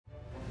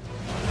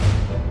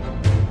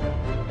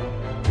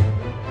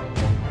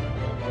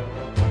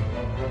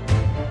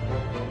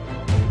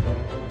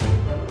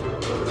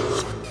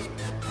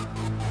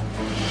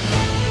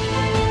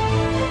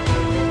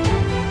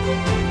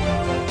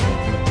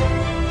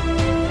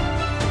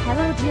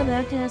Dear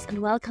lurkers, and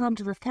welcome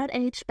to the Third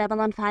Age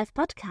Babylon 5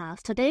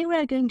 podcast. Today we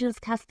are going to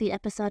discuss the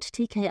episode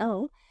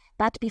TKO,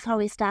 but before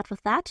we start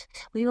with that,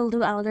 we will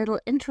do our little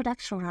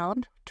introduction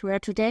round, where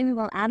today we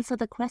will answer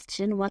the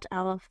question what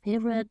our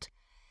favorite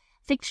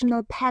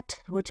fictional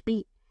pet would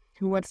be.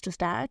 Who wants to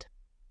start?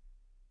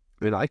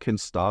 Well, I can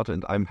start,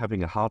 and I'm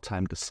having a hard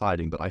time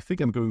deciding, but I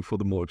think I'm going for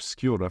the more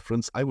obscure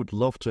reference. I would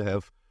love to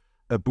have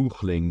a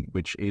Buchling,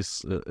 which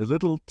is a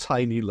little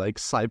tiny, like,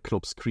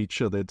 Cyclops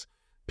creature that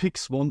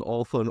picks one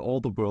author in all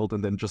the world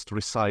and then just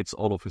recites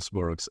all of his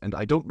works. And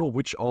I don't know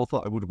which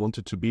author I would want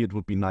it to be. It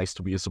would be nice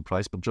to be a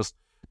surprise, but just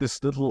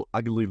this little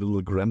ugly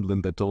little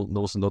gremlin that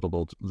knows a lot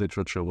about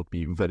literature would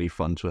be very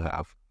fun to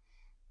have.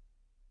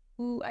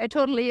 Ooh, I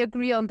totally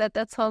agree on that.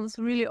 That sounds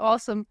really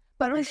awesome.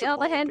 But on the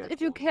other hand, if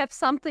you have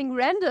something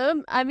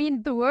random, I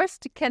mean, the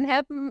worst can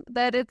happen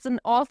that it's an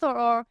author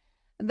or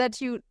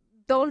that you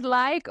don't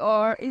like,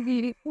 or if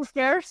he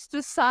dares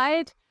to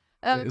cite.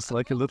 It's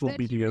like a little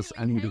BDS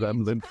and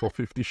gremlin for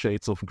 50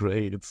 Shades of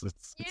Grey.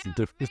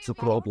 It's a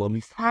problem.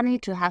 It's funny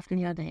to have in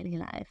your daily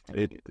life.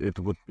 It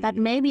would be. But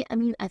maybe,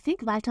 I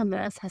think Walter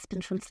Mörs has been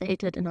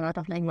translated in a lot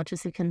of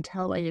languages. You can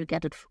tell where you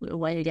get it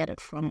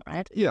from,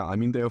 right? Yeah,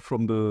 they're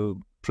from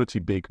the pretty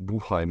big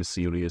Buchheim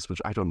series,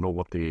 which I don't know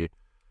what the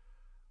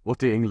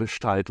English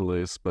title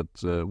is, but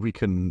we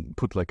can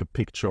put like a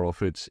picture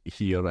of it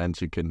here, and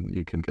you can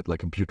get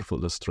like a beautiful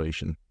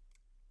illustration.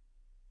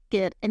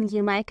 Good. And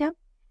you, Maika?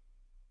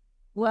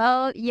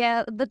 Well,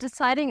 yeah, the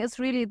deciding is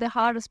really the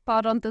hardest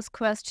part on this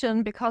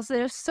question, because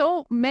there's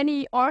so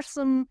many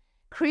awesome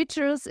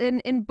creatures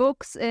in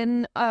books,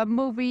 in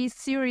movies,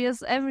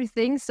 series,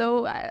 everything.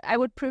 So I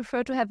would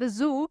prefer to have a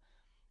zoo.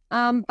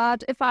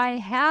 But if I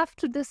have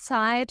to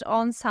decide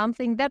on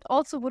something that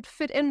also would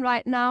fit in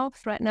right now,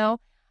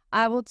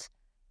 I would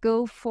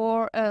go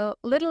for a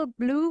little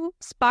blue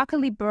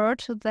sparkly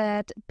bird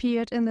that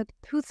appeared in the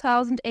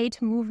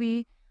 2008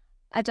 movie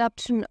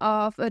adaptation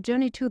of A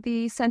Journey to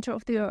the Center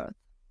of the Earth.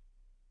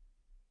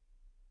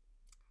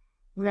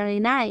 Very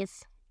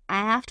nice.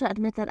 I have to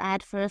admit that I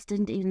at first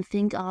didn't even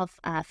think of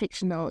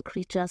fictional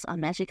creatures or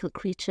magical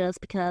creatures,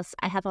 because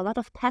I have a lot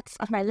of pets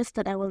on my list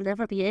that I will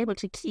never be able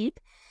to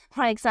keep.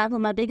 For example,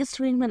 my biggest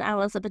dream when I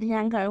was a bit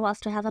younger was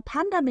to have a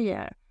panda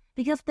bear,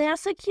 because they are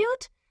so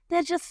cute.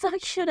 They're just so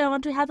cute. I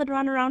want to have it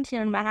run around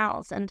here in my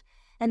house. And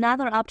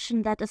another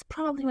option that is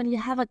probably when you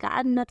have a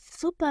garden that's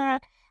super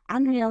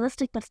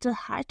unrealistic but still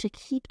hard to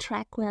keep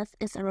track with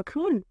is a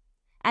raccoon.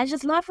 I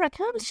just love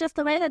raccoons. Just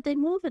the way that they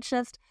move.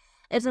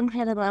 It's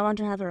incredible. I want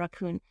to have a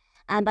raccoon.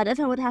 But if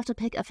I would have to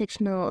pick a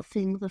fictional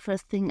thing, the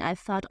first thing I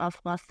thought of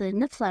was the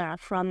Niffler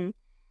from,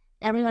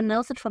 everyone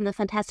knows it from the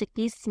Fantastic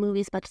Beasts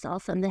movies, but it's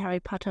also in the Harry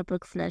Potter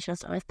books, and I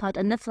just always thought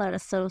a Niffler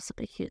is so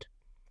super cute.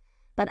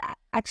 But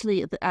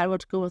actually, I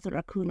would go with the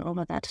raccoon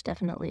over that,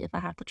 definitely, if I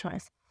had the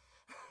choice.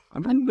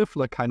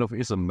 Niffler kind of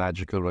is a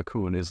magical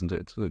raccoon, isn't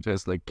it? It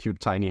has like cute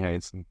tiny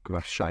heads and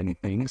shiny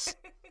things.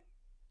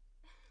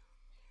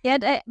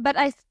 Yeah, but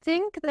I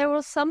think there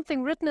was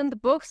something written in the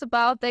books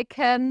about they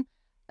can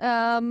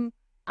underdig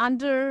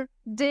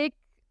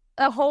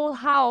a whole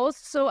house.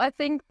 So I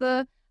think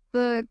the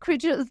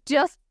creature is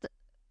just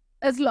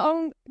as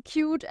long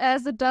cute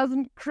as it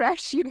doesn't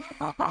crash you.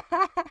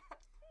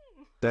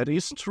 That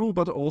is true,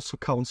 but also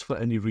counts for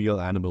any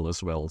real animal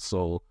as well.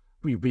 So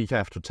we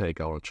have to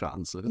take our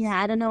chances. Yeah,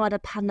 I don't know what a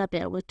panda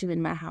bear would do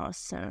in my house,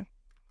 so...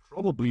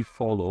 Probably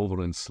fall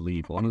over and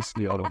sleep.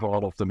 Honestly, out of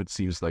all of them, it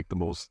seems like the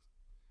most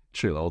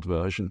chill-out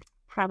version.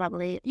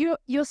 Probably.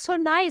 You're so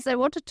nice. I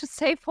wanted to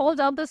say fall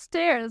down the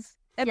stairs.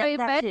 Am I a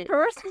bad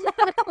person? No,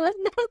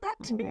 that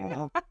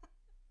too.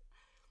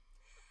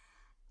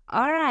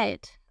 All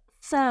right.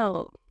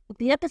 So,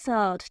 the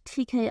episode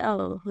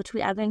TKO, which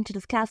we are going to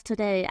discuss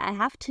today, I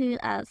have to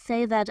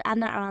say that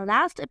under our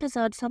last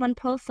episode, someone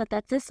posted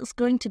that this is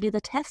going to be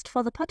the test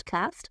for the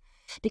podcast,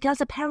 because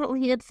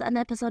apparently it's an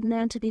episode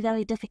known to be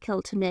very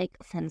difficult to make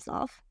sense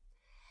of.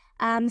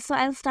 So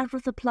I'll start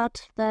with the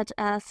plot that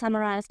I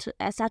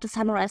start to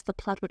summarize the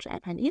plot, which I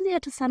find easier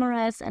to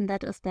summarize, and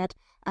that is that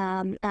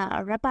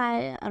a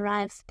rabbi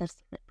arrives,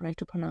 that's right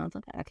to pronounce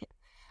it, okay,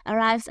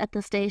 arrives at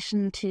the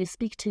station to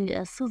speak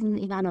to Susan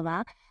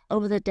Ivanova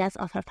over the death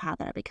of her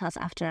father, because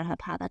after her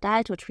father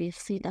died, which we've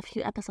seen a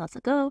few episodes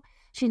ago,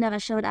 she never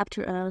showed up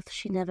to Earth,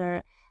 she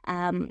never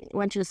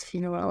went to his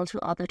funeral, to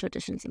all the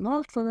traditions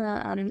involved. So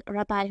the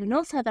rabbi, who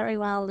knows her very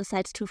well,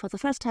 decides to, for the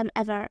first time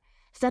ever,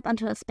 step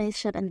onto a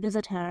spaceship and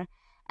visit her,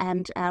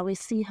 and we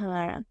see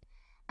her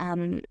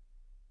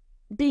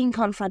being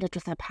confronted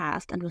with her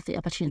past and with the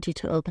opportunity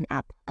to open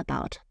up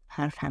about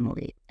her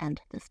family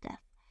and this death.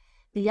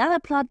 The other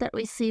plot that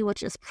we see,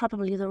 which is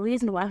probably the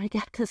reason why we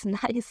get this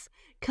nice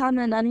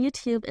comment on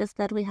YouTube, is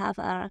that we have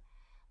a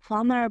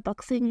former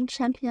boxing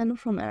champion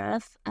from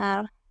Earth,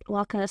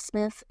 Walker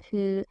Smith,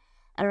 who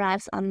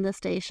arrives on the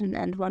station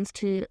and wants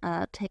to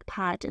take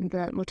part in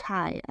the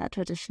Muay, a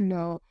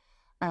traditional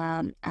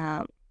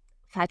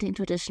fighting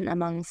tradition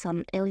among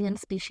some alien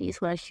species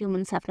where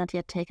humans have not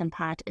yet taken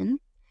part in.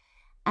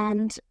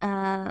 And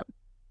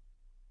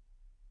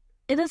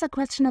it is a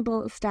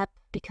questionable step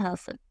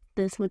because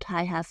this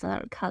Mutai has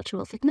a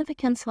cultural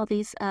significance for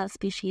these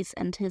species,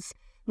 and his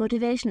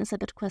motivation is a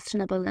bit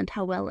questionable, and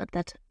how well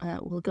that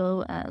will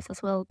go is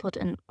as well put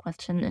in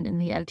question, and in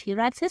the end he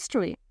writes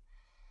history.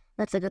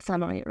 That's a good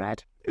summary,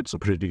 right? It's a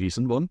pretty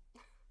decent one.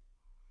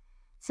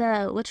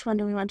 So which one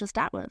do we want to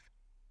start with?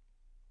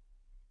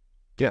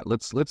 Yeah,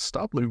 let's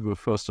start with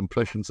first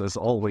impressions, as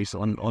always,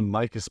 on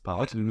Mike's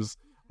part, who's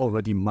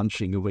already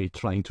munching away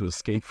trying to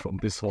escape from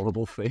this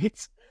horrible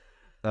fate.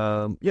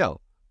 Yeah,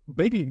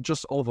 maybe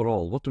just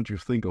overall, what did you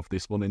think of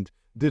this one, and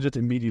did it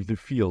immediately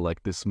feel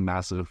like this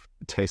massive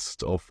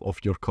test of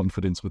your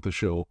confidence with the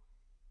show?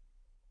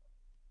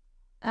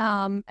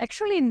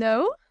 Actually,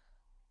 no.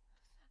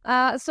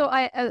 So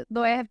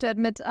though I have to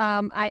admit,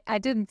 I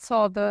didn't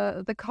saw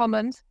the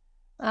comment.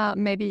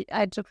 Maybe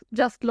I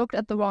just looked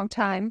at the wrong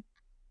time.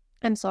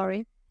 I'm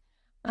sorry.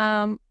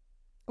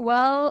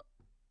 Well,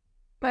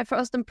 my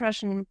first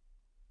impression,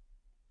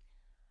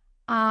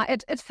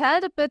 it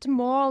felt a bit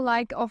more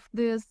like of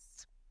this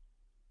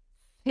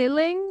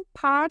filling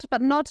part,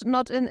 but not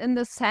in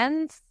the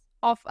sense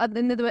of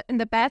in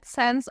the bad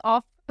sense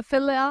of a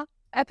filler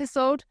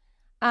episode.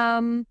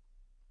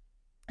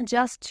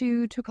 Just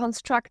to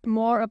construct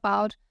more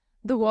about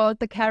the world,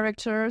 the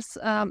characters,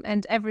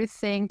 and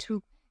everything,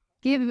 to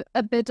give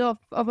a bit of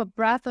a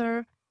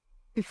breather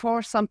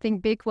before something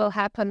big will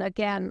happen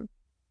again.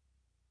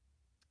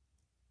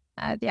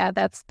 Yeah,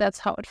 that's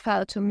how it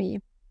felt to me.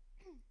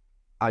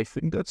 I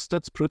think that's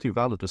pretty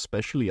valid,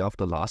 especially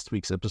after last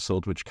week's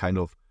episode, which kind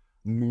of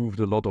moved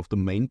a lot of the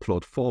main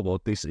plot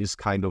forward. This is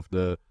kind of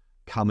the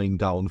coming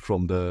down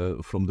from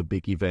the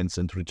big events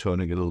and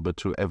returning a little bit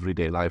to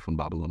everyday life on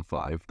Babylon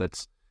 5.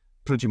 That's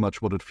pretty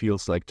much what it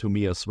feels like to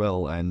me as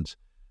well. And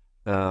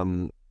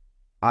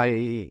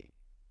I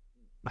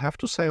have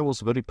to say I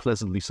was very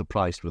pleasantly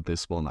surprised with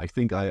this one. I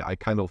think I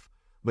kind of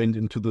went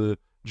into the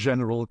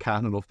general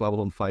canon of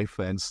Babylon 5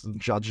 fans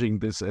judging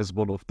this as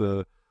one of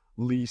the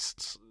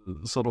least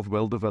sort of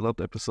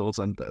well-developed episodes,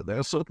 and there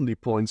are certainly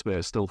points where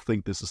I still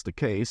think this is the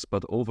case,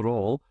 but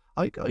overall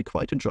I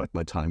quite enjoyed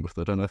my time with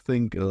it, and I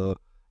think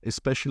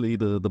especially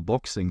the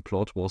boxing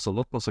plot was a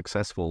lot more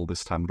successful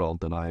this time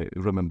around than I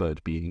remember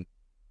it being.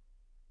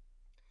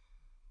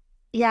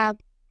 Yeah,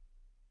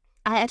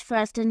 I at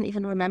first didn't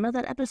even remember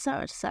that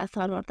episode, so I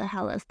thought, what the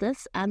hell is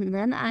this? And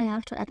then I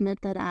have to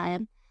admit that I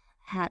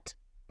had...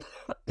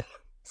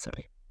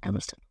 Sorry, I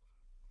was...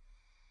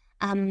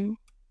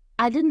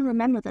 I didn't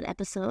remember that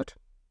episode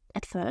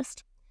at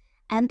first,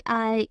 and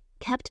I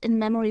kept in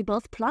memory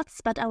both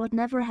plots, but I would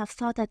never have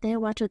thought that they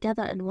were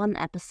together in one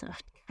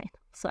episode.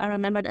 So I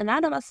remembered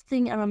another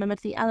thing, I remembered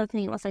the other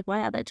thing. It was like,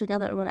 why are they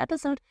together in one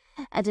episode?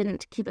 I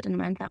didn't keep it in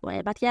mind that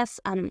way. But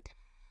yes,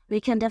 we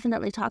can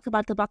definitely talk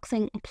about the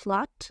boxing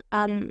plot.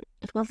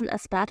 It wasn't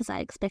as bad as I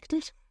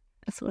expected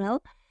as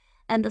well.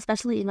 And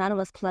especially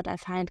Ivanova's plot I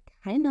find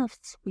kind of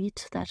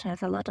sweet. That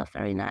has a lot of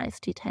very nice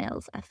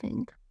details, I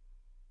think.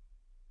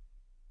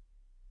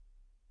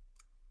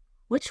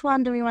 Which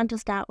one do we want to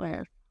start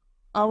with?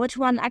 Or which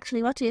one,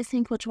 actually, what do you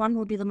think, which one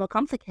will be the more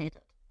complicated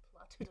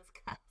plot to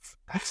discuss?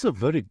 That's a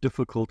very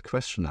difficult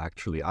question,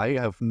 actually. I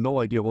have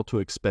no idea what to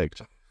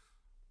expect.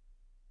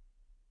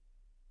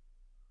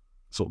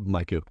 So,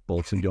 Michael,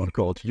 balls in your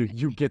court.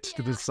 You get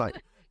to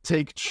decide.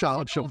 Take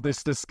charge of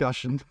this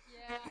discussion.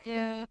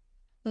 Yeah.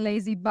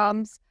 Lazy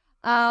bums.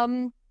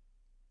 Yeah,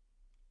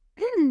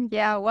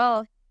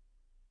 well,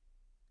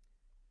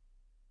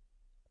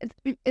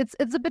 it's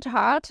a bit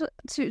hard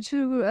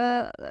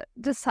to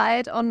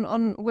decide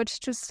on which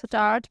to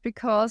start,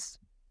 because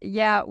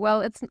yeah,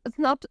 well, it's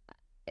not.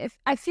 If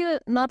I feel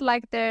not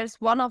like there's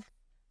one of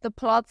the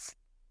plots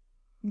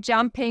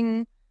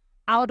jumping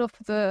out of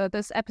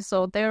this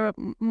episode. They're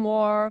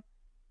more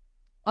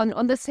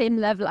on the same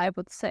level, I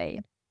would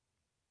say.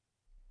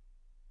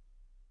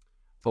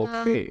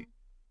 Okay.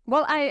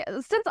 Well,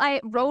 since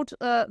I wrote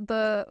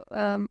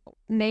the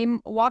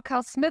name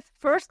Walker Smith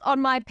first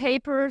on my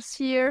papers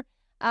here,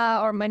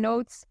 or my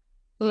notes,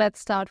 let's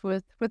start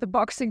with the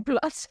boxing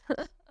plot.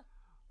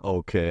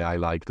 Okay, I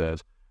like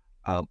that.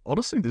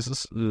 Honestly, this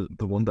is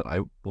the one that I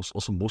was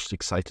also most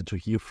excited to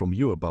hear from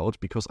you about,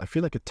 because I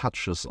feel like it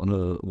touches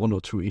on one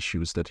or two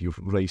issues that you've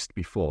raised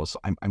before. So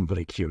I'm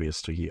very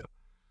curious to hear.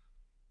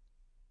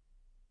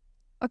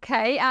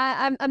 Okay,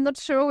 I'm not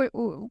sure.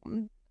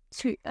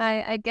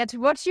 I get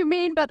what you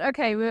mean, but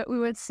okay, we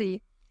will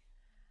see.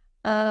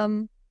 Yeah,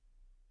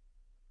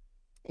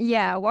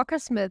 Walker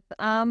Smith.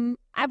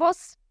 I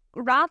was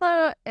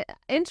rather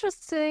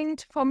interesting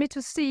for me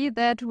to see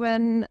that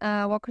when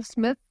Walker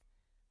Smith,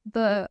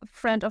 the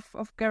friend of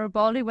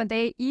Garibaldi, when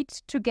they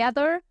eat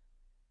together,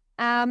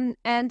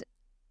 and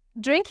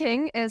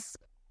drinking is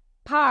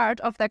part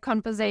of their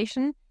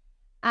conversation,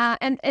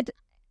 and it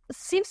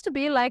seems to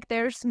be like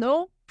there's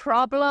no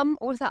problem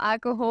with the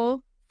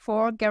alcohol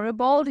for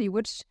Garibaldi,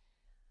 which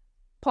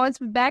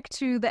points me back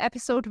to the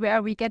episode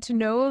where we get to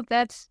know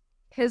that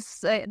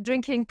his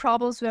drinking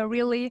problems were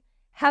really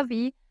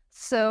heavy.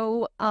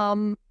 So,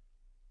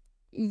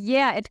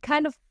 yeah, it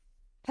kind of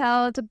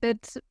felt a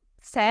bit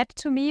sad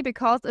to me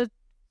because it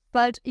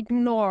felt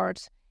ignored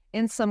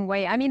in some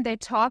way. I mean, they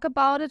talk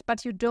about it,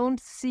 but you don't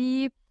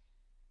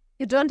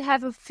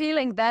have a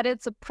feeling that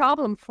it's a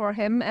problem for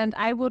him. And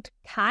I would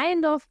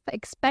kind of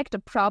expect a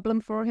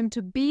problem for him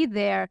to be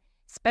there,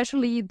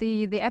 especially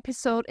the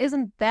episode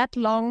isn't that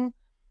long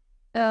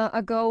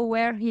ago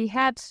where he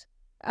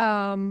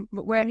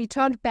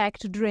turned back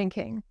to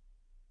drinking.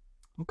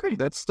 Okay,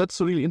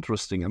 that's really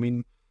interesting. I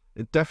mean,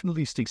 it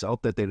definitely sticks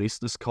out that there is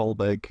this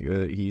callback.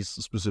 He's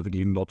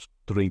specifically not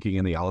drinking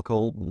any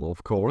alcohol,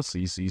 of course.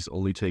 He's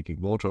only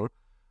taking water.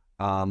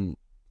 I'm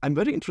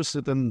very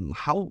interested in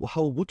how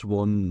would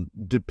one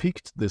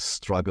depict this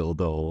struggle,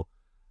 though.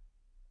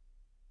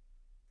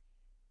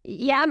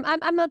 Yeah,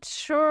 I'm not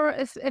sure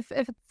if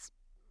it's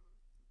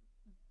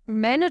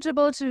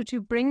manageable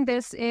to bring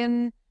this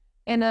in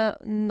a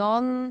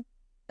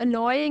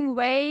non-annoying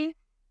way,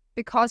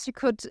 because you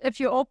could,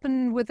 if you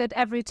open with it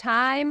every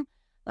time,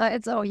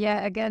 it's, oh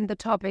yeah, again the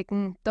topic,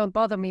 don't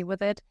bother me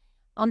with it.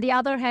 On the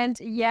other hand,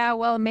 yeah,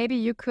 well, maybe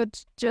you could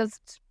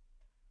just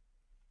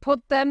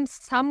put them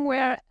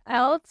somewhere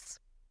else.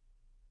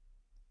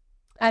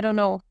 I don't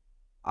know.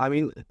 I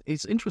mean,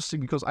 it's interesting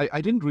because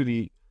I didn't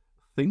really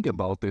think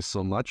about this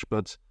so much,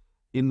 but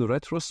in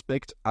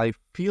retrospect, I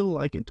feel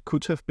like it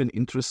could have been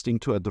interesting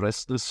to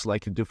address this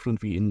slightly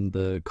differently in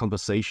the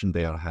conversation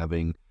they are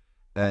having.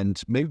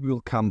 And maybe we'll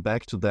come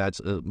back to that.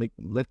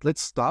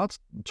 Let's start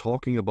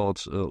talking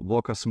about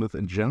Walker Smith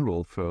in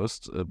general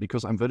first,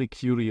 because I'm very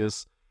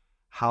curious,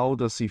 how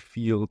does he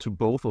feel to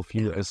both of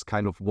you as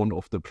kind of one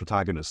of the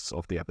protagonists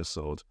of the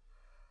episode?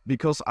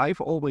 Because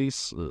I've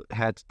always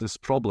had this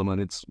problem,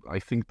 and it's, I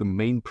think, the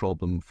main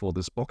problem for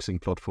this boxing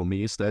plot for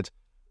me is that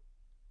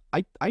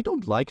I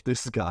don't like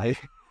this guy.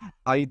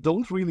 I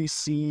don't really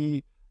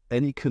see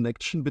any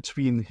connection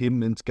between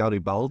him and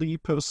Garibaldi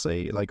per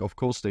se. Like, of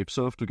course, they've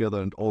served together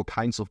and all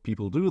kinds of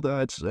people do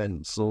that.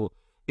 And so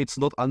it's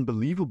not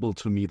unbelievable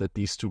to me that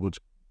these two would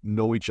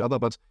know each other,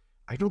 but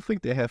I don't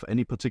think they have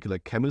any particular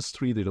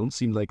chemistry. They don't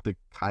seem like the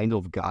kind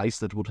of guys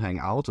that would hang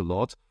out a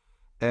lot.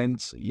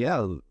 And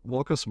yeah,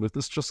 Walker Smith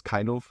is just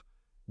kind of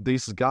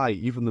this guy.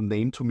 Even the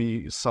name to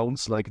me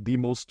sounds like the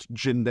most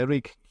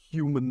generic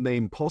human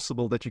name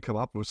possible that you come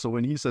up with. So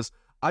when he says,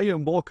 I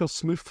am Walker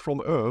Smith from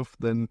Earth,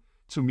 then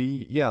to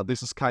me, yeah,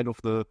 this is kind of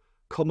the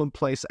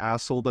commonplace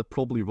asshole that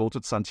probably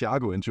voted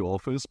Santiago into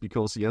office,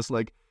 because he has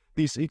like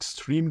these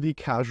extremely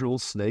casual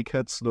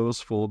snakehead slurs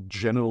for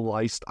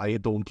generalized I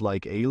don't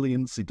like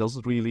aliens. He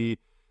doesn't really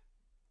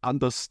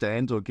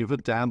understand or give a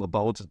damn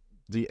about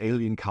the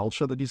alien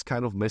culture that he's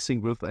kind of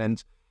messing with,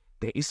 and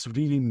there is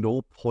really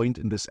no point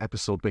in this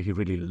episode where he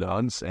really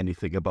learns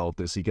anything about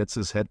this. He gets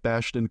his head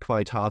bashed in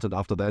quite hard, and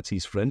after that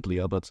he's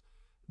friendlier, but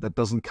that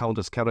doesn't count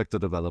as character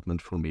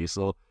development for me.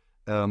 So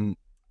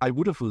I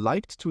would have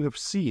liked to have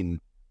seen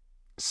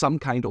some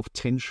kind of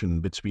tension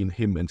between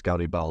him and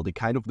Garibaldi,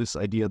 kind of this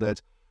idea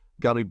that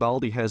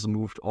Garibaldi has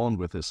moved on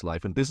with his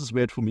life. And this is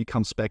where it for me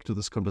comes back to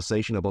this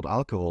conversation about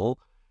alcohol.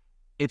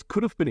 It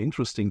could have been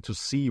interesting to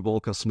see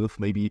Walker Smith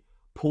maybe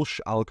push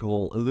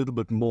alcohol a little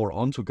bit more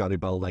onto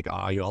Garibaldi, like,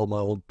 you're my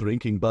old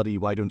drinking buddy,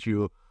 why don't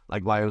you,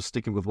 like, why are you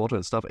sticking with water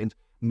and stuff, and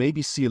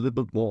maybe see a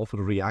little bit more of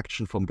a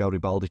reaction from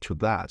Garibaldi to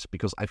that,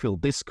 because I feel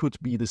this could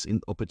be this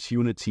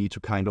opportunity to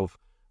kind of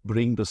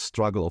bring the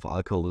struggle of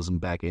alcoholism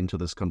back into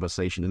this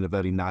conversation in a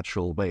very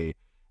natural way.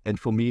 And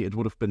for me, it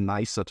would have been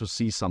nicer to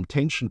see some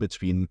tension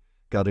between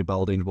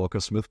Garibaldi and Walker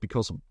Smith,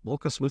 because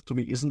Walker Smith to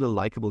me isn't a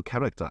likable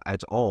character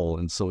at all,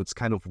 and so it's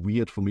kind of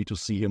weird for me to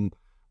see him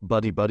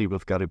buddy-buddy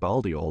with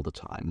Garibaldi all the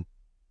time.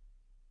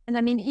 And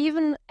I mean,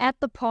 even at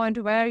the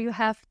point where you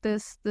have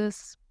this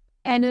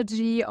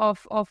energy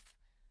of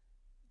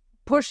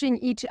pushing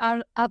each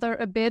other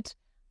a bit,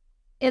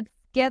 it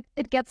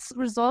gets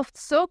resolved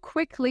so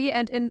quickly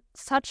and in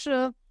such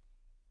a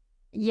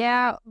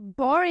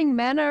boring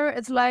manner.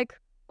 It's like,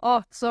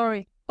 oh,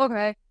 sorry,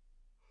 okay,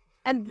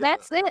 and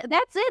that's it.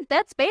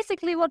 That's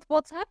basically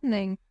what's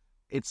happening.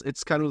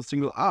 It's kind of the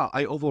thing.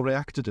 I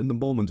overreacted in the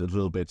moment a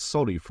little bit.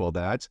 Sorry for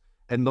that.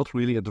 And not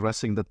really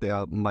addressing that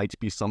there might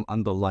be some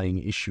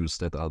underlying issues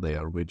that are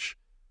there, which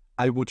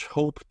I would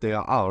hope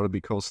there are,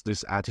 because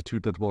this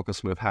attitude that Walker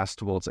Smith has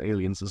towards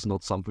aliens is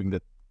not something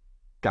that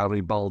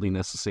Garibaldi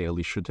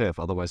necessarily should have.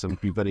 Otherwise, I would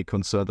be very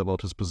concerned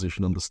about his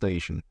position on the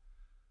station.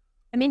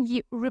 I mean,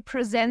 he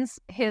represents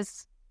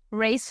his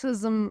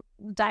racism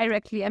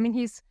directly. I mean,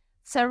 he's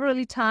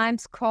several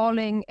times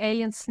calling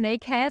aliens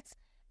snakeheads,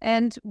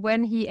 and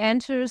when he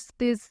enters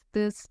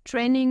this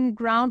training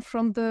ground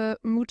from the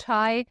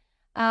Mutai,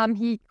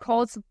 he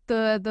calls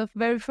the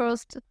very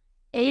first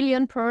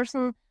alien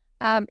person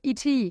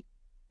E.T.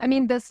 I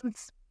mean, this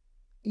is,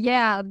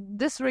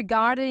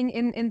 disregarding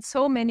in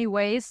so many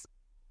ways.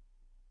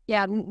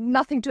 Yeah,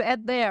 nothing to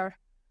add there.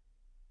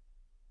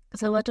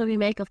 So what do we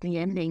make of the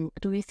ending?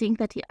 Do we think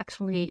that he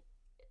actually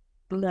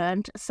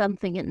learned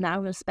something and now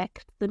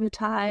respect the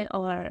Mutai,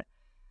 or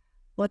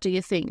what do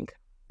you think?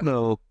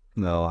 No,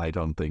 I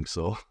don't think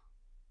so.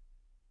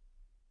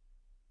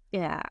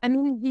 Yeah, I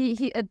mean,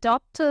 he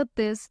adopted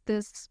this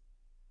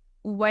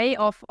way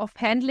of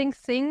handling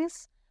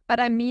things, but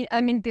I mean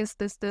this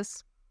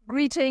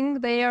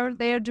greeting they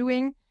are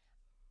doing.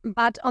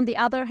 But on the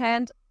other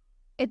hand,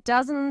 it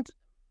doesn't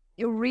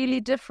really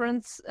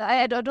difference.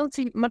 I don't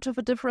see much of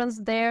a difference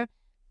there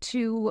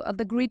to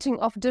the greeting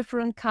of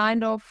different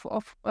kind of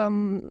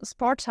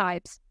sport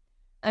types.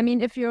 I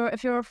mean, if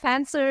you're a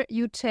fencer,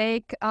 you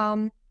take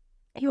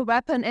your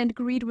weapon and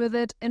greet with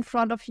it in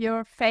front of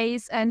your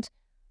face and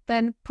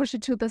then push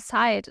it to the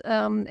side.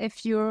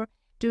 If you're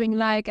doing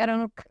like, I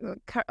don't know,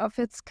 if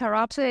it's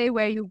karate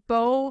where you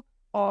bow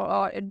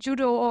or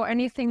judo or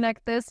anything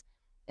like this,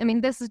 I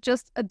mean, this is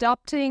just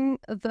adopting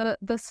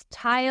the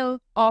style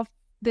of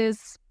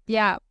this,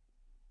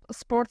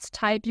 sports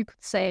type, you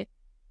could say.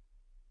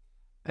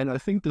 And I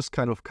think this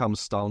kind of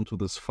comes down to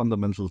this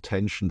fundamental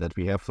tension that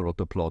we have throughout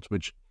the plot,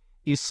 which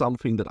is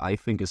something that I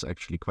think is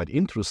actually quite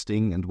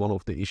interesting, and one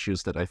of the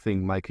issues that I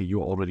think, Maike,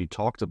 you already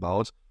talked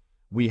about.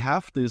 We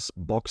have this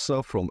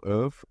boxer from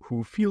Earth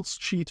who feels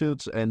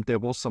cheated and there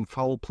was some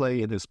foul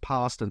play in his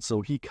past, and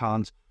so he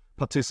can't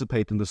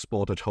participate in the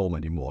sport at home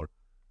anymore.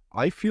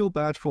 I feel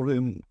bad for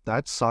him.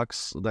 That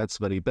sucks. That's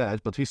very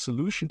bad. But his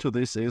solution to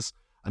this is,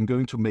 I'm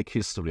going to make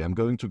history. I'm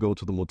going to go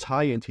to the Muay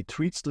Thai, and he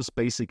treats this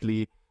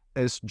basically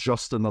as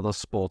just another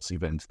sports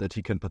event that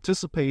he can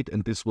participate,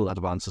 and this will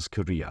advance his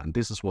career. And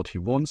this is what he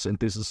wants, and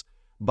this is,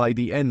 by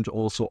the end,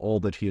 also all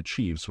that he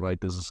achieves,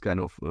 right? This is kind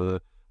of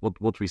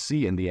what we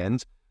see in the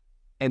end.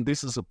 And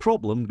this is a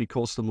problem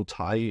because the Muay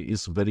Thai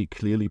is very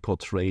clearly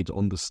portrayed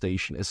on the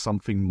station as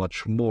something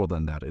much more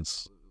than that.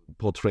 It's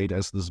portrayed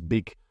as this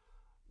big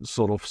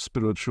sort of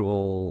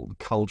spiritual,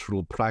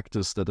 cultural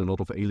practice that a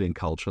lot of alien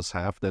cultures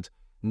have that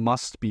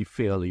must be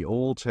fairly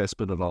old, has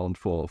been around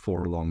for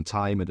a long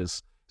time. It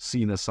is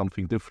seen as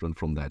something different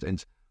from that.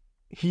 And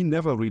he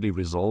never really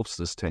resolves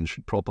this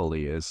tension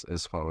properly as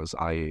far as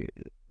I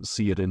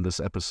see it in this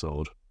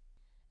episode.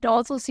 It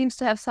also seems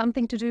to have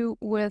something to do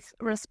with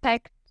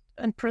respect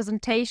and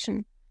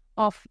presentation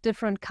of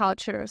different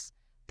cultures.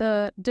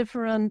 The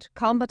different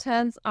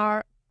combatants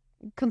are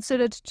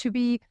considered to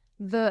be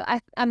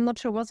I'm not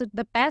sure, was it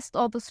the best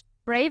or the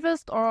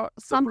bravest or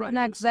something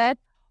like that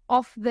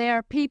of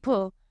their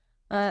people.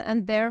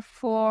 And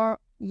therefore,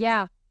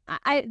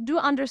 I do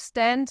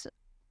understand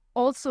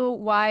also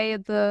why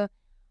the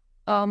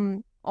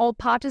all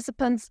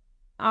participants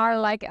are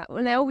like,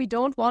 no, we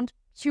don't want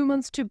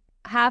humans to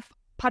have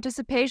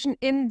participation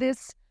in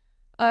this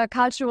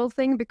cultural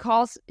thing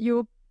because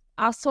you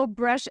are so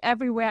brash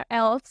everywhere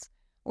else.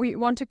 We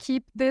want to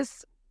keep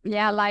this,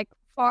 like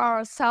for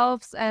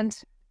ourselves and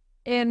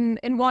in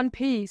one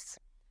piece,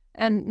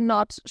 and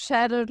not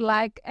shattered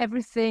like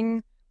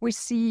everything we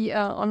see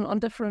on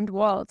different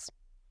worlds,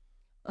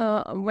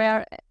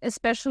 where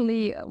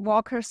especially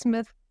Walker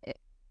Smith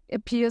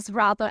appears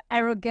rather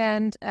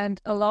arrogant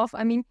and aloof.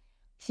 I mean,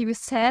 he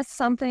says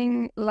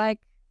something like,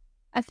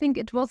 I think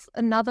it was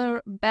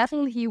another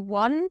battle he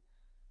won,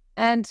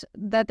 and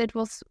that it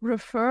was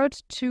referred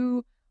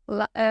to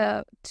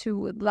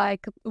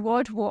like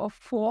World War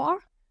IV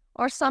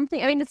or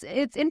something. I mean,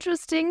 it's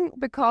interesting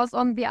because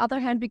on the other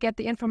hand, we get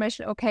the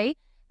information, okay,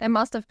 there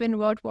must have been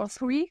World War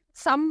III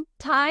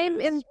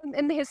sometime in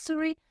the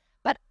history,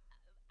 but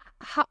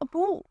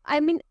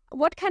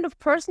what kind of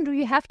person do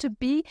you have to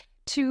be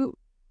to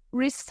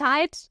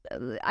recite?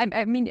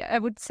 I mean, I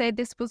would say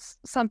this was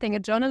something a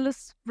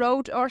journalist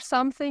wrote or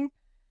something,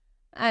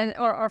 and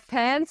or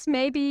fans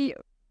maybe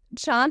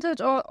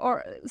chanted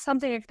or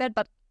something like that.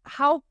 But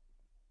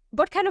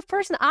what kind of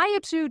person are you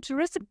to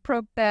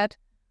reciprocate that?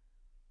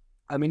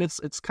 I mean,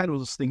 it's kind of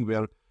this thing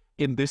where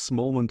in this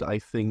moment, I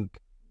think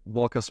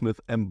Walker Smith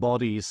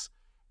embodies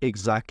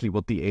exactly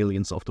what the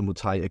aliens of the Muay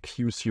Thai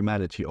accuse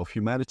humanity of.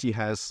 Humanity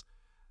has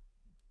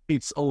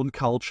its own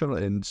culture,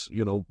 and,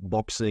 you know,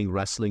 boxing,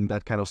 wrestling,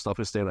 that kind of stuff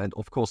is there. And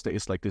of course, there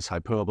is like this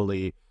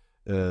hyperbole,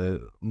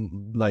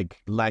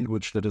 like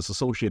language that is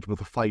associated with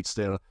the fights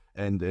there.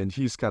 And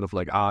he's kind of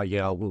like,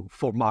 well,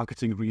 for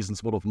marketing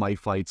reasons, one of my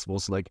fights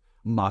was like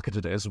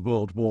marketed as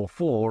World War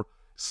IV.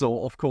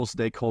 So of course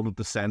they call it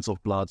the Sands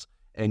of Blood.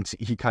 And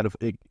he kind of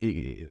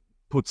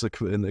puts an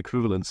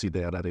equivalency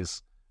there that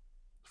is,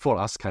 for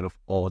us, kind of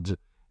odd,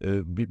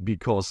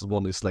 because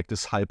one is like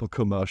this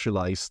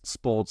hyper-commercialized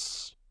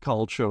sports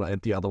culture,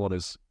 and the other one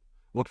is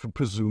what we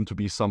presume to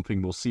be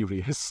something more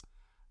serious.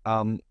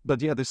 But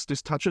yeah, this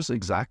touches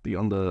exactly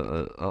on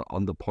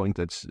the point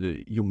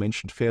that you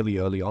mentioned fairly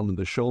early on in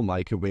the show,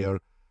 Maike, where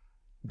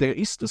there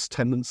is this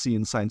tendency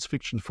in science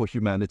fiction for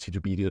humanity to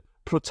be the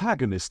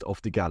protagonist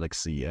of the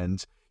galaxy.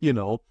 And, you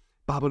know,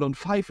 Babylon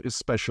 5 is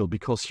special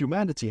because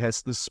humanity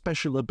has this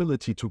special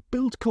ability to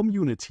build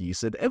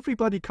communities, and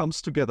everybody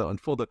comes together, and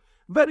for the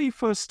very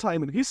first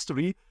time in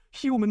history,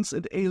 humans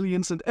and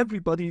aliens and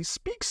everybody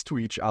speaks to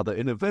each other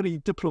in a very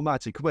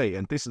diplomatic way.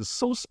 And this is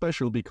so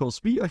special because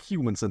we are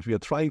humans and we are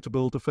trying to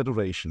build a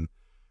federation,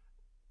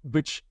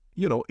 which,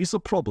 you know, is a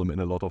problem in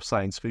a lot of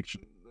science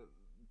fiction,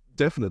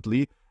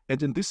 definitely.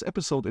 And in this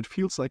episode, it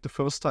feels like the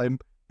first time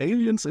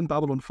aliens in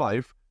Babylon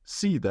 5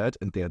 see that,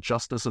 and they're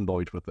just as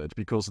annoyed with it,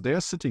 because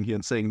they're sitting here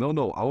and saying,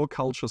 no, our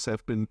cultures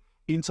have been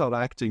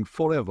interacting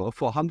forever,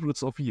 for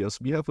hundreds of years.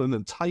 We have an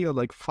entire,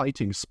 like,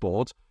 fighting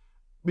sport.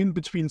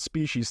 in-between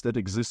species that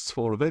exists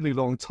for a very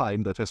long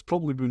time that has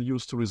probably been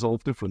used to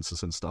resolve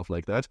differences and stuff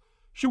like that.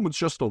 Humans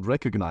just don't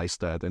recognize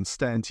that and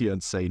stand here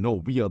and say, no,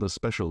 we are the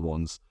special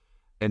ones.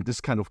 And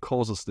this kind of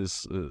causes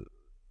this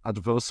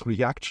adverse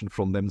reaction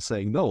from them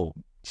saying, no,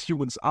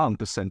 humans aren't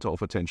the center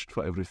of attention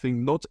for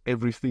everything. Not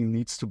everything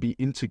needs to be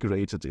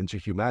integrated into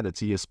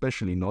humanity,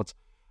 especially not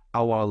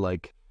our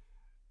like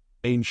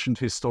ancient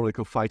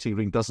historical fighting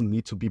ring doesn't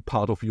need to be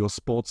part of your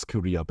sports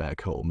career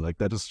back home. Like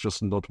that is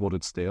just not what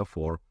it's there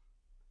for.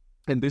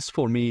 And this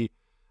for me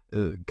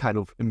kind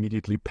of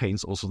immediately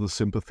paints also the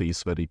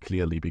sympathies very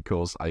clearly,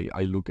 because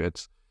I look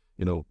at,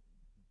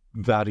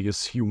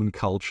 various human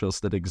cultures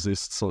that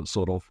exist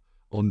sort of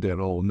on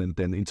their own and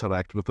then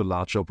interact with the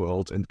larger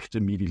world and get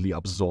immediately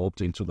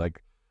absorbed into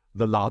like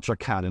the larger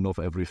canon of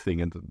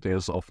everything. And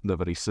there's often a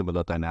very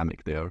similar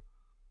dynamic there.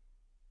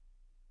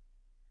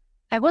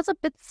 I was a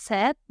bit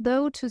sad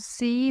though to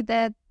see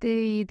that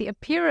the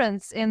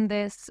appearance in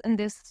this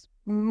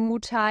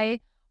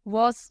Mutai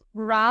was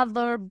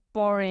rather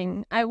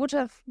boring. I would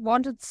have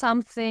wanted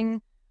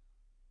something,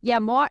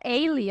 more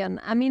alien.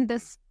 I mean,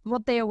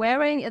 what they are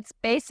wearing, it's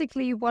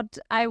basically what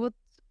I would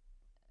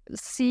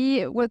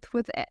see with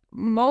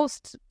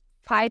most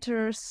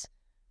fighters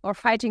or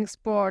fighting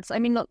sports. I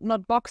mean,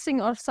 not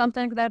boxing or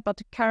something like that,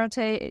 but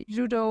karate,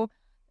 judo.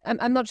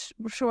 I'm not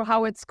sure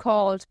how it's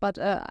called, but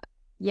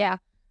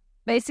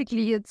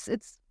basically it's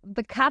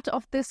the cut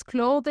of this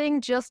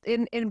clothing just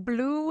in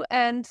blue,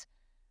 and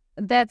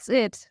that's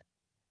it.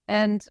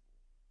 And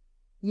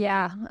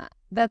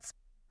that's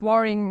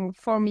boring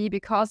for me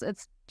because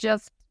it's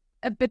just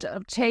a bit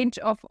of change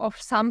of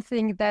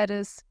something that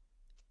is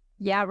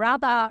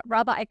rather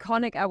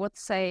iconic, I would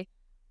say.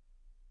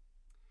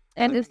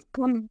 And it's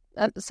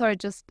sorry,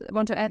 just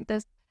want to add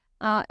this,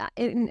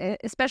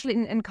 especially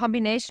in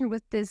combination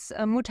with this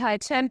Muay Thai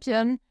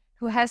champion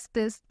who has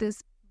this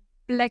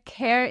black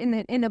hair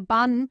in a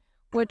bun,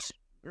 which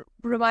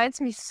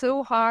reminds me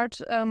so hard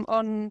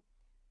on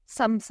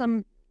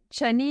some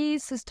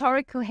Chinese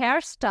historical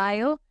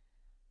hairstyle,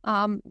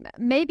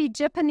 maybe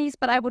Japanese,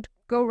 but I would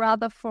go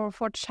rather for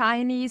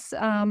Chinese.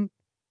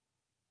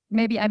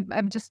 Maybe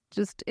I'm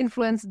just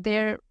influenced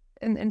there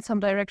in some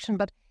direction,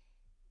 but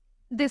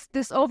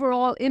this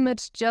overall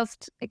image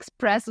just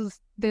expresses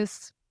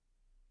this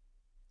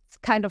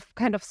kind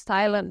of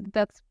style, and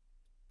that's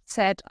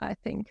sad, I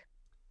think.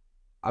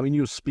 I mean,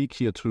 you speak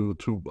here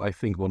to I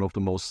think one of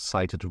the most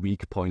cited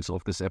weak points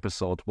of this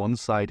episode. One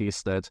side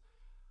is that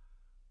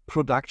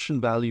production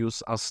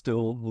values are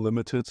still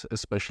limited,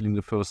 especially in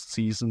the first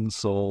season.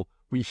 So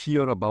we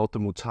hear about the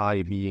Muay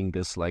Thai being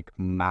this like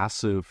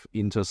massive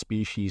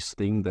interspecies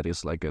thing that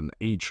is like an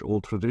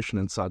age-old tradition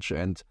and such.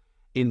 And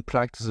in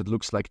practice, it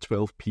looks like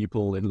 12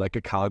 people in like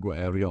a cargo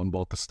area on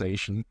board the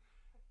station.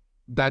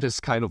 That is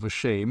kind of a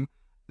shame.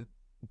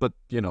 But,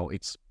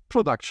 it's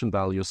production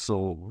value,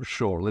 so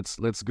sure,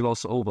 let's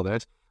gloss over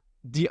that.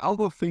 The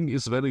other thing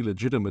is very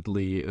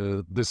legitimately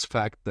this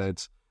fact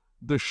that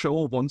the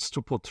show wants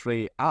to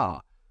portray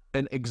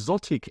an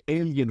exotic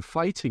alien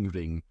fighting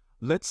ring.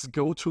 Let's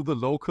go to the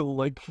local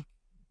like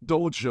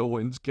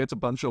dojo and get a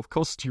bunch of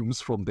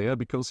costumes from there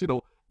because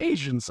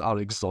Asians are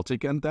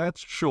exotic, and that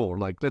sure,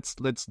 like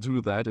let's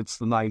do that. It's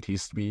the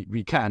 90s.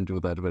 We can do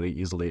that very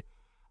easily,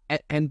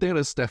 and there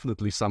is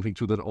definitely something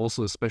to that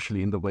also,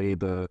 especially in the way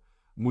the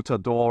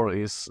Mutador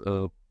is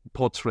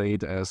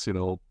portrayed as,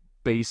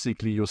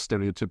 basically your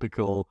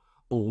stereotypical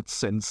old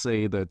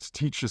sensei that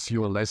teaches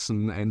you a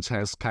lesson and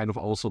has kind of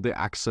also the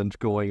accent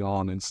going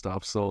on and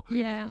stuff. So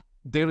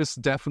there is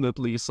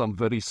definitely some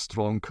very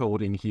strong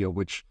coding here,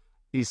 which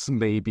is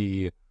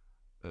maybe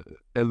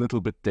a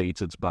little bit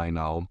dated by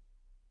now.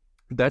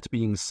 That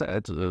being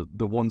said,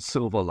 the one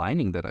silver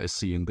lining that I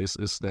see in this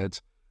is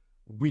that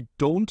we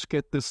don't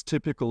get this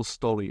typical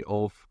story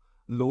of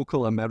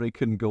local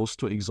American goes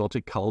to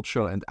exotic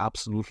culture and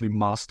absolutely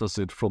masters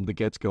it from the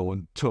get-go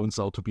and turns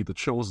out to be the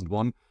chosen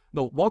one.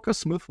 No, Walker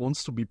Smith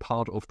wants to be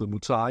part of the Muay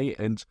Thai,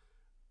 and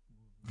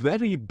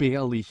very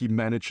barely he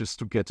manages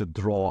to get a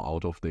draw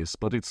out of this.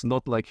 But it's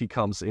not like he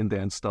comes in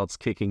there and starts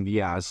kicking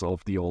the ass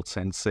of the old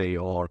sensei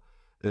or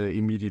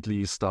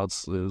immediately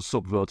starts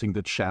subverting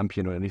the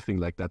champion or anything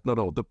like that.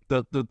 No,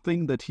 the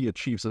thing that he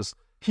achieves is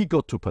he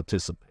got to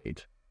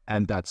participate,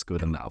 and that's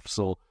good enough.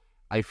 So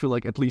I feel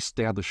like at least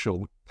there the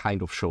show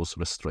kind of shows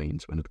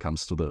restraint when it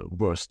comes to the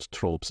worst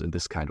tropes in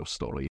this kind of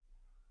story.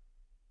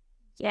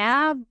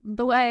 Yeah,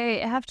 though I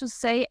have to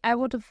say I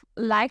would have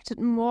liked it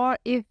more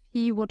if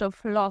he would have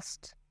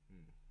lost.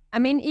 I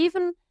mean,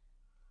 even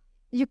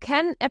you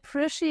can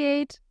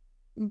appreciate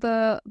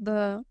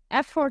the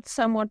effort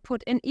someone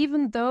put in,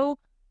 even though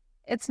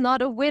it's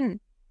not a win.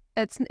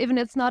 It's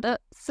not a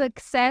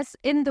success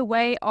in the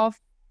way of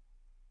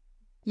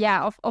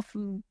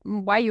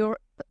why you're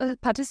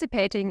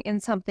participating in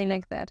something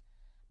like that.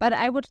 But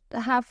I would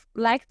have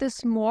liked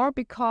this more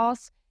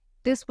because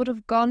this would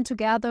have gone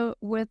together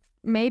with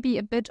maybe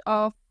a bit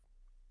of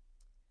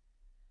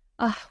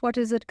what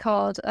is it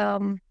called?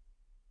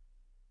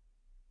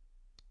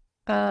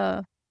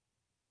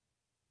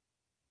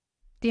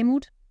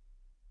 Demut?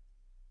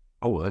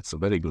 Oh, that's a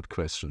very good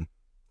question.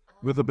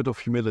 With a bit of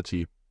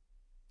humility.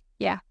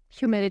 Yeah,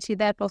 humility.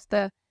 That was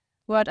the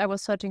word I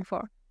was searching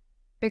for,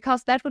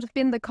 because that would have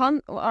been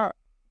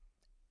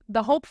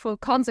the hopeful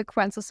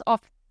consequences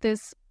of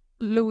this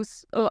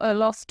loss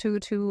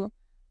to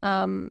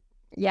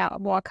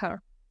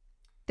Walker.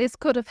 This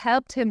could have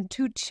helped him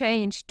to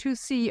change, to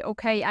see,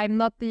 okay, I'm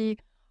not the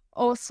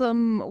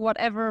awesome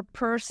whatever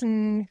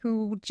person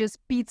who just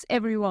beats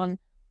everyone.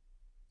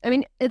 I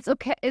mean, it's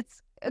okay.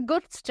 It's a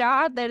good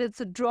start that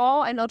it's a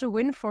draw and not a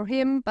win for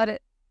him,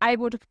 but I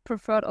would have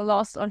preferred a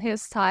loss on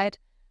his side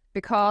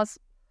because,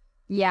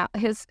 yeah,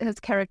 his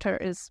character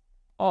is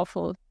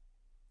awful.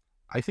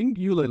 I think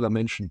you, Leila,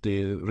 mentioned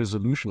the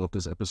resolution of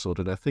this episode,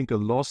 and I think a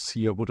loss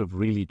here would have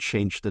really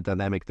changed the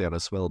dynamic there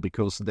as well,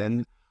 because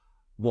then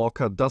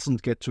Walker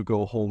doesn't get to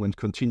go home and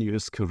continue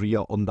his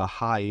career on the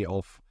high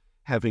of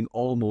having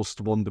almost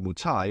won the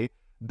Muay.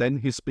 Then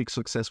his big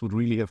success would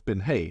really have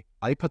been, hey,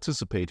 I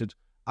participated,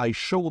 I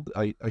showed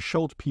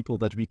people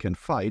that we can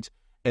fight,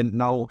 and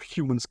now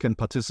humans can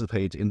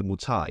participate in the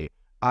Muay.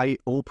 I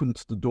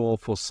opened the door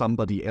for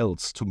somebody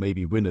else to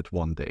maybe win it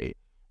one day.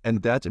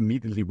 And that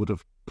immediately would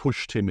have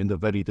pushed him in a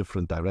very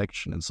different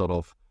direction and sort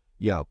of,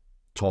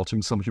 taught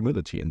him some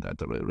humility in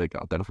that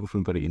regard. That would have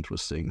been very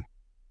interesting.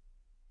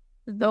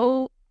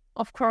 Though,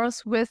 of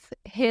course, with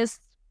his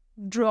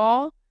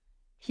draw,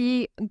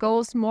 he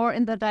goes more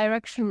in the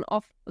direction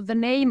of the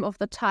name of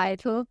the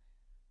title.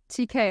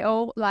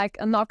 TKO, like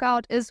a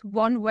knockout, is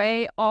one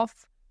way of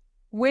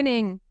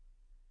winning.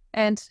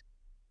 And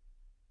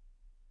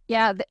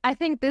yeah, I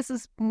think this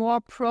is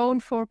more prone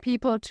for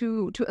people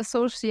to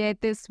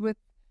associate this with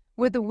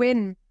a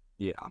win.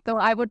 Yeah. Though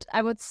I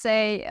would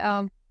say,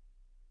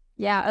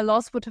 a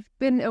loss would have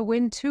been a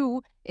win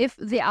too if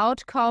the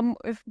outcome,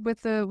 if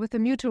with the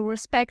mutual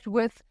respect,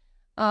 with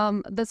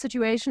the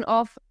situation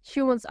of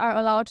humans are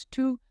allowed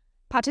to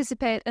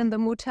participate in the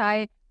Muay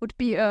Thai, would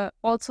be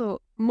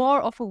also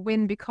more of a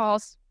win,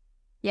 because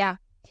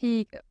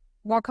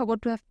Walker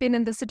would have been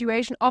in the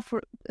situation of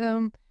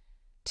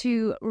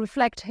to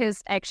reflect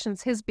his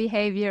actions, his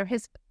behavior,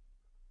 his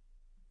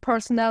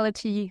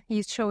personality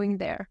he's showing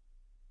there.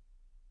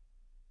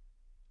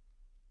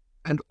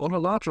 And on a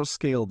larger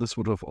scale, this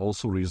would have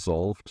also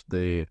resolved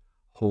the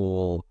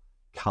whole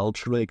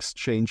cultural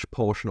exchange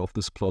portion of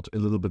this plot a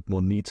little bit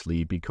more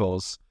neatly,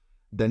 because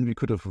then we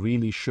could have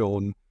really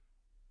shown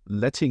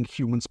letting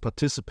humans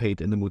participate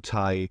in the Muay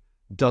Thai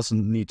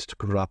doesn't need to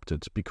corrupt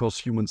it, because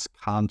humans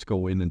can't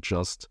go in and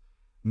just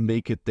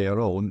make it their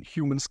own.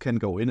 Humans can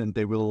go in and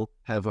they will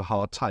have a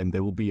hard time.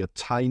 There will be a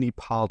tiny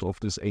part of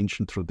this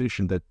ancient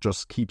tradition that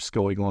just keeps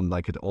going on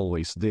like it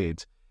always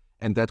did.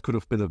 And that could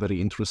have been a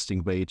very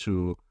interesting way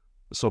to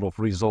sort of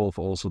resolve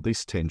also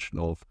this tension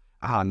of,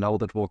 now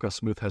that Walker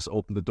Smith has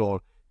opened the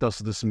door, does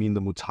this mean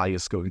the Muay Thai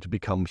is going to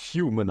become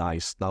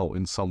humanized now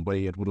in some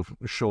way? It would have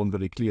shown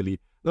very clearly,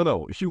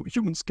 no,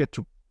 humans get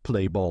to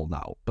play ball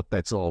now, but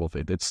that's all of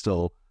it. It's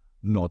still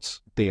not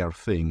their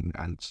thing.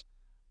 And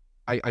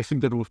I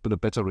think that would have been a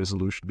better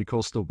resolution,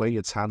 because the way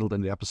it's handled in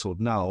the episode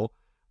now,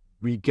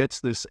 we get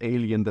this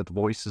alien that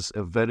voices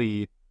a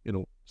very,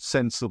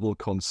 sensible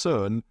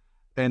concern,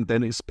 and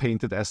then is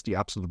painted as the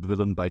absolute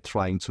villain by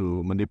trying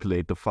to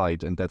manipulate the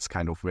fight, and that's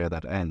kind of where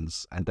that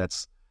ends. And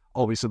that's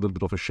always a little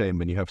bit of a shame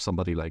when you have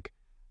somebody like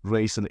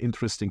raise an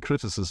interesting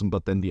criticism,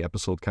 but then the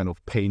episode kind of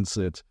paints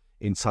it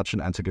in such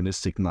an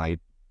antagonistic light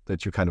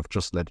that you kind of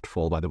just let it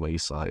fall by the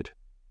wayside.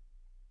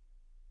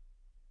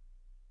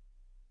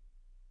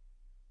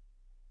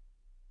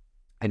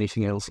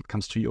 Anything else that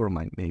comes to your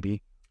mind,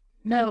 maybe?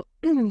 No,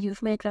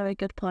 you've made very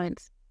good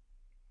points.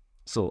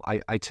 So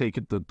I take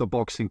it the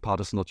boxing part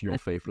is not your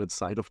favorite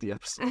side of the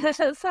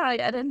episode. Sorry,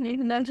 I didn't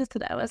even notice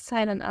that I was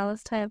silent all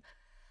this time.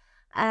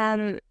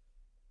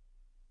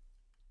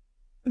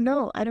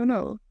 No, I don't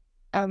know.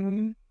 I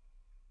mean,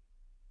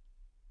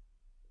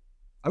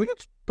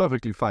 it's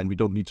perfectly fine. We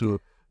don't need to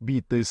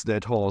beat this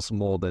dead horse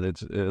more than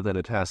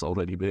it has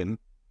already been.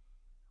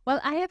 Well,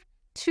 I have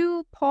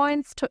 2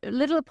 points,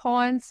 little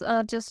points,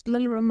 just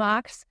little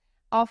remarks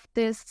of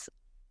this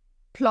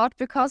plot,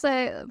 because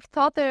I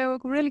thought they were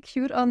really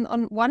cute. On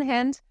one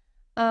hand,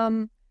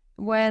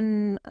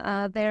 when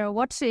they're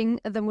watching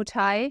the Muay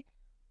Thai,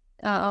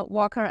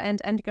 Walker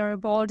and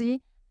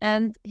Garibaldi,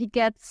 and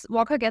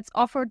Walker gets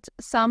offered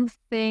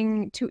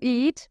something to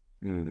eat.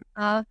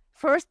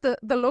 First, the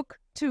look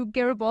to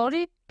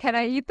Garibaldi, can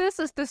I eat this?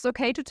 Is this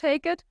okay to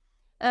take it?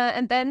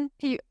 And then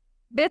he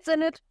bits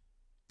in it.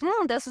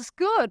 This is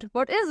good.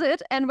 What is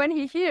it? And when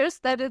he hears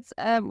that it's,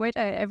 wait,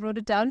 I wrote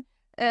it down,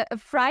 a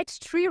fried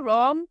tree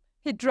worm,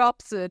 he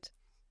drops it.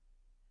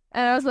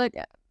 And I was like,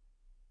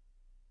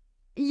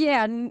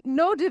 yeah,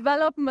 no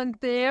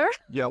development there.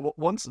 Yeah,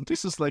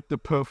 this is like the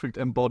perfect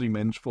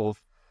embodiment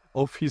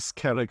of his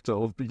character,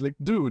 of being like,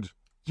 dude,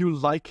 you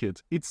like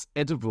it. It's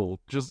edible.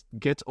 Just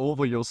get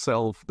over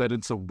yourself that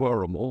it's a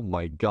worm. Oh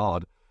my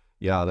god.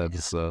 Yeah,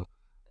 that's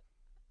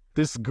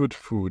this good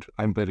food.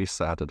 I'm very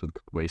sad that it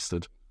got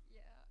wasted.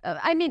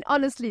 I mean,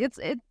 honestly,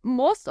 it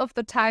most of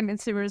the time in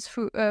series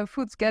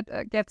foods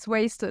gets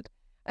wasted.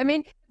 I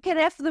mean, you can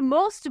have the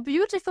most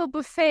beautiful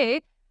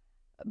buffet,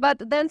 but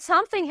then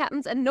something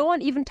happens and no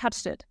one even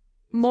touched it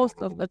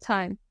most of the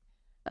time.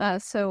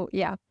 So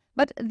yeah.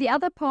 But the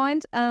other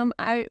point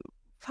I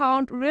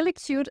found really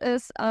cute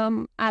is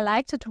I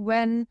liked it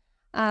when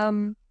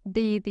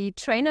the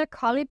trainer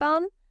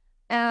Caliban,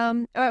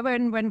 or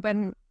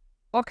when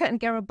Walker and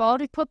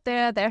Garibaldi put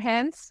their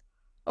hands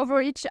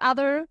over each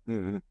other.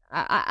 Mm-hmm.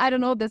 I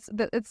don't know,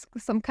 it's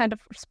some kind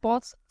of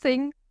sports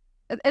thing.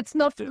 It's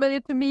not familiar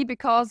to me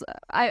because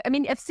I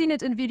mean I've seen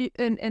it in video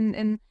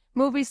in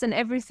movies and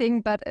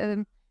everything, but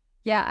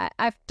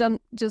I've done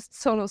just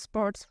solo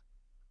sports.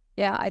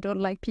 Yeah, I don't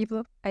like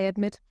people, I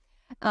admit.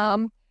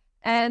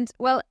 And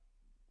well,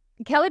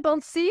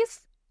 Caliban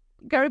sees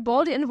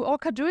Garibaldi and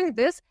Walker doing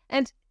this,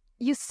 and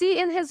you see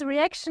in his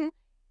reaction,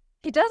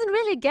 he doesn't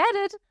really get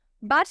it,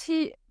 but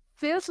he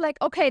feels like,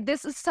 okay,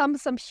 this is some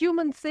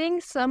human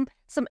thing, some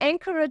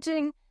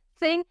encouraging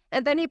thing,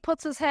 and then he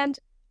puts his hand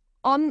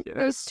on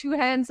those two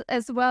hands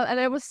as well. And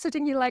I was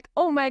sitting here like,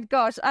 oh my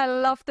gosh, I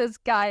love this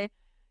guy.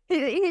 He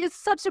is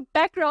such a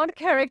background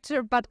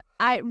character, but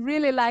I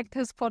really liked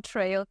his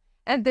portrayal.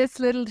 And this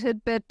little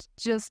tidbit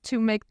just to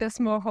make this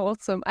more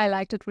wholesome, I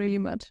liked it really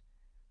much.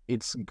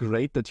 It's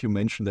great that you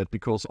mentioned that,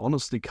 because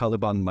honestly,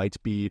 Caliban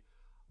might be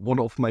one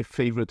of my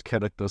favorite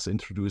characters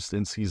introduced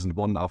in season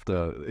 1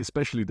 after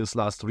especially this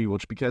last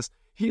rewatch, because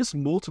he has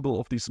multiple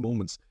of these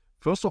moments.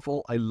 First of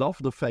all, I love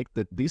the fact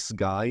that this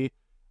guy,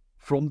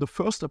 from the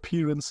first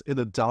appearance in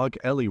a dark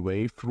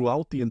alleyway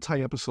throughout the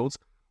entire episodes,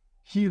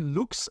 he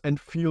looks and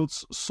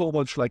feels so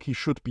much like he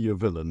should be a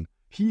villain.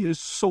 He is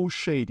so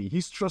shady.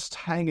 He's just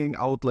hanging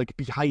out like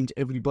behind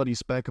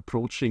everybody's back,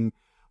 approaching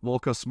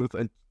Walker Smith,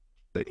 and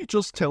then he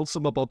just tells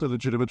him about the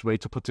legitimate way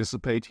to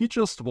participate. He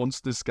just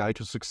wants this guy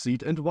to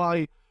succeed. And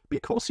why?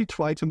 Because he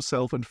tried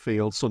himself and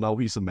failed, so now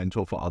he's a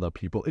mentor for other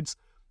people. It's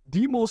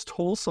the most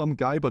wholesome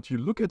guy, but you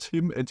look at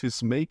him and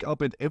his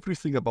makeup and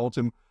everything about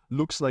him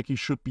looks like he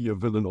should be a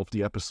villain of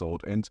the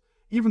episode. And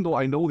even though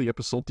I know the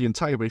episode the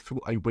entire way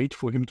through, I wait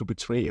for him to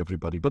betray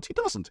everybody, but he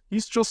doesn't.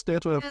 He's just there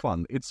to have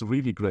fun. It's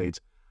really great.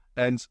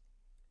 And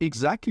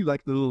exactly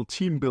like the little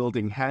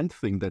team-building hand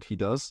thing that he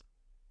does,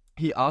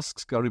 he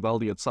asks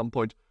Garibaldi at some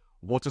point,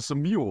 what is a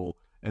mule?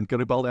 And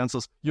Garibaldi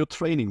answers, you're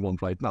training one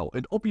right now.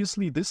 And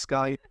obviously this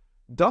guy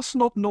does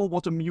not know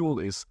what a mule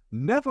is,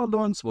 never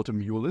learns what a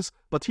mule is,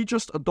 but he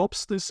just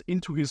adopts this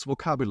into his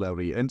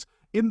vocabulary. And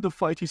in the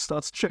fight, he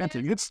starts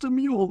chanting, it's the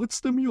mule, it's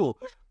the mule.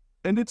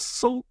 And it's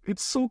so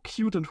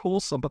cute and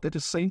wholesome, but at the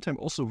same time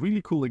also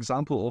really cool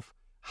example of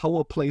how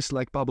a place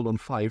like Babylon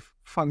 5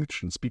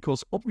 functions,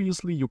 because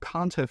obviously you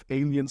can't have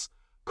aliens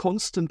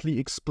constantly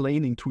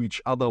explaining to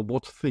each other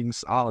what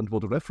things are and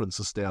what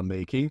references they are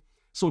making.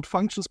 So it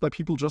functions by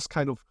people just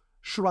kind of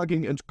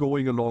shrugging and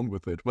going along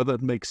with it, whether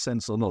it makes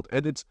sense or not.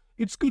 And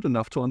it's good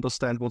enough to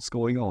understand what's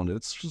going on.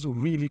 It's just a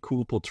really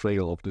cool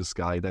portrayal of this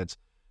guy that,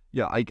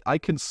 yeah, I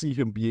can see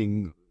him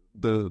being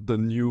the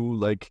new,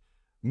 like,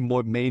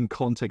 more main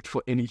contact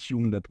for any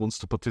human that wants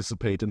to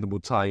participate in the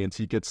Mutai, and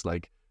he gets,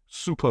 like,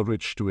 super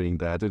rich doing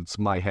that. It's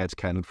my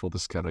headcanon for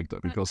this character,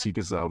 because he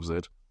deserves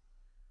it.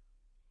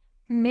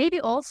 Maybe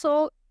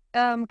also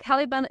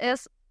Caliban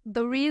is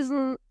the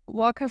reason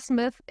Walker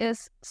Smith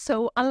is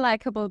so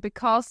unlikable,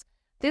 because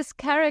this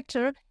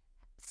character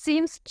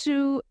seems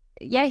to,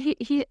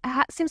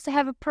 seems to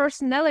have a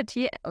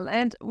personality,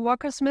 and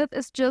Walker Smith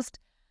is just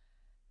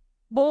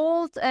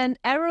bold and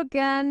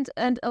arrogant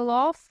and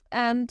aloof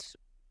and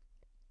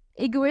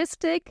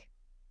egoistic.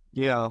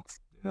 Yeah.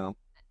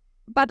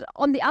 But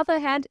on the other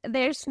hand,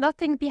 there's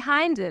nothing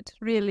behind it,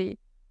 really.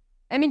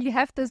 I mean, you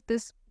have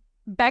this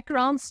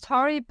background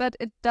story, but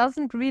it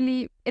doesn't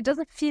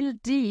feel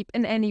deep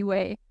in any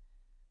way.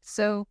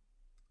 So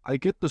I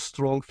get the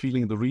strong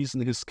feeling the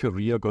reason his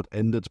career got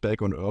ended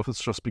back on Earth is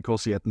just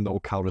because he had no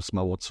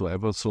charisma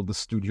whatsoever, so the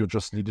studio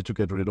just needed to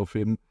get rid of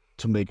him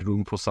to make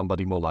room for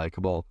somebody more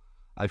likable.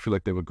 I feel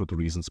like there were good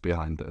reasons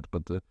behind that,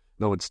 but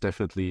no, it's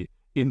definitely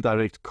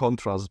indirect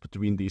contrast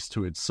between these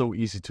two. It's so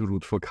easy to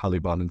root for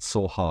Caliban and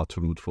so hard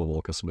to root for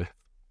Walker Smith.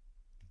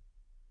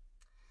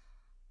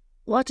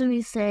 What do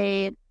we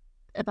say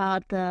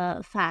about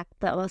the fact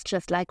that was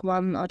just like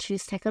 1 or 2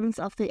 seconds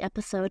of the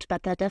episode,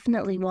 but there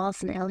definitely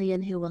was an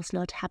alien who was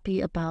not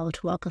happy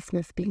about Walker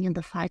Smith being in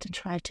the fight and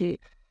tried to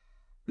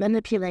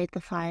manipulate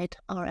the fight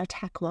or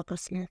attack Walker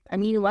Smith? I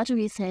mean, what do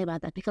we say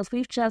about that? Because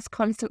we've just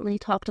constantly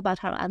talked about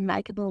how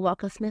unlikable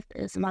Walker Smith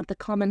is, about the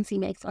comments he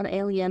makes on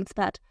aliens,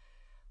 but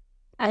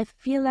I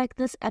feel like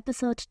this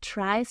episode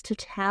tries to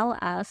tell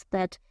us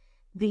that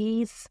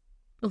these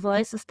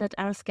voices that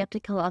are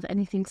skeptical of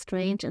anything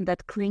strange and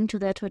that cling to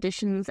their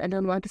traditions and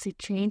don't want to see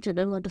change and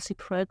don't want to see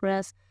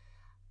progress,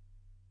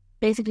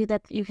 basically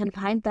that you can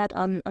find that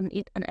on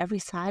every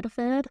side of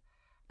it,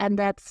 and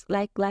that's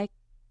like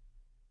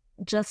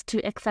just to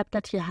accept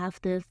that you have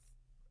these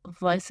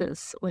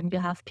voices when you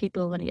have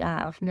people, when you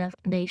have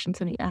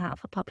nations, when you have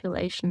a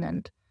population,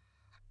 and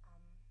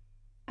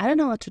I don't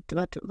know what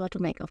to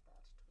make of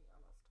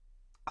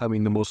that. I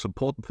mean, the most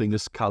important thing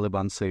is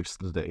Caliban saves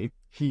the day.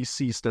 He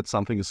sees that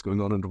something is going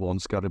on and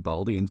warns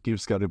Garibaldi and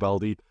gives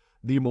Garibaldi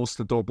the most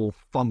adorable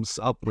thumbs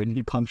up when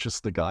he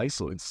punches the guy.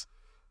 So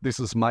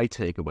this is my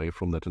takeaway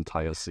from that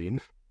entire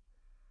scene.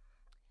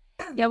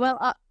 Yeah,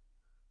 well,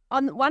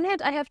 on one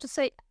hand, I have to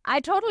say, I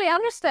totally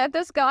understand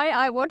this guy.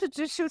 I wanted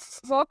to shoot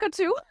Walker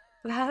too.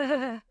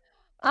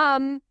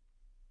 On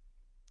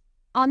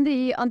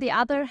the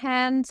other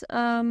hand,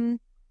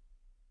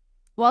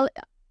 well,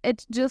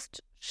 it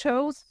just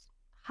shows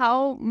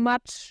how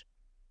much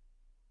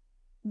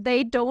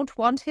they don't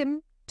want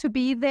him to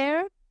be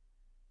there.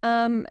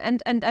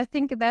 And I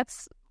think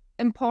that's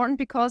important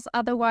because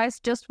otherwise,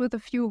 just with a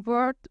few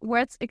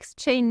words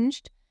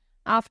exchanged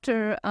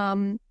after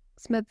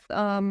Smith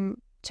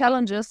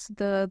challenges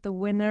the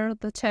winner,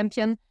 the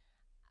champion,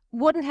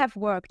 wouldn't have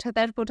worked.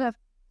 That would have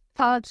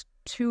felt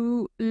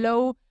too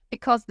low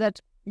because that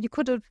you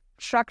could have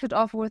shrugged it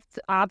off with,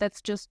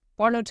 that's just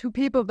one or two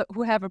people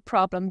who have a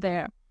problem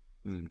there.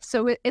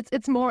 So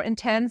it's more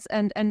intense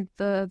and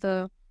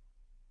the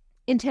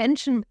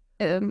intention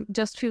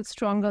just feels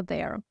stronger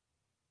there.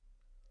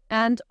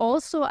 And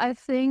also, I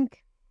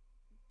think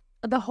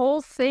the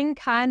whole thing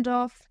kind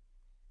of,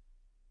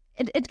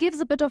 it gives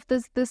a bit of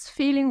this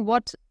feeling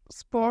what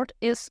sport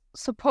is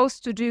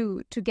supposed to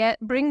do, to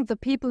bring the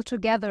people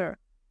together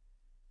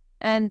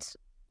and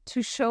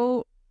to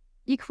show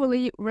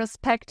equally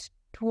respect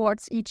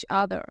towards each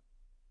other.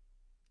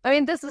 I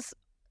mean, this is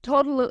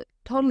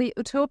totally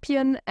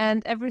utopian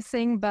and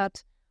everything,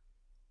 but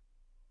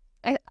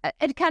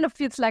it kind of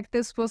feels like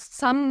this was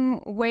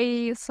some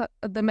way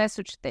the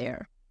message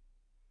there.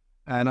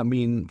 And I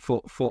mean,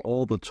 for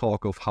all the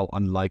talk of how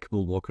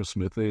unlikable Walker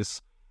Smith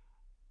is,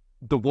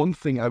 the one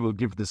thing I will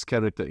give this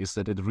character is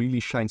that it really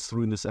shines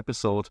through in this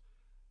episode.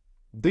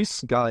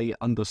 This guy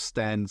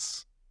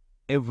understands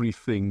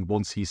everything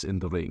once he's in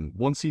the ring.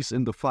 Once he's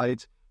in the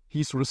fight,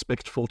 he's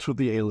respectful to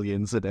the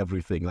aliens and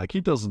everything. Like,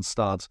 he doesn't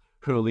start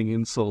hurling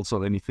insults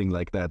or anything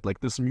like that. Like,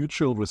 this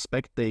mutual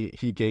respect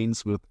he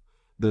gains with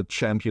the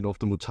champion of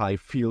the Muay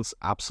feels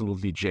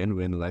absolutely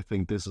genuine, and I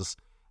think this is,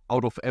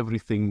 out of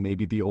everything,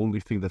 maybe the only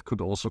thing that could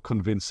also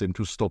convince him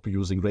to stop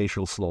using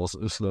racial slurs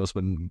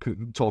when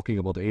talking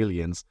about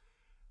aliens,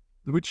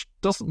 which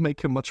doesn't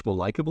make him much more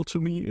likable to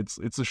me. It's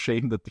a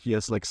shame that he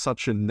has like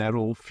such a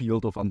narrow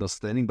field of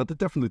understanding, but it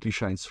definitely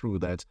shines through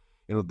that,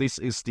 you know, this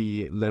is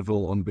the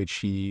level on which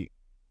he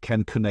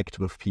can connect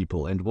with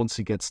people, and once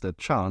he gets that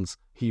chance,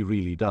 he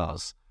really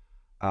does.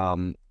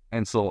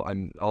 And so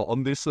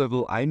on this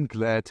level, I'm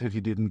glad that he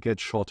didn't get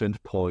shot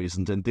and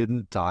poisoned and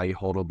didn't die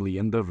horribly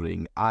in the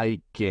ring.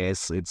 I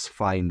guess it's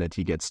fine that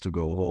he gets to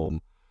go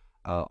home.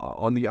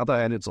 On the other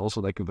hand, it's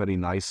also like a very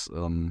nice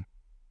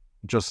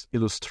just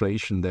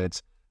illustration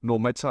that no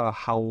matter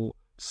how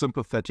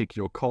sympathetic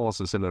your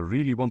cause is, and I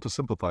really want to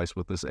sympathize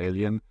with this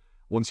alien,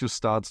 once you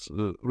start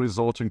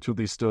resorting to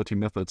these dirty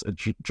methods, it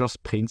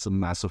just paints a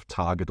massive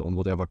target on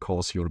whatever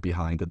cause you're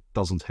behind. It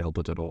doesn't help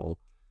it at all.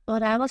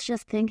 What I was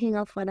just thinking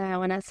of when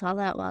I saw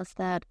that was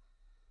that,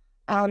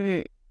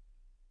 to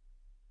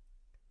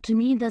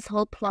me, this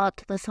whole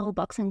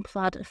boxing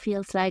plot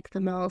feels like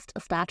the most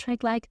Star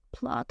Trek-like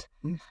plot.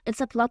 It's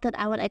a plot that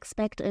I would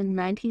expect in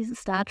 90s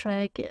Star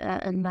Trek,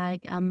 and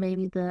like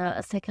maybe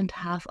the second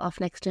half of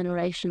Next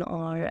Generation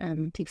or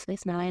Deep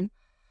Space Nine.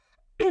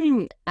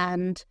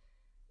 And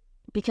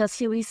because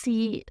here we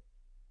see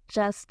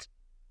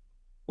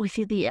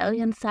the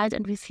alien side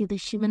and we see the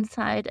human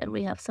side, and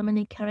we have so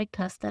many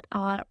characters that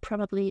are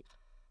probably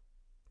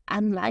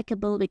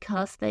unlikable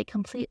because they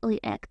completely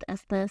act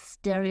as the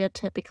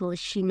stereotypical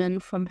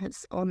human from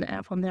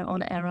their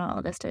own era,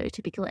 or the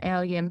stereotypical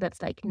alien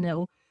that's like,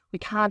 no, we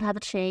can't have a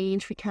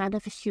change, we can't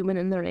have a human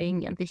in the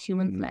ring, and the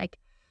human like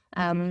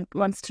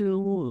wants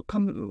to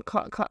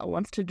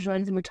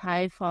join the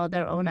Muay for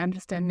their own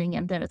understanding,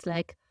 and there's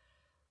like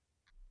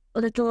a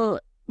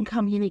little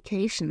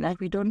communication. Like,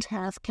 we don't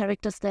have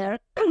characters there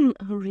who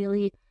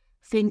really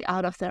think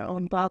out of their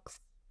own box,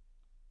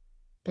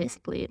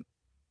 basically.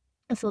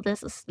 So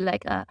this is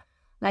like a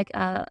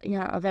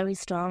very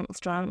strong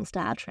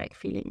Star Trek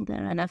feeling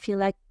there, and I feel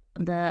like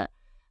the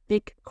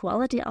big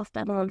quality of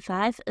Babylon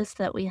 5 is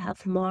that we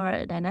have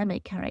more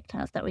dynamic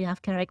characters, that we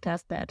have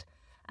characters that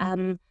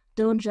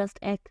don't just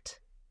act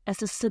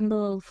as a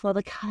symbol for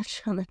the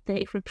culture that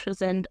they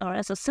represent, or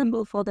as a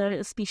symbol for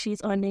their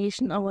species or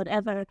nation or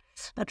whatever,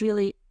 but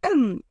really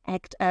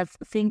act as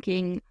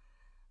thinking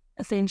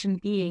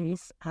sentient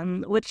beings,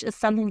 which is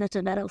something that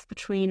develops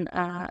between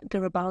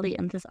Garibaldi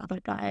and this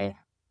other guy.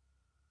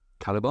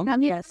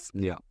 Caliban? Yes.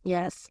 Yeah.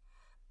 Yes.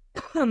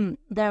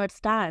 There it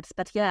starts,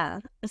 but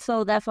yeah.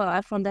 So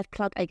therefore, from that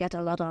plot, I get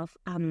a lot of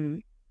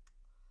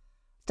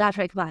Star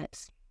Trek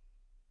vibes.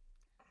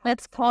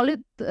 Let's call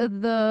it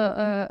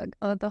the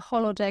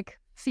holodeck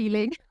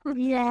feeling.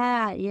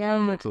 Yeah. A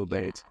little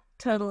bit.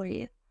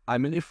 Totally. I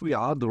mean, if we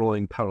are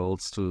drawing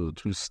parallels to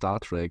Star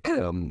Trek,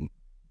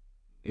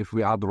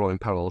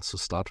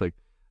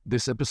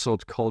 this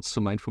episode calls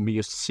to mind for me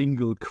a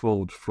single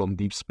quote from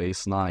Deep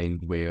Space Nine,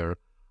 where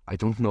I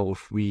don't know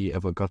if we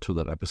ever got to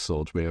that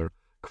episode, where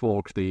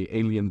Quark, the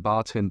alien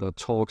bartender,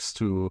 talks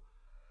to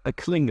a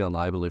Klingon,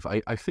 I believe.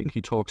 I think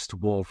he talks to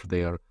Worf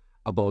there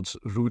about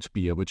root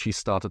beer, which he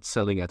started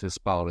selling at his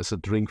bar as a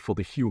drink for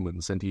the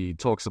humans. And he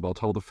talks about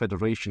how the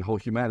Federation, how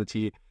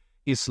humanity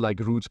is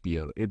like root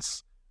beer.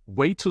 It's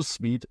way too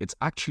sweet. It's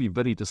actually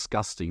very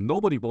disgusting.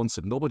 Nobody wants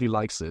it. Nobody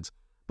likes it.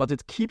 But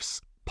it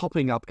keeps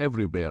popping up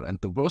everywhere. And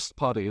the worst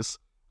part is,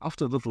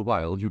 after a little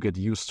while, you get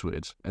used to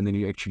it. And then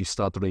you actually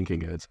start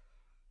drinking it.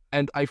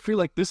 And I feel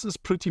like this is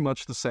pretty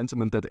much the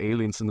sentiment that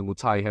aliens in the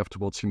Mutai have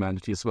towards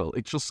humanity as well.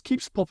 It just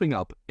keeps popping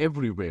up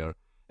everywhere.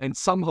 And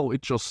somehow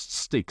it just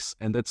sticks,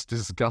 and that's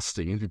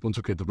disgusting, and we want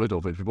to get rid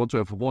of it. We want to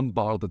have one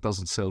bar that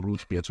doesn't sell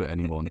root beer to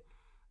anyone.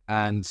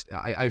 And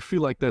I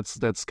feel like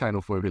that's kind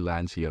of where we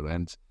land here.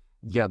 And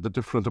yeah, the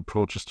different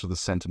approaches to the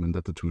sentiment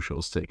that the two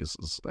shows take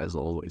is as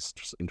always,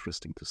 just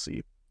interesting to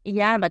see.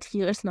 Yeah, but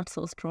here is not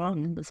so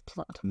strong in this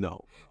plot.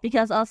 No.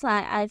 Because also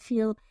I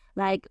feel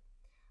like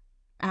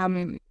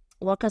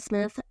Walker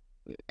Smith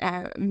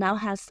now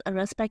has a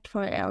respect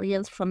for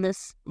aliens from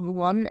this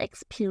one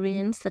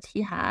experience that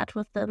he had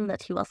with them,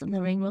 that he was in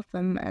the ring with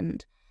them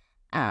and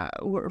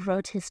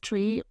wrote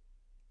history.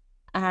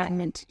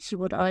 And he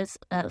would always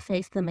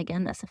face them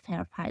again as a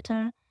fair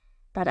fighter.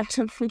 But I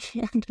don't think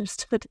he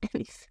understood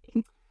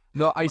anything.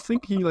 No, I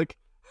think he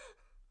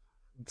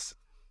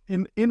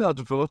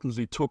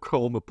inadvertently took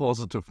home a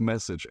positive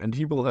message, and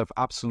he will have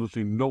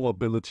absolutely no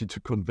ability to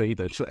convey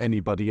that to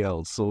anybody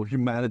else. So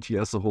humanity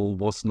as a whole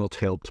was not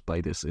helped by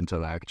this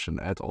interaction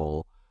at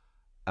all.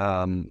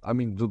 I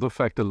mean, the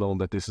fact alone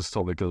that this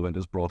historical event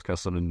is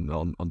broadcast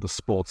on the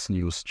sports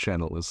news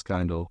channel is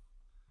kind of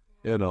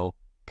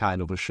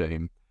a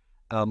shame.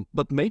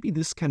 But maybe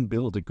this can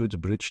build a good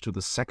bridge to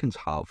the second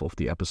half of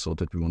the episode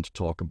that we want to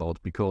talk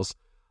about, because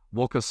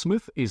Walker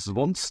Smith is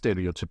one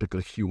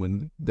stereotypical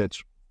human that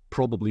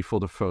probably for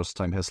the first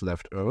time has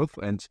left Earth,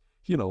 and,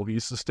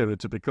 he's a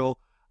stereotypical,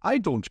 I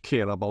don't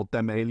care about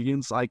them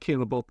aliens, I care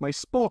about my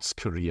sports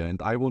career,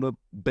 and I want to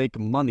make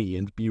money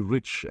and be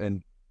rich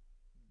and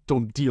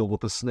don't deal with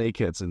the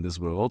snakeheads in this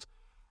world.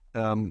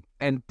 And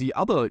the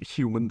other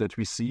human that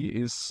we see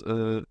is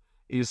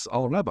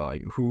our rabbi,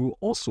 who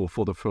also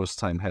for the first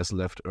time has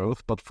left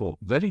Earth, but for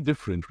very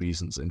different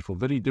reasons, and for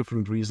very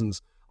different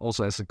reasons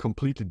also has a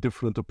completely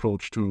different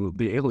approach to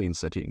the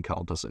aliens that he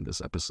encounters in this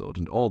episode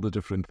and all the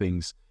different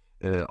things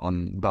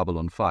on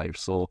Babylon 5.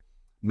 So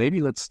maybe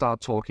let's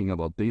start talking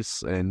about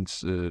this and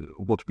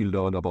what we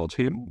learn about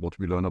him, what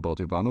we learn about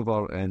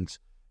Ivanova and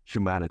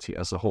humanity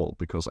as a whole,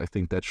 because I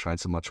think that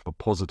shines a much more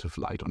positive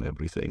light on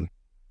everything.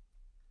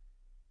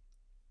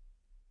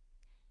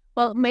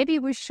 Well, maybe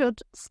we should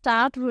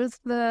start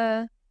with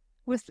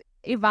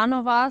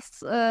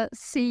Ivanova's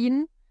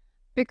scene,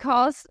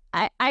 because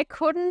I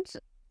couldn't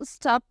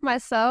stop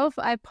myself.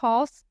 I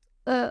paused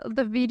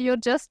the video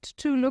just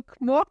to look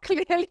more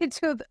clearly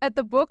at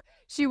the book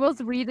she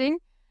was reading,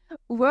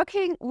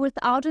 Working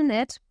Without a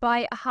Net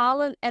by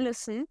Harlan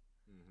Ellison.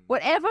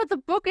 Whatever the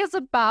book is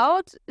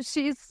about,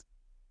 she's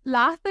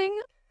laughing.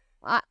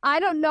 I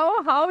don't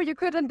know how you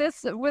could in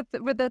this with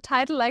a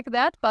title like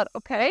that, but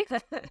okay.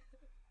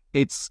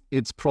 It's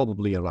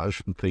probably a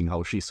Russian thing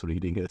how she's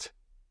reading it.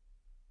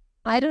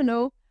 I don't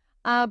know,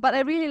 but I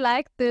really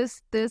like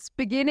this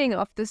beginning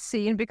of the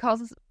scene,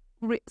 because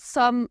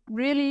some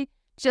really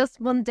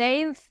just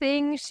mundane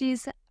thing.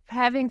 She's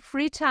having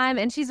free time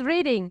and she's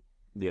reading.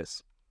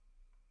 Yes.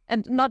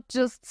 And not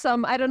just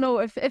some, I don't know,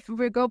 if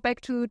we go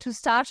back to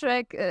Star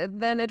Trek,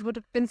 then it would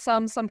have been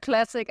some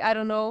classic, I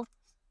don't know.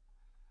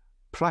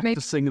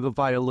 Practicing the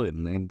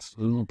violin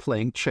and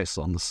playing chess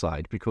on the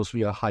side, because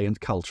we are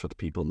high-end cultured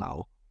people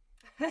now.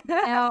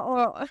 Yeah,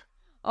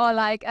 or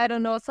like, I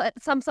don't know,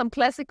 some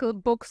classical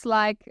books,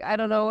 like, I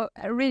don't know,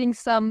 reading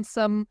some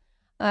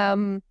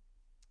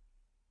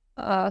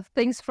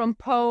things from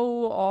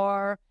Poe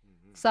or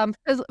some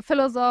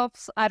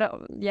philosophers.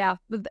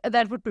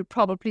 That would be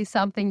probably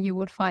something you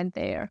would find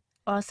there.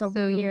 Or some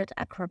weird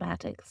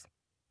acrobatics.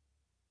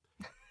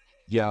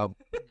 Yeah,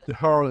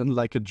 her in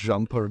like a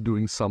jumper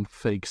doing some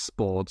fake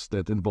sport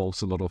that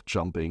involves a lot of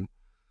jumping.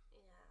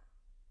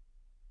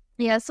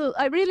 Yeah, so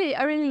I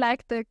really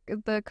like the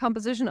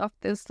composition of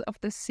this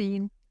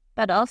scene.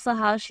 But also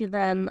how she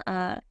then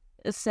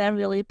is there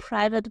really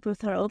private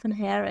with her open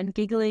hair and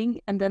giggling,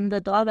 and then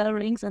the doorbell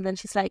rings, and then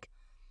she's like,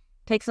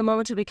 takes a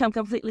moment to become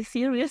completely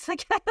serious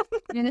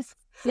again.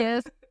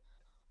 Yes.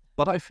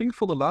 But I think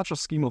for the larger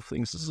scheme of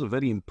things, this is a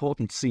very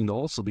important scene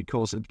also,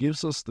 because it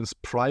gives us this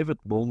private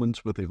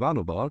moment with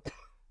Ivanova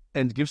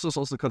and gives us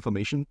also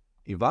confirmation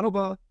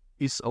Ivanova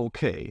is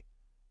okay.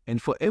 And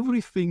for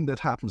everything that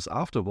happens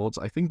afterwards,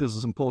 I think this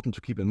is important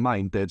to keep in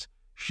mind, that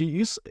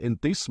she is in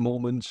this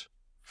moment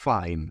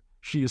fine.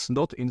 She is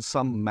not in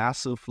some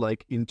massive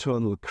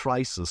internal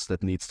crisis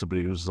that needs to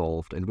be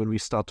resolved. And when we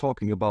start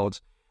talking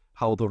about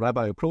how the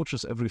rabbi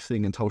approaches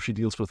everything and how she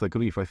deals with her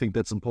grief, I think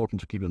that's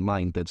important to keep in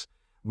mind, that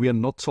we are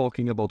not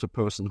talking about a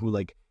person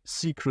who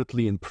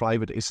secretly in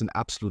private is an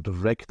absolute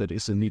wreck that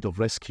is in need of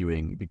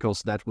rescuing,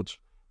 because that would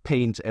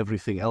paint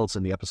everything else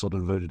in the episode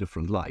in a very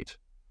different light.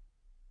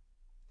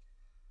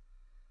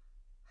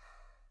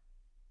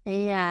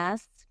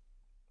 Yes.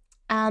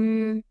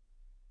 Um,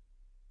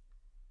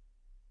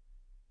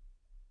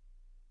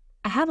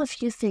 I have a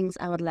few things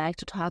I would like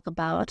to talk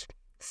about.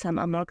 Some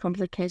are more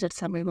complicated,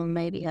 some we will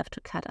maybe have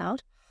to cut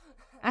out.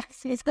 I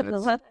say that a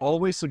That's lot.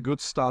 always a good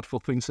start for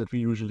things that we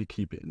usually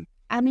keep in.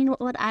 I mean,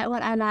 what I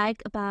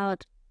like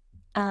about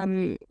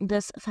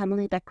this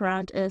family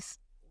background is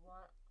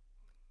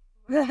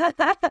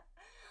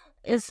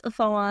is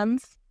for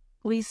once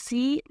we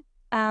see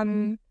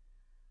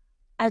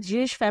a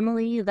Jewish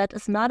family that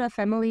is not a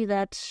family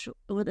that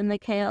within the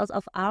chaos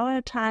of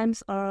our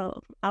times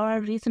or our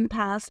recent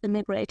past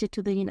immigrated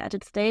to the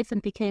United States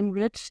and became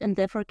rich and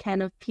therefore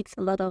kind of feeds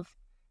a lot of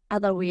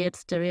other weird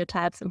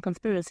stereotypes and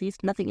conspiracies.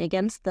 Nothing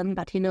against them,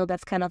 but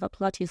that's kind of a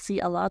plot you see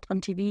a lot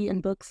on TV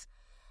and books.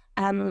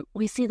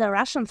 We see the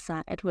Russian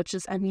side, which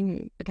is,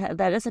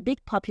 that is a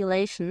big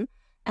population,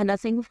 and I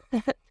think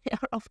that they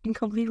are often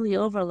completely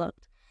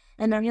overlooked.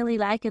 And I really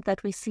like it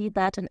that we see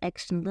that in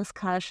action, this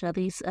culture,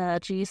 these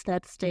Jews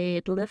that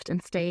lived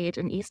and stayed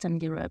in Eastern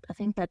Europe. I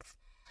think that's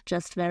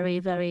just very,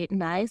 very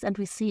nice. And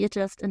we see it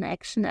just in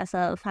action as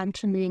a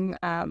functioning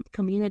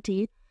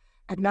community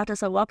and not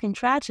as a walking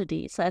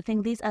tragedy. So I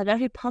think these are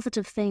very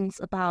positive things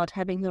about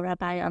having the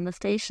rabbi on the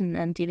station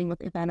and dealing with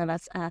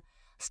Ivanova's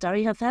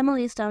story. Her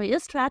family story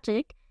is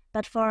tragic,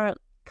 but for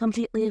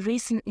completely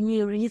recent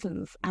new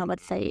reasons, I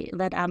would say,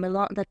 that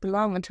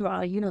belong into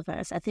our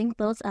universe. I think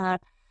those are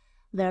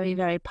very,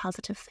 very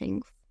positive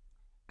things.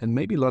 And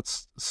maybe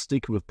let's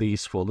stick with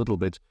these for a little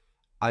bit.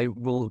 I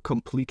will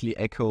completely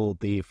echo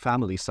the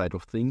family side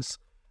of things.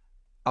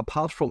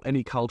 Apart from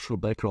any cultural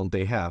background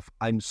they have,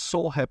 I'm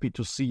so happy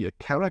to see a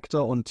character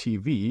on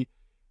TV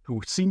who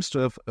seems to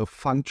have a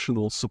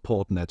functional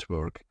support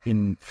network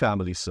in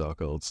family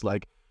circles.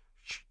 Like,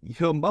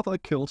 her mother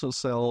killed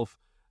herself,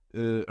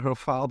 her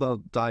father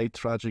died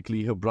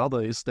tragically, her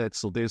brother is dead,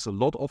 so there's a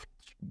lot of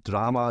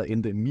drama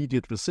in the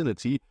immediate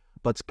vicinity.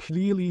 But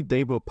clearly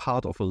they were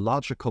part of a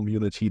larger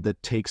community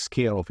that takes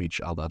care of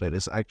each other, that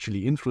is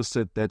actually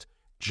interested, that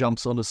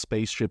jumps on the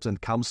spaceships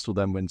and comes to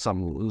them when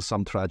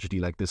some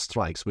tragedy like this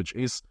strikes, which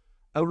is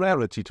a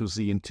rarity to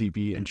see in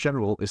TV in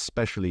general,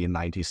 especially in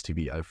 90s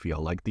TV, I feel.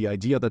 Like the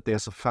idea that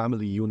there's a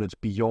family unit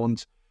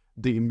beyond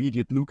the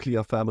immediate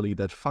nuclear family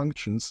that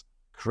functions,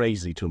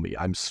 crazy to me.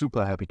 I'm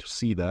super happy to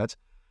see that.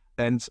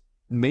 And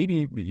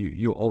maybe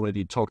you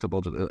already talked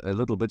about it a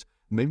little bit.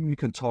 Maybe we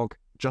can talk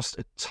just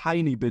a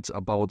tiny bit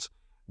about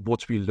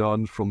what we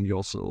learned from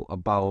Yossel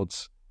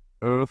about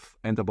Earth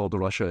and about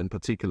Russia in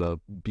particular,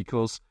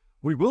 because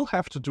we will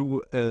have to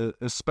do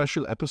a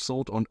special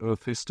episode on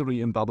Earth history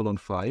in Babylon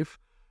 5.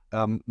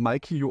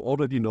 Mikey, you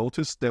already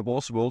noticed there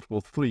was World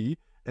War III,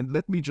 and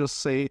let me just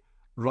say,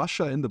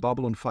 Russia in the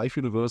Babylon 5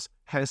 universe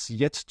has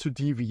yet to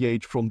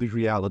deviate from the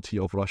reality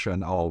of Russia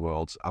in our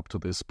world up to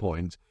this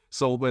point.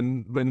 So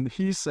when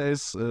he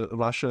says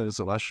Russia is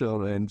Russia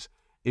and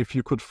if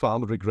you could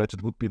farm regret,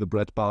 it would be the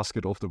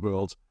breadbasket of the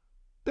world,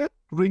 that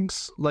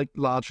rings like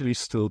largely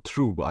still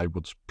true, I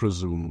would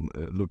presume,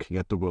 looking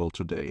at the world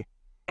today.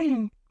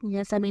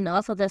 Yes,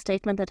 also the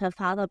statement that her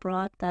father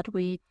brought that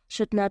we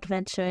should not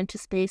venture into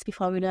space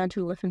before we learn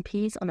to live in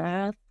peace on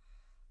Earth.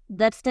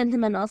 That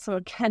sentiment also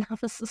kind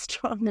of is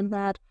strong in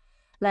that,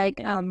 that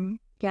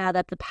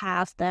the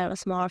past there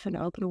is more of an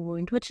open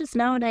wound, which is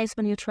nowadays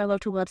when you travel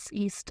towards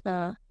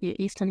Eastern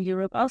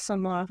Europe also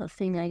more of a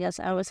thing, I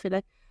guess. I always feel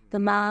like the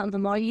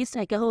more east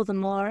I go, the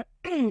more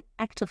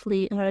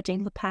actively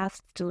hurting the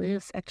past still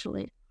is,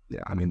 actually.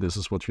 Yeah, this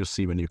is what you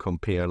see when you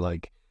compare,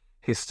 like,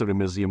 history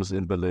museums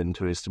in Berlin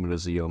to history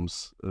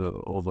museums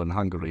over in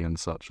Hungary and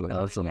such. Like,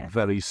 that's a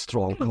very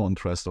strong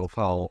contrast of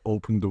how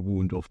open the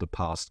wound of the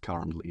past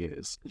currently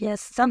is.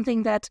 Yes,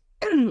 something that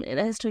in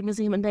a history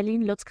museum in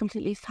Berlin looks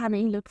completely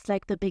funny, looks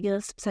like the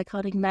biggest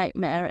psychotic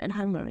nightmare in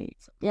Hungary.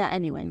 So,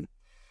 anyway.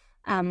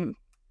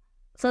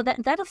 So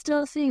that is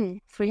still a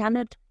thing.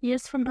 300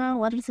 years from now?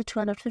 What is it,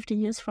 250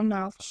 years from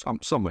now?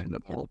 Somewhere in the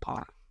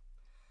ballpark.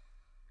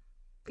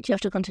 You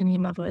have to continue,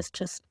 my voice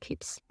just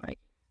keeps, right?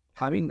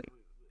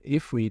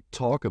 If we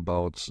talk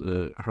about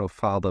her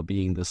father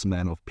being this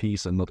man of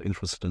peace and not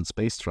interested in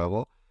space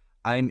travel,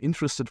 I'm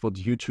interested what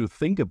you two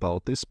think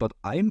about this, but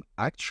I'm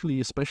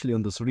actually, especially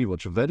on this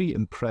rewatch, very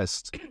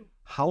impressed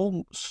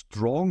how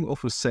strong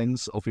of a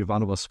sense of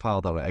Ivanova's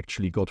father I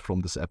actually got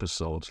from this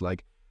episode.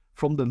 Like,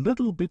 from the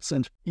little bits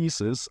and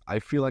pieces, I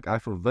feel like I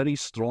have a very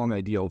strong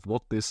idea of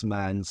what this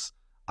man's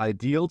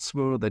ideals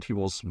were, that he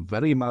was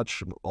very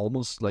much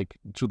almost like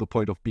to the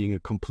point of being a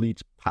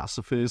complete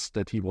pacifist,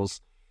 that he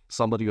was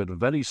somebody who had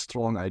very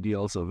strong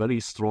ideals, a very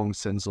strong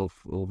sense of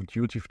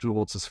duty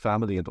towards his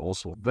family, and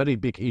also very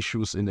big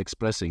issues in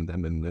expressing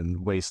them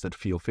in ways that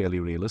feel fairly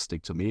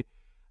realistic to me.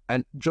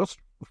 And just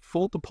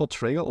for the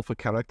portrayal of a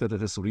character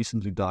that has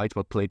recently died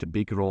but played a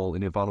big role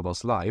in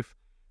Ivanova's life,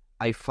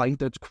 I find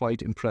that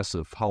quite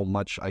impressive, how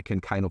much I can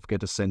kind of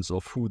get a sense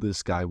of who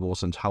this guy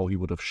was and how he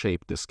would have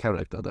shaped this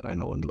character that I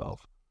know and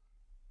love.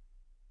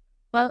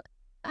 Well,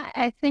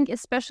 I think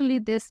especially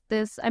this,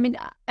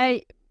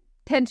 I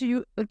tend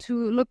to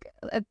look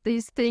at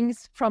these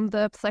things from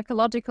the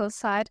psychological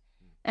side,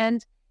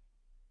 and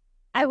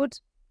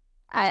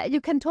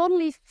you can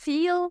totally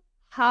feel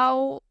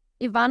how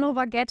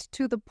Ivanova gets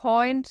to the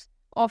point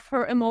of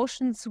her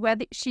emotions where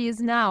she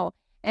is now,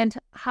 and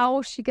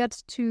how she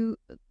gets to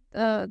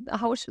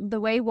the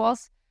way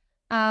was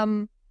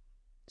how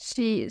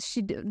she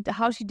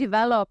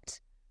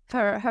developed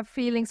her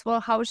feelings,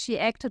 well, how she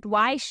acted,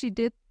 why she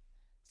did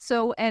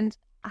so, and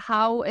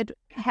how it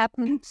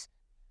happened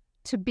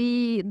to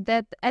be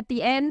that at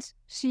the end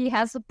she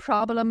has a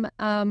problem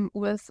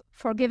with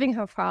forgiving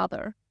her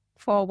father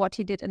for what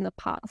he did in the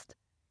past.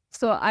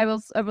 So I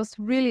was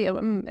really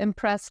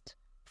impressed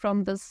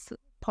from this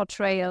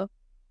portrayal,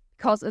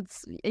 because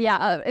it's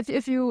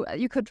if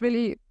you could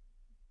really,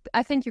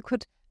 I think you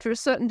could to a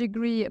certain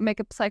degree make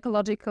a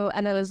psychological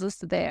analysis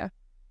there.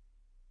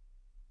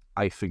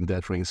 I think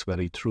that rings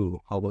very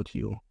true. How about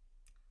you?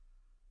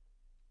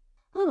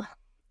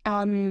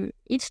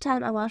 Each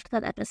time I watched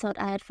that episode,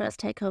 I at first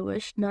take her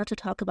wish not to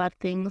talk about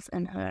things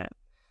and her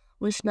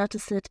wish not to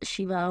sit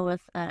Shiva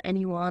with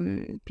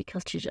anyone,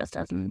 because she just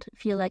doesn't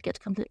feel like it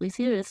completely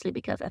seriously,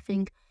 because I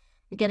think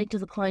getting to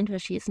the point where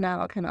she is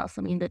now can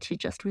also mean that she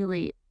just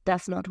really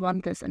does not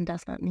want this and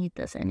does not need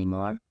this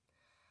anymore.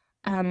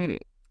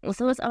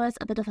 So it's always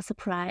a bit of a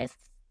surprise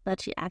that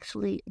she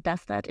actually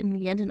does that in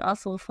the end, and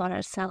also for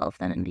herself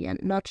then in the end,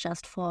 not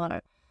just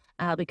for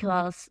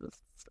because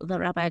the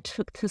rabbi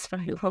took this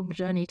very long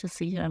journey to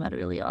see her, but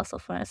really also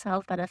for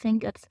herself. But I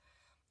think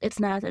it's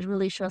nice. It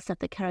really shows that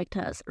the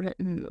character is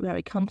written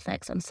very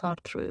complex and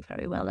thought through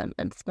very well, and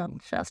it's not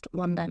just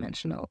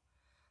one-dimensional.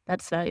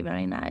 That's very,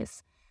 very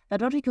nice.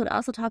 But what we could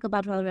also talk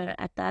about while we're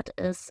at that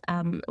is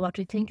what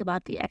we think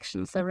about the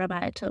actions the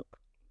rabbi took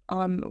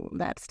on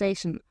that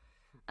station.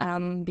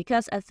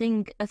 Because I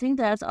think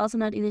there's also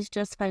not easy to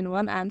just find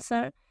one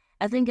answer.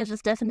 I think it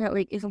is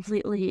definitely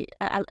completely,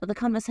 the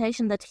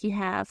conversation that he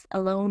has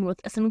alone with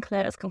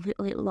Sinclair is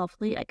completely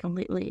lovely. I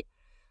completely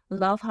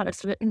love how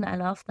it's written. I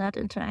love that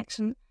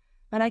interaction.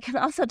 But I can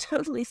also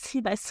totally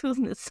see why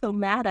Susan is so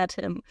mad at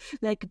him.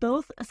 Like,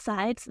 both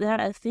sides there,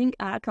 I think,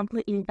 are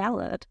completely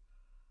valid.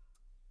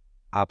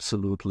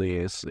 Absolutely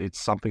is. It's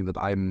something that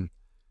I'm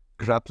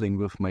grappling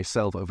with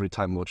myself every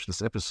time I watch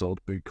this episode,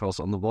 because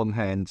on the one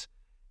hand,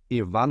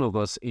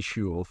 Ivanova's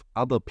issue of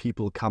other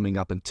people coming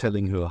up and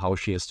telling her how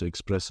she has to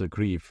express her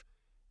grief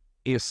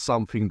is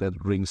something that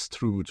rings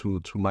true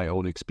to my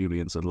own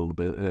experience a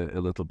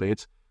little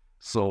bit.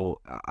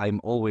 So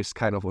I'm always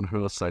kind of on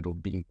her side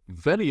of being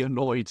very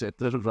annoyed at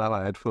the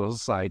rabbi at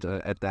first sight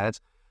at that.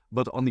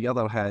 But on the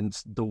other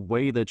hand, the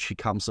way that she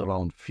comes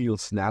around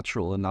feels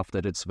natural enough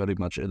that it's very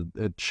much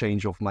a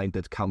change of mind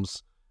that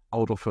comes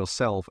out of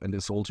herself and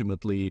is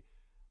ultimately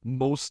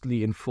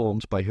mostly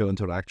informed by her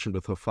interaction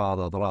with her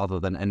father rather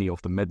than any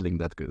of the meddling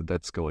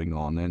that's going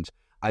on. And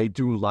I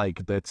do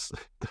like that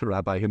the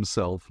rabbi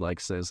himself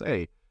says,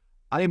 hey,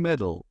 I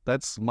meddle,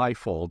 that's my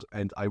fault,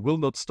 and I will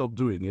not stop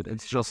doing it.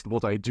 It's just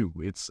what I do.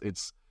 It's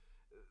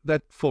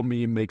that for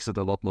me makes it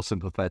a lot more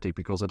sympathetic,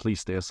 because at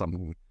least there's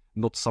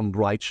not some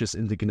righteous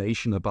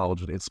indignation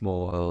about it. It's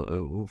more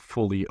a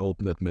fully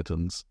open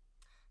admittance.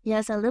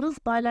 Yes, a little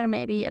spoiler,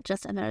 maybe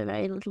just a very,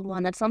 very little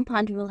one. At some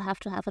point we will have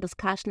to have a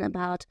discussion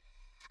about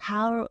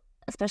how,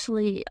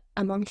 especially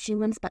among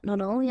humans, but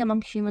not only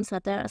among humans,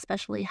 but there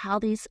especially how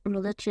these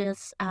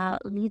religious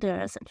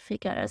leaders and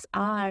figures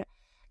are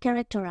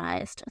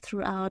characterized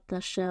throughout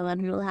the show.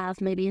 And we'll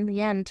have maybe in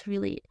the end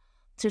really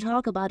to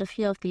talk about a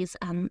few of these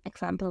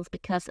examples,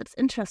 because it's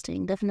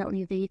interesting.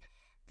 Definitely the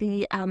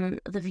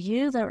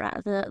view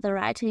the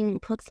writing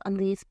puts on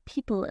these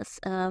people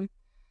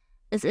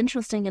is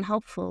interesting and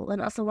hopeful,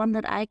 and also one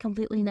that I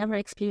completely never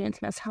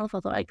experienced myself,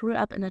 although I grew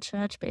up in a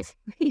church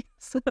basically.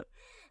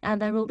 And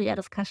there will be a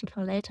discussion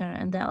for later,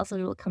 and there also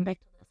we will come back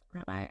to this,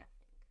 Rabbi.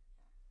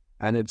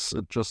 And it's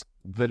just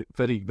very,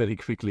 very, very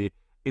quickly,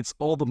 it's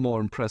all the more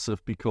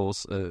impressive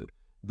because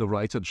the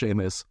writer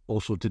JMS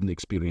also didn't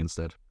experience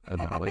that.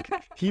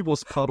 He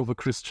was part of a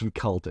Christian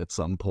cult at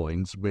some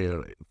point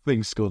where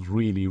things got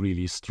really,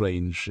 really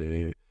strange,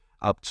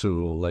 up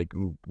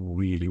to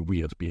really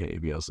weird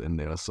behaviors in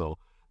there. So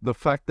the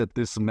fact that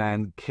this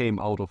man came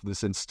out of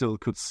this and still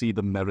could see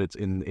the merit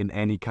in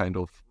any kind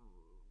of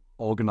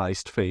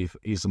organized faith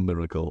is a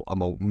miracle,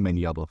 among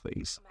many other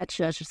things. My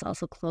church is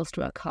also close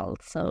to a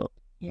cult, so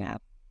yeah,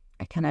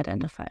 I can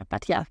identify.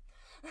 But yeah,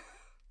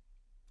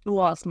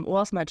 was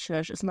my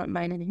church. It's not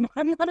mine anymore.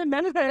 I'm not a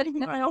member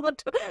anymore. I want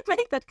to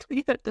make that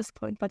clear at this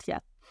point. But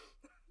yeah.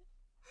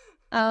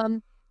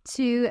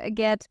 To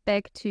get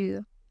back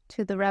to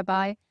the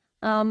rabbi,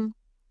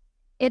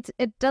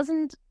 it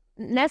doesn't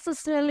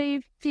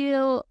necessarily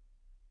feel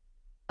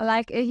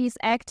like he's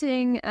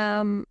acting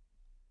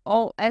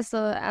as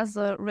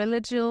a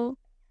religious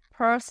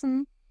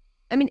person.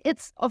 I mean,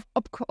 it's of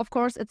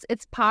course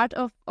it's part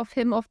of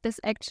him, of this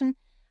action,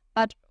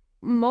 but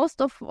most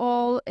of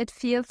all it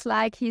feels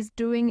like he's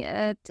doing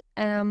it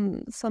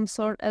some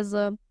sort as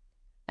a,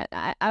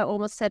 I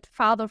almost said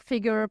father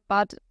figure,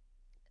 but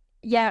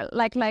yeah,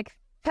 like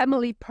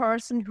family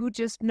person who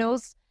just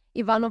knows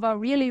Ivanova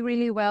really,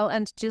 really well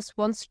and just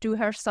wants to do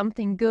her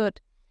something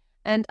good.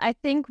 And I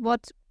think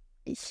what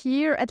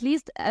here, at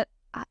least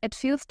it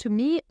feels to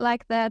me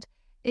like that,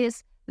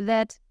 is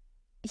that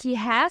he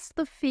has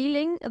the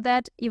feeling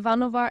that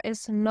Ivanova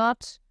is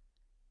not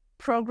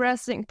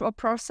progressing or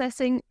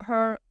processing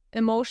her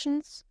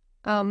emotions,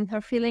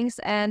 her feelings,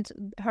 and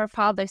her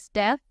father's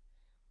death,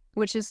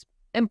 which is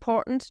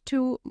important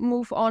to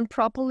move on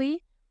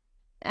properly.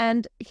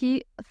 And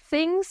he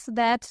thinks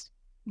that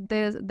what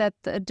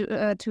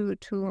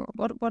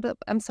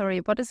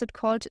is it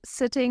called?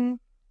 Sitting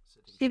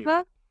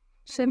Shiva,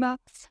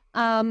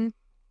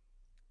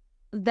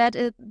 that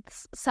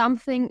it's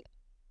something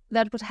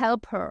that would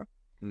help her.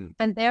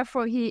 And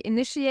therefore he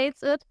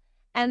initiates it.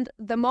 And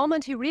the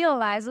moment he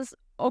realizes,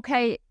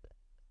 okay,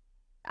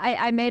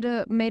 I made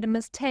a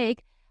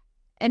mistake,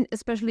 and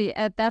especially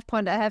at that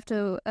point, I have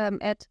to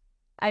add,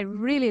 I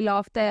really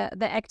love the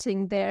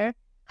acting there,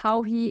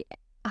 how he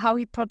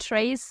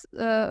portrays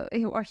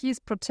or he's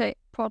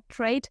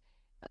portrayed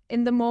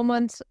in the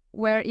moment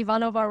where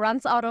Ivanova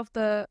runs out of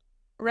the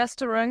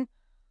restaurant.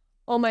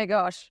 Oh my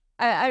gosh,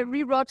 I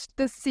rewatched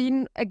this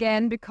scene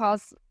again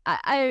because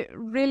I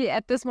really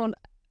at this moment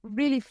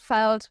really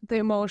felt the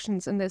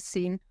emotions in this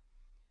scene.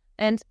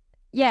 And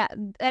yeah,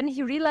 then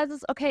he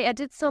realizes, okay, I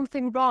did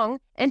something wrong,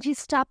 and he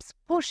stops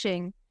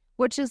pushing,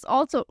 which is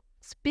also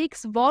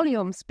speaks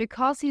volumes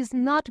because he's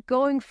not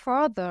going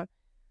further.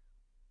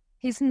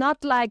 He's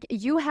not like,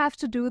 you have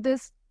to do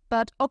this,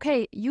 but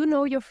okay, you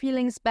know your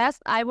feelings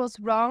best. I was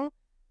wrong.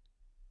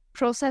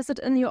 Process it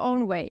in your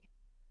own way.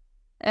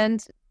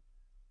 And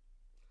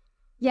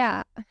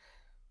yeah.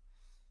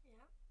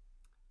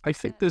 I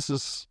think this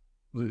is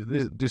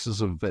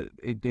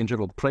in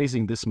general,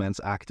 praising this man's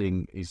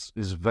acting is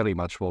very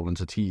much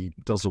warranted. He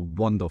does a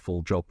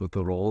wonderful job with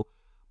the role,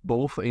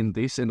 both in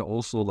this and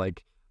also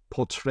like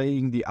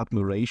portraying the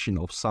admiration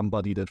of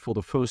somebody that for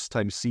the first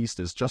time sees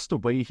this. Just the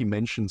way he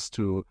mentions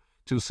to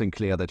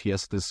Sinclair that he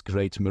has this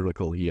great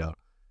miracle here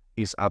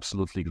is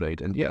absolutely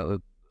great. And yeah,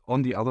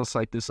 on the other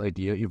side, this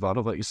idea,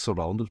 Ivanova is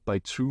surrounded by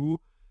two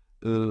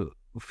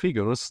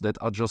figures that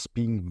are just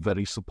being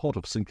very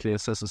supportive. Sinclair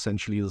says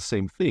essentially the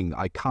same thing.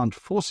 I can't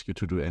force you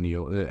to do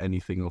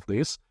anything of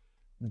this.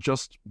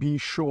 Just be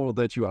sure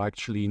that you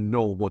actually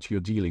know what you're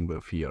dealing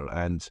with here.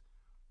 And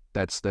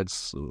that's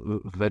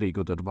very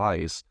good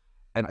advice.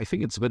 And I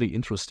think it's very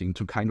interesting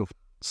to kind of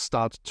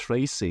start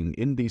tracing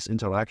in these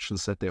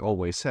interactions that they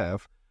always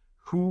have,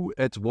 who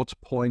at what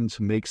point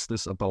makes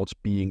this about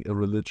being a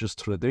religious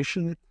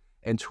tradition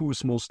and who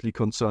is mostly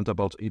concerned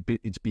about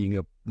it being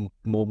a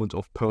moment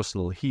of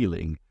personal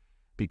healing.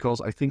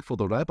 Because I think for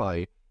the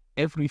rabbi,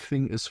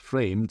 everything is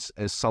framed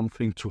as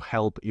something to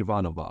help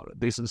Ivanova.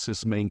 This is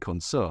his main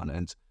concern,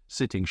 and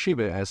sitting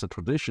Shiva as a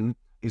tradition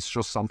is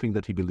just something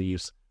that he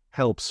believes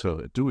helps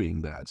her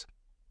doing that.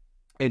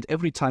 And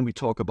every time we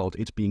talk about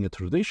it being a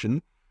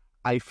tradition,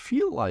 I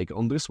feel like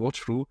on this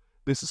watch-through,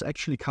 this is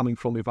actually coming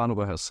from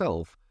Ivanova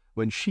herself,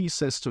 when she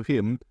says to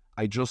him,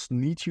 I just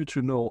need you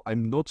to know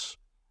I'm not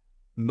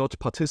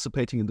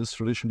participating in this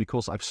tradition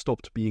because I've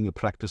stopped being a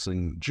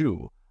practicing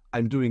Jew.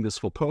 I'm doing this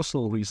for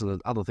personal reasons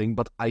and other things,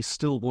 but I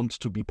still want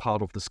to be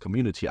part of this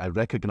community. I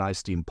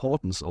recognize the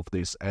importance of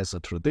this as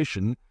a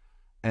tradition,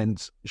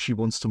 and she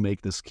wants to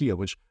make this clear,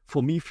 which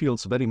for me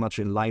feels very much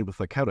in line with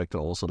her character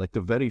also. Like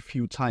the very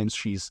few times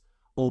she's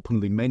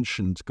openly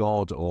mentioned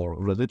God or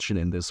religion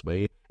in this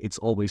way, it's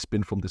always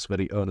been from this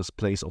very earnest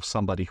place of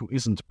somebody who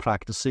isn't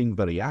practicing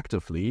very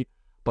actively,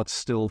 but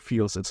still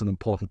feels it's an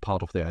important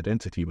part of their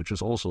identity, which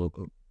is also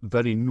a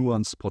very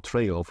nuanced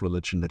portrayal of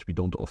religion that we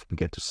don't often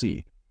get to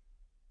see.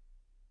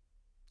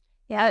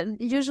 Yeah,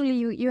 usually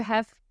you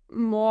have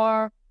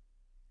more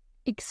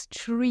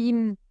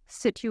extreme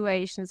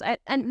situations,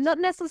 and not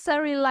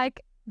necessarily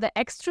like the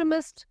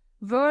extremist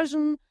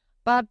version,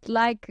 but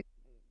like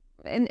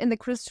in the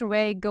Christian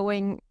way,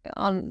 going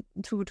on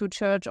to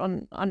church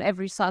on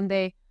every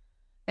Sunday,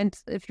 and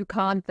if you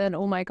can't, then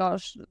oh my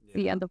gosh,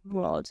 the end of the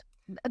world.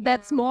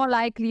 That's more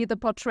likely the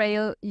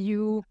portrayal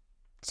you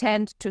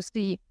tend to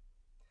see.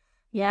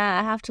 Yeah,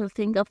 I have to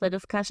think of the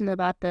discussion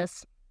about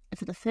this.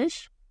 Is it a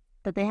fish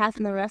that they have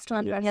in the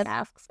restaurant? Yes. Where he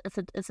asks,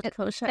 is it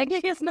kosher?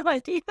 He has no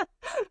idea.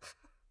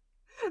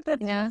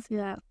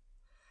 Yeah.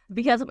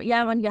 Because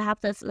when you have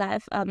this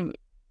life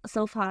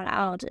so far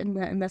out in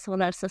the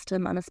solar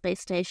system, on a space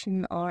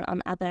station or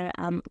on other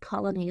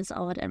colonies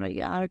or whatever,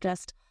 you are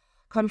just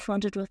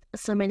confronted with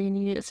so many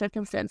new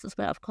circumstances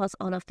where, of course,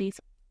 all of these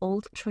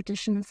old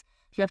traditions,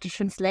 you have to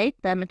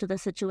translate them into the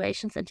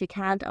situations, and you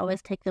can't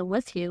always take them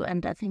with you.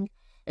 And I think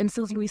in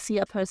Susan we see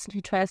a person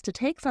who tries to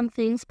take some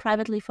things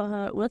privately for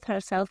her with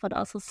herself, but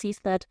also sees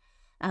that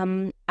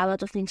a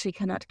lot of things she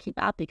cannot keep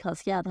up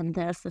because then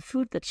there's the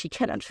food that she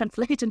cannot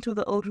translate into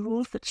the old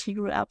rules that she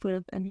grew up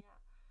with. And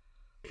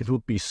it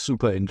would be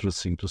super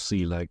interesting to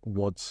see like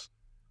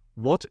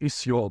what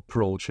is your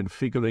approach in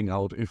figuring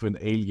out if an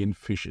alien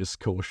fish is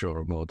kosher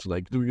or not?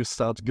 Like, do you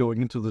start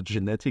going into the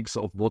genetics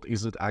of what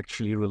is it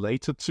actually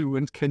related to,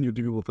 and can you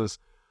deal with this?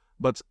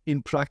 But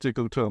in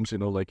practical terms,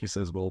 like he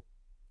says, well,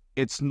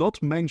 it's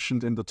not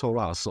mentioned in the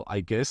Torah, so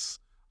I guess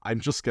I'm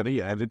just gonna,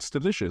 and it's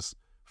delicious.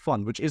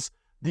 Fun, which is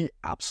the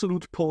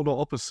absolute polar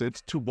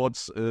opposite to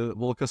what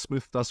Walker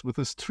Smith does with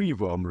his tree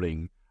worm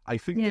ring. I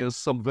think there's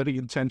some very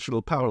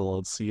intentional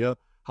parallels here,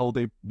 how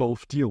they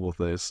both deal with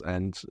this.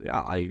 And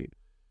yeah,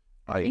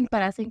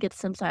 I think it's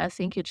simpler. I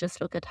think you just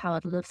look at how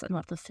it lives and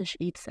what the fish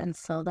eats, and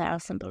so there are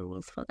simple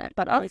rules for that.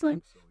 But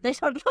also, they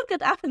don't look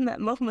it up in that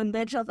moment.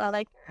 They just are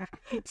like,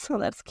 so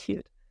that's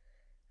cute.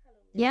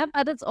 Yeah,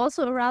 but it's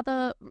also a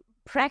rather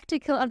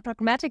practical and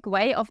pragmatic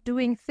way of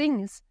doing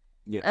things.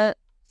 Yeah.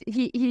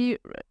 He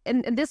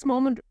in this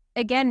moment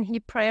again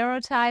he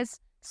prioritized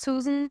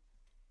Susan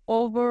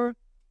over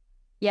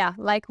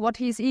like what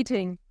he's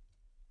eating.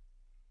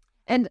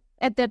 And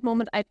at that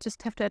moment I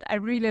just have to I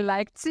really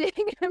liked seeing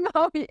him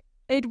how he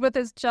ate with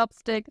his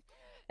chopstick.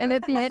 And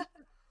at the end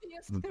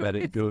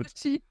very good.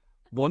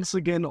 Once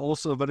again,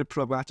 also a very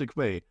pragmatic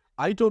way.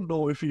 I don't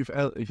know if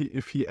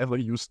he ever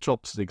used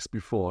chopsticks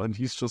before, and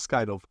he's just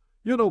kind of,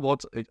 you know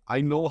what,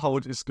 I know how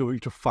it is going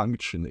to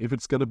function. If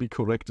it's going to be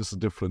correct is a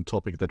different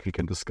topic that we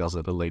can discuss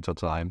at a later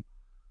time.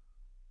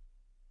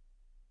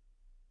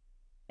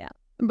 Yeah,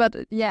 but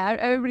yeah,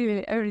 I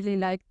really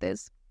like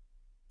this.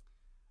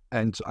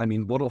 And I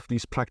mean, one of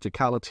these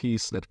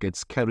practicalities that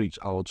gets carried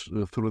out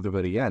through the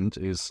very end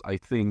is, I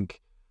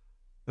think,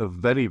 a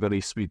very,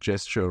 very sweet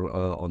gesture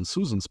on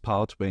Susan's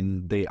part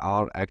when they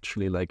are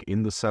actually like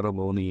in the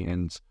ceremony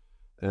and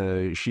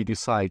she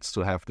decides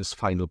to have this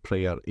final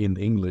prayer in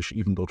English,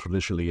 even though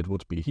traditionally it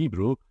would be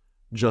Hebrew,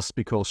 just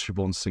because she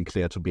wants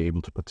Sinclair to be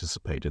able to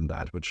participate in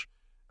that, which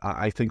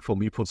I think for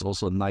me puts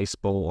also a nice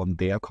bow on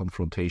their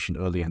confrontation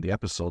early in the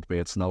episode, where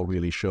it's now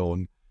really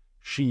shown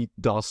she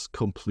does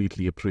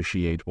completely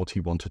appreciate what he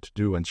wanted to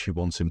do and she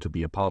wants him to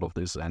be a part of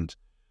this. And,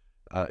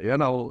 you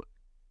know,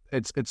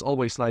 it's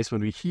always nice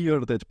when we hear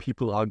that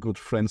people are good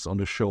friends on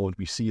the show and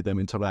we see them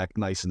interact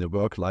nice in their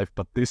work life.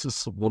 But this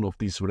is one of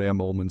these rare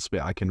moments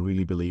where I can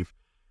really believe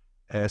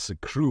as a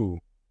crew,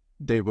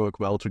 they work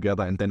well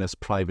together. And then as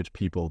private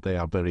people, they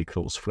are very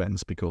close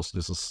friends, because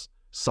this is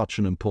such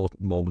an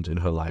important moment in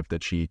her life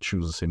that she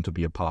chooses him to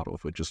be a part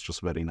of, which is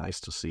just very nice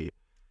to see.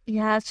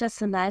 Yeah, it's just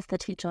so nice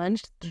that he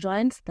joins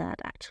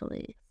that,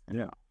 actually.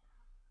 Yeah.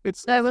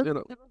 I was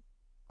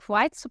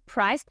quite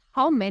surprised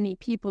how many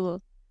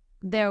people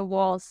there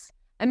was.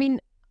 I mean,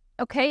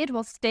 okay, it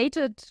was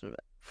stated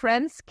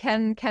friends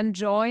can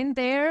join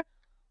there,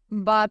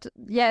 but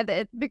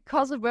yeah,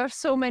 because there were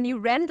so many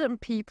random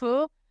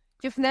people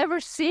you've never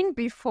seen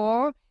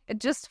before, it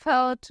just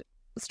felt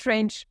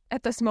strange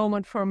at this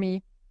moment for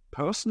me.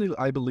 Personally,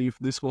 I believe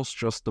this was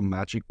just the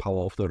magic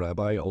power of the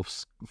rabbi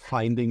of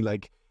finding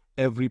like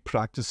every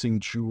practicing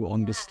Jew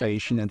on the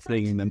station and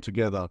bringing them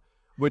together,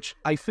 which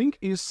I think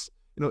is,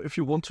 you know, if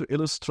you want to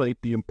illustrate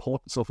the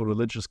importance of a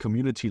religious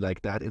community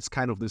like that, it's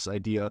kind of this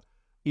idea.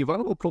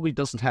 Ivanova probably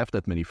doesn't have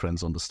that many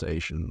friends on the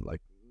station.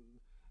 Like,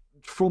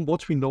 from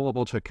what we know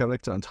about her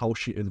character and how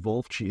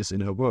involved she is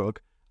in her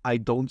work, I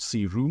don't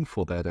see room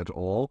for that at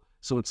all.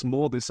 So it's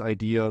more this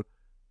idea,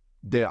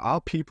 there are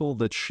people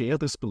that share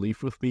this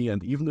belief with me,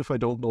 and even if I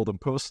don't know them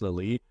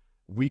personally,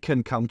 we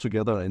can come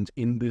together and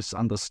in this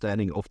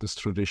understanding of this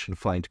tradition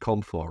find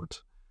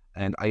comfort.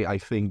 And I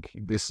think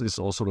this is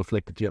also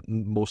reflected here.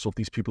 Most of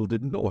these people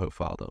didn't know her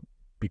father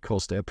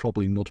because they're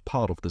probably not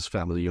part of this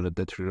family unit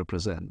that she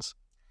represents.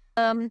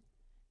 I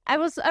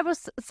was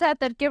sad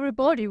that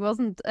Garibaldi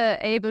wasn't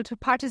able to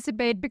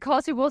participate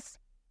because he was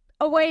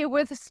away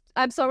with,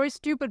 I'm sorry,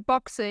 stupid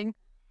boxing.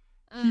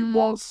 He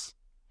was.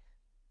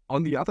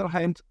 On the other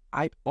hand,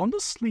 I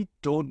honestly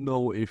don't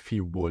know if he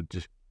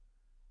would.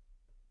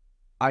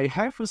 I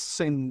have a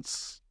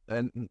sense,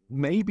 and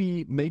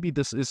maybe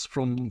this is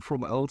from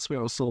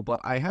elsewhere or so, but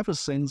I have a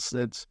sense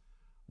that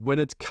when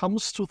it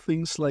comes to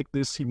things like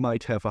this, he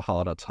might have a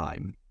harder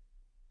time.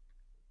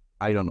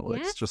 I don't know.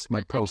 Yeah. It's just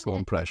my personal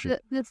impression.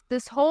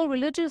 This whole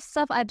religious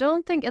stuff, I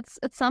don't think it's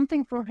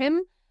something for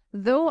him,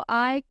 though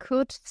I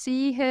could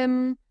see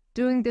him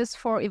doing this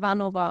for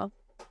Ivanova.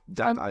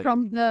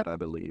 From the I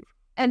believe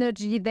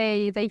energy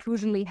they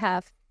usually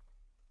have.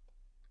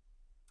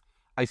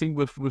 I think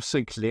with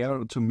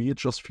Sinclair, to me, it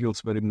just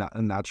feels very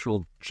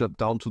natural,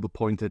 down to the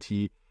point that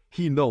he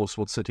knows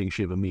what sitting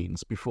Shiva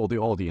means before the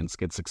audience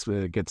gets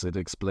it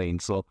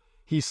explained. So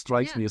he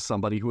strikes me as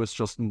somebody who has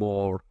just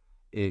more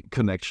a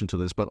connection to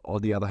this. But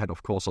on the other hand,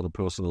 of course, on a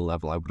personal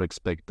level, I would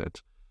expect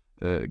that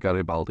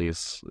Garibaldi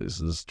is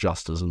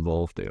just as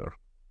involved there.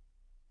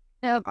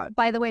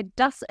 By the way,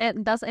 does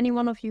any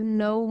one of you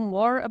know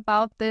more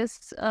about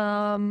this?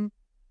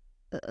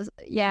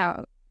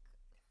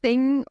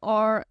 Thing,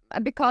 or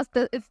because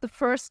it's the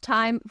first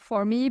time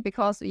for me,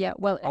 because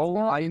all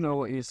I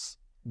know is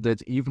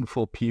that even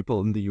for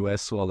people in the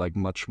US who are like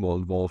much more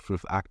involved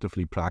with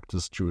actively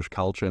practiced Jewish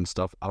culture and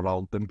stuff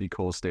around them,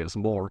 because there's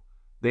more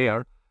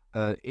there,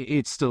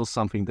 it's still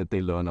something that they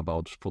learn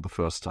about for the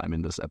first time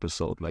in this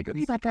episode.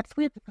 But that's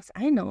weird, because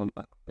I know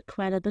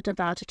quite a bit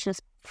about it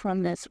just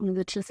from this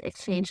religious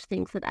exchange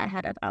things that I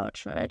had at our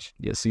church.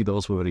 Yeah, see,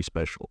 those were very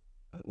special.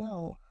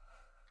 No.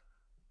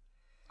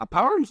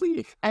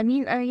 Apparently. I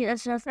mean,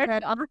 it's just that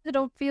it obviously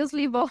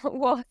obviously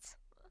was.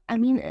 I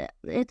mean,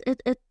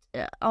 it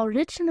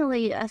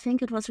originally, I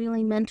think it was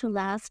really meant to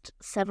last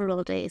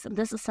several days. And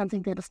this is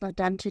something that is not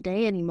done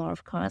today anymore,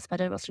 of course,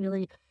 but it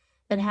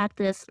had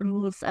this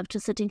rules up to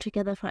sitting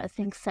together for, I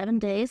think, 7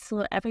 days.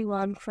 So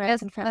everyone,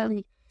 friends and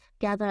family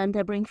gather and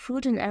they bring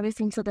food and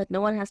everything so that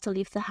no one has to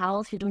leave the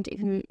house. You don't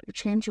even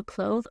change your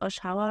clothes or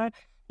shower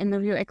in the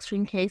real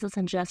extreme cases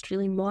and just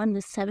really mourn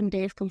this 7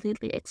 days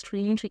completely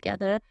extreme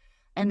together.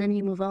 And then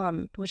you move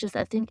on, which is,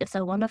 I think, is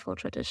a wonderful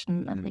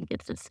tradition. I think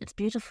it's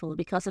beautiful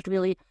because it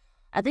really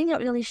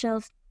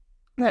shows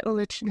that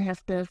religion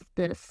has these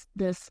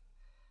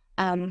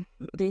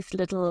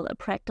little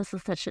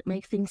practices that should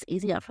make things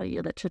easier for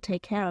you, that should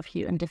take care of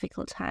you in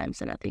difficult times.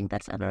 And I think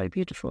that's a very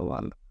beautiful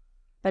one.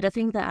 But I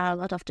think there are a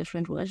lot of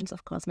different versions,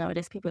 of course.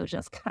 Nowadays, people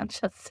just can't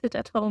just sit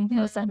at home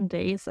for 7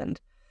 days. And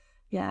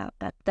yeah,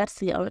 that's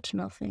the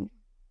original thing.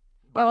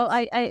 Well,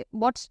 I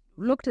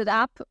looked it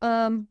up,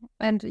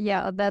 and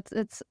yeah,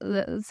 it's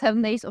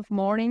 7 days of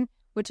mourning,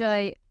 which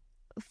I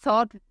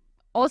thought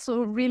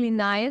also really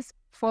nice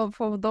for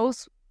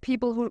those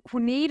people who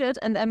need it.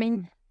 And I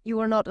mean, you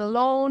are not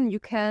alone.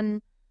 You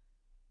can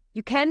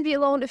be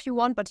alone if you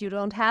want, but you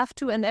don't have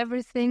to, and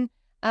everything.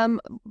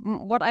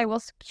 What I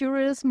was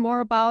curious more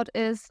about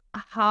is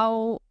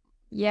how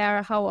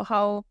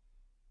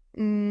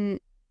the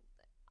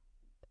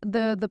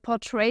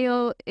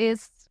portrayal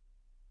is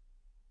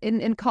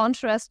in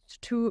contrast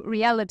to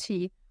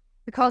reality,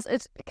 because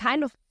it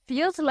kind of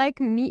feels like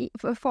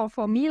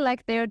for me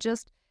like they're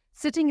just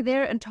sitting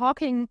there and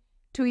talking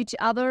to each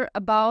other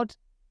about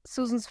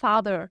Susan's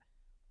father,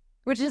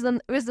 which is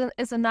a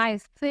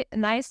nice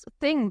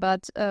thing,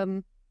 but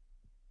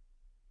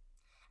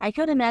I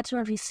could imagine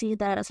what we see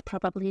that as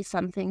probably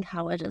something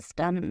how it is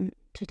done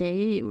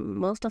today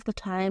most of the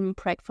time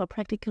for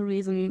practical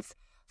reasons,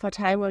 for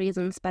time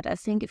reasons. But I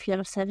think if you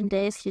have 7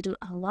 days, you do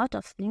a lot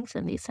of things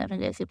in these 7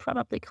 days. You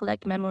probably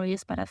collect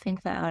memories, but I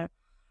think there are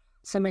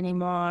so many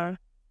more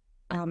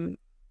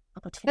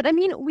opportunities. But I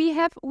mean, we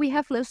have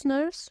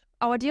listeners,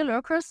 our dear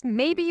lurkers.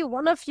 Maybe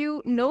one of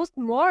you knows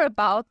more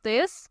about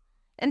this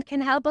and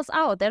can help us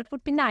out. That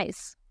would be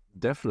nice.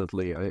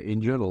 Definitely.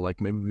 In general,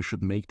 like maybe we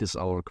should make this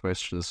our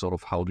question, sort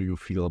of how do you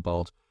feel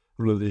about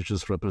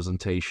religious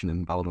representation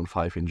in Babylon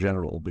 5 in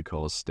general,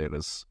 because there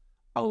is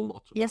a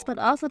lot. Yes, but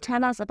also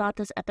tell us about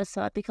this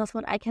episode, because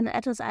what I can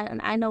add is,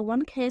 I know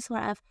one case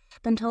where I've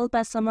been told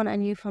by someone I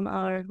knew from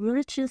our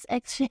religious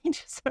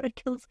exchange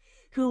circles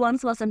who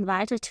once was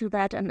invited to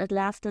that, and it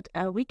lasted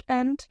a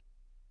weekend.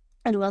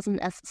 It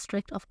wasn't as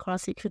strict, of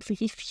course, you could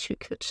leave, you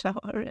could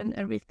shower and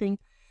everything.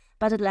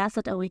 But it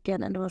lasted a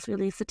weekend, and it was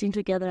really sitting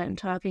together and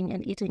talking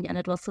and eating, and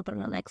it was super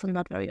relaxed and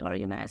not very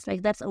organized.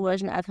 Like, that's a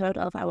version I've heard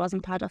of. I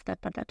wasn't part of that,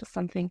 but that is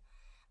something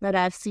that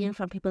I've seen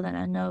from people that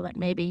I know. But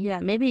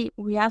maybe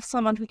we have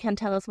someone who can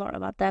tell us more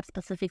about that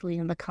specifically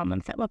in the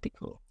comments. That would be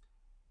cool.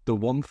 The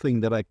one thing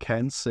that I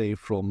can say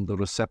from the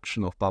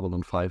reception of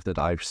Babylon 5 that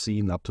I've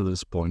seen up to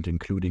this point,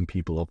 including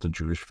people of the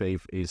Jewish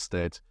faith, is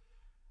that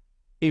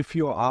if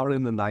you are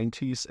in the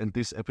 90s and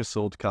this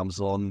episode comes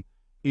on,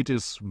 it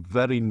is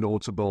very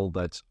notable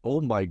that,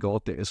 oh my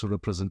God, there is a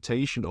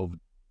representation of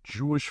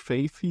Jewish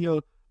faith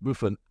here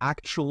with an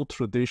actual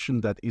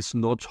tradition that is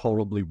not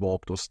horribly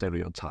warped or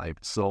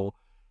stereotyped. So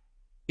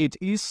it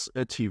is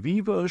a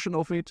TV version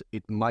of it.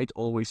 It might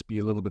always be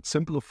a little bit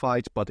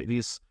simplified, but it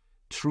is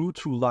true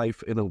to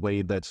life in a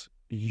way that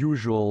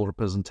usual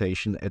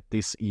representation at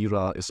this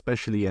era,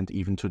 especially and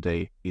even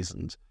today,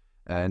 isn't.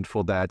 And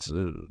for that,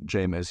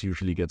 JMS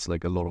usually gets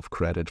like a lot of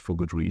credit for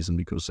good reason,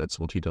 because that's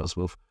what he does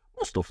with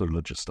most of the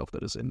religious stuff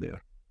that is in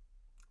there.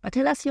 But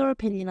tell us your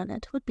opinion on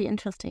it. Would be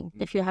interesting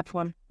if you have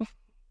one.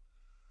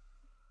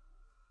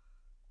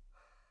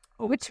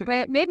 Which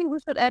maybe we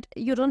should add,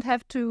 you don't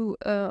have to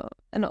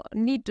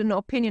need an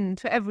opinion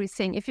to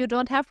everything. If you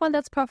don't have one,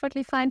 that's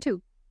perfectly fine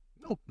too.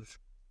 No,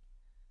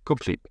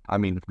 complete. I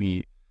mean,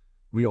 we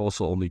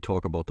also only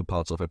talk about the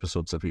parts of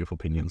episodes that we have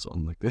opinions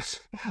on like this.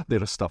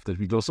 There is stuff that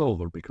we gloss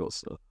over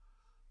because...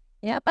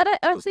 yeah, but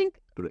I think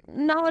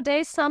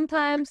nowadays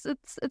sometimes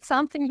it's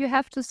something you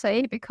have to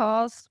say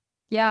because,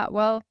 yeah,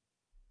 well...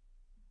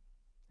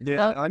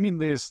 Yeah, I mean,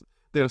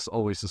 there's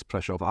always this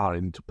pressure of I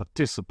need to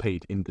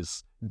participate in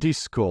this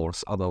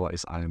discourse,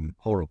 otherwise I'm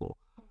horrible.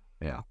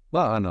 Yeah,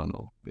 well, I don't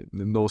know.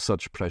 No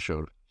such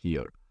pressure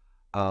here.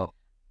 Do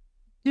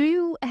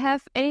you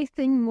have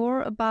anything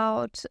more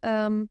about,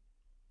 the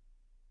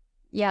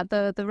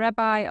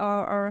rabbi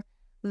or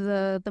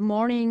the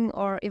mourning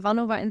or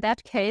Ivanova in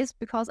that case?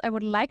 Because I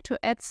would like to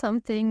add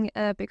something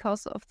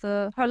because of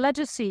her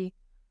legacy.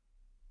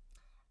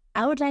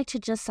 I would like to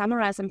just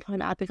summarize and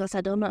point out, because I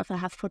don't know if I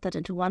have put that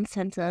into one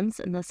sentence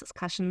in this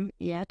discussion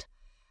yet,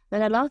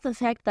 that I love the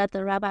fact that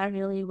the rabbi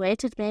really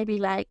waited maybe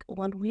like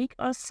 1 week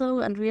or so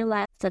and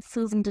realized that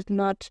Susan did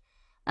not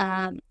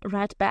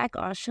write back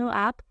or show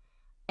up.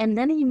 And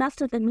then he must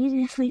have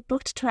immediately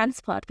booked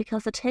transport,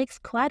 because it takes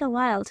quite a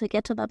while to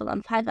get to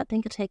Babylon 5. I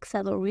think it takes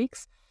several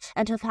weeks.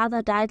 And her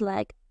father died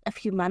like a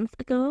few months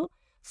ago.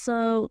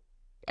 So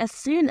as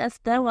soon as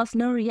there was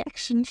no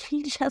reaction,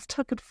 he just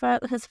took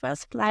his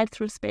first flight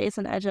through space.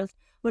 And I just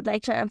would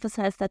like to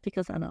emphasize that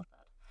because I know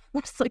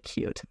That's so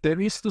cute.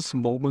 There is this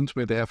moment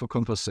where they have a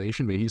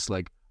conversation where he's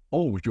like,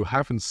 "Oh, you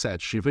haven't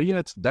said Shiva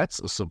yet? That's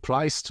a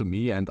surprise to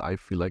me." And I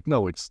feel like,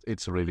 no,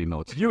 it's really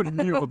not. You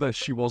knew that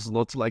she was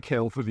not like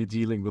healthily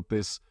dealing with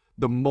this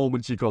the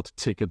moment you got a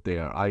ticket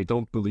there. I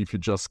don't believe you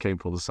just came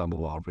for the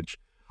samovar, which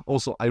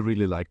also I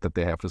really like that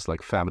they have this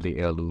like family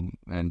heirloom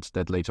and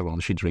that later on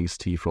she drinks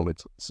tea from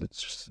it.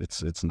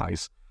 It's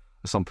nice.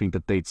 Something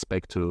that dates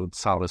back to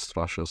Tsarist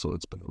Russia, so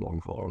it's been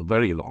along for a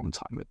very long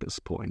time at this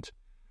point.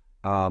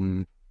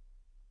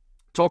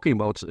 Talking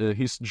about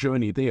his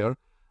journey there,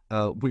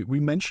 we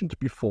mentioned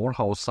before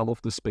how some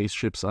of the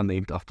spaceships are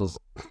named after...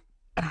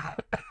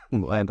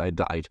 and I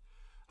died.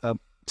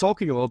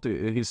 Talking about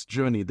his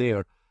journey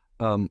there,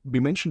 we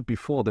mentioned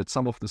before that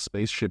some of the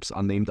spaceships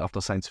are named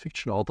after science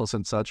fiction authors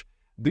and such.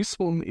 This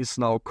one is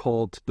now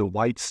called the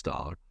White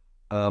Star,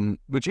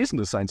 which isn't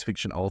a science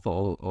fiction author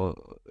or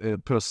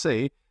per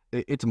se.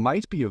 It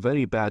might be a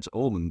very bad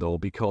omen, though,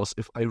 because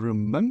if I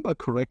remember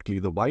correctly,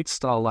 the White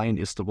Star Line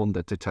is the one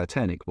that the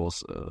Titanic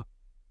was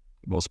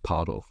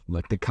part of,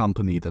 like the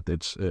company that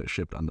it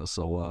shipped under.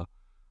 So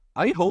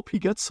I hope he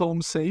gets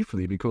home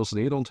safely, because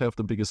they don't have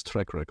the biggest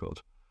track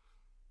record.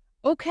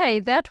 Okay,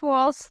 that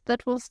was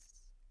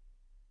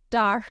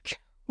dark.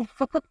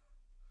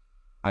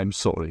 I'm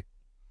sorry.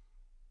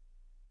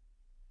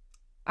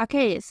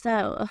 Okay,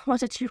 so what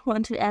did you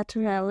want to add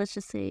to her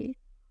literacy?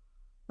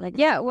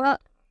 Yeah, well,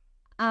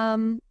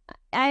 I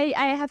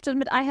have to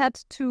admit I had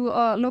to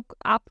look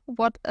up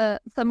what a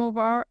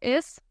samovar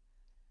is,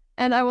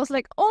 and I was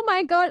like, oh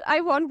my god,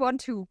 I want one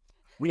too.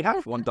 We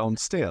have one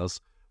downstairs.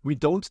 We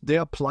don't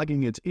dare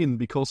plugging it in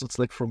because it's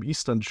like from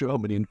Eastern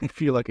Germany and we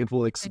feel like it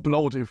will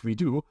explode if we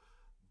do.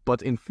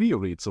 But in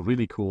theory, it's a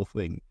really cool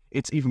thing.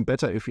 It's even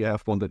better if you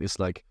have one that is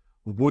like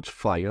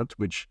wood-fired,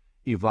 which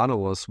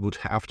Ivanova's would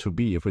have to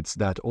be if it's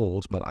that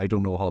old, but I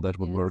don't know how that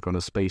would work on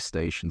a space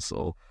station,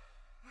 so...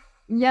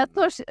 Yeah,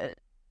 so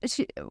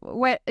she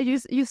well,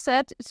 you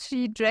said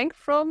she drank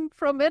from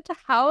it.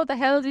 How the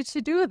hell did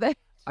she do that?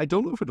 I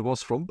don't know if it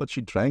was from, but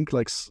she drank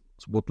like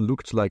what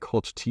looked like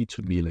hot tea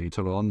to me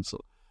later on,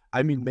 so...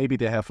 I mean, maybe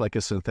they have like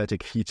a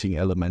synthetic heating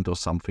element or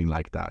something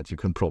like that. You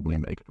can probably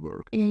make it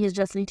work. Yeah, you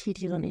just need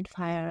heat, you don't need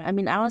fire. I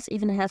mean, ours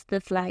even has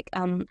this like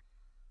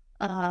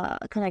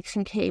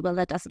connection cable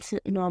that doesn't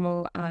fit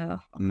normal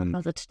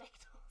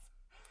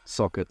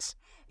sockets.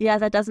 Yeah,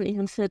 that doesn't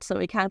even fit, so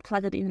we can't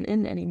plug it even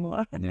in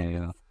anymore.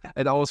 Yeah.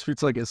 And ours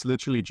feels like it's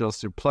literally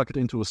just you plug it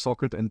into a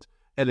socket and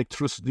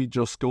electricity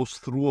just goes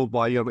through a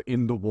wire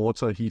in the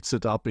water, heats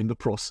it up in the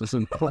process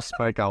and pops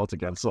back out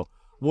again. So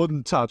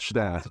wouldn't touch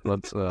that,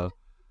 but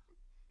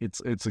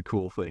it's a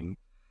cool thing.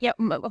 Yeah,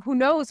 who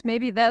knows?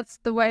 Maybe that's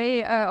the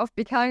way of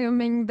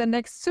becoming the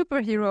next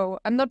superhero.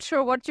 I'm not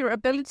sure what your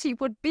ability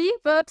would be,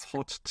 but...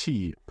 Hot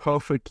tea.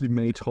 Perfectly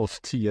made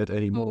hot tea at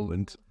any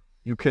moment.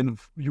 You can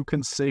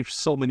save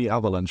so many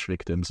avalanche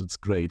victims. It's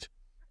great.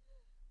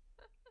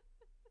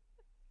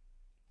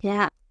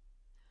 Yeah.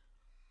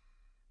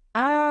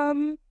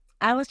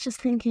 I was just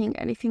thinking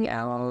anything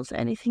else.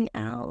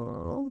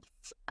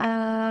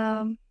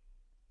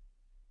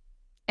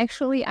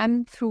 Actually,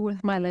 I'm through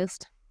with my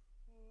list.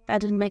 I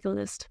didn't make a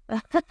list.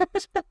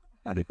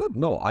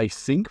 No, I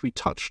think we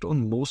touched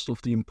on most of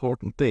the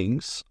important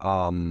things.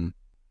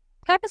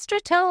 Tapestry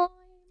time.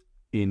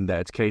 In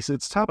that case,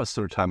 it's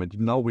tapestry time, and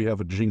now we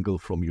have a jingle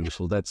from you,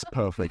 so that's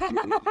perfect.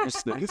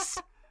 Use this.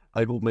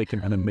 I will make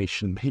an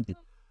animation, maybe.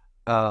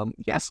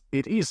 Yes,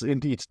 it is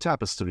indeed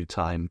tapestry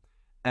time.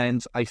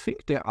 And I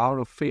think there are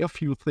a fair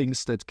few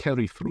things that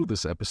carry through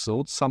this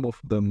episode, some of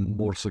them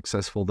more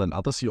successful than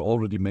others. You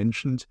already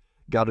mentioned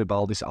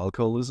Garibaldi's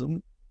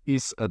alcoholism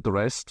is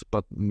addressed,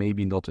 but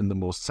maybe not in the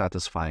most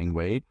satisfying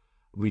way.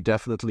 We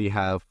definitely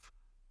have,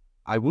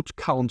 I would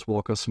count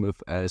Walker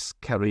Smith as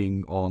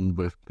carrying on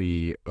with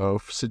the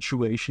Earth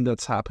situation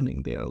that's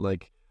happening there.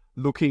 Like,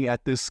 looking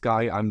at this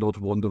guy, I'm not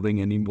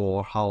wondering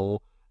anymore how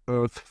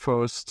Earth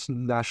First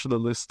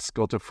nationalists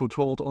got a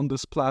foothold on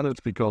this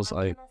planet, because Can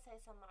I say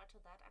some more to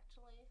that,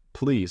 actually?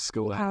 Please,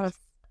 go ahead.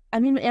 I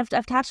mean, we've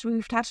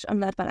touched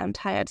on that, but I'm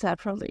tired, so I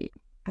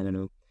don't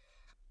know.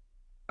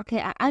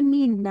 Okay, I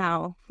mean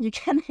now. You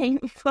can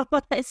hate me for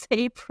what I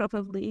say,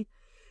 probably.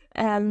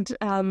 And,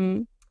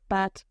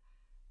 but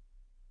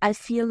I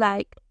feel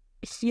like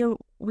here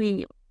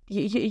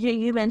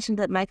you mentioned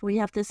that, Mike, we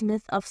have this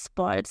myth of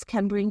sports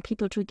can bring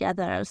people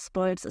together.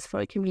 Sports is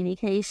for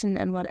communication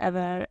and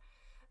whatever.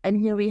 And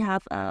here we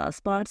have a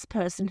sports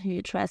person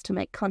who tries to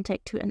make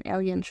contact to an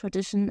alien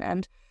tradition.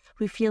 And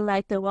we feel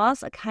like there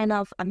was a kind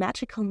of a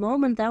magical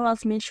moment. There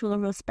was mutual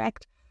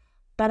respect.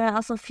 But I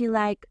also feel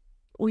like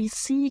we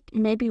see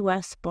maybe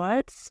where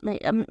sports,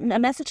 a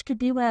message could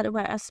be that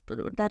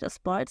a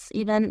sports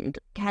event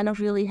kind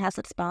of really has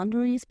its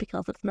boundaries,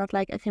 because it's not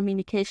like a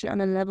communication on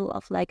a level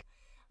of like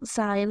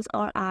science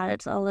or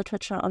arts or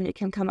literature, or you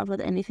can come up with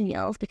anything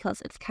else,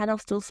 because it's kind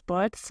of still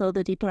sports, so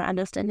the deeper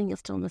understanding is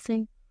still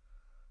missing.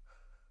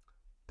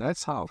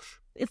 That's harsh.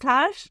 It's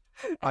harsh?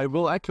 I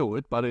will echo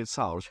it, but it's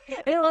harsh.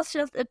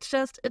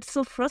 It's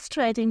so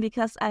frustrating,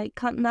 because I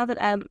can't, now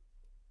that I'm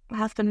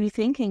have been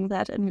rethinking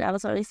that, and I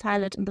was already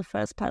silent in the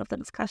first part of the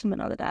discussion, but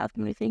now that I've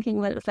been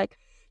rethinking that, it's like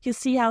you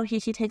see how he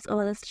takes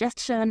over this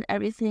gesture and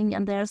everything,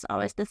 and there's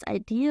always this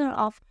idea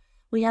of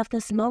we have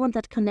this moment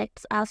that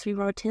connects us, we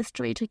wrote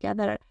history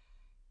together,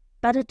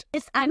 but it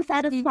is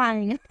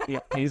unsatisfying.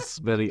 It is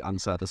very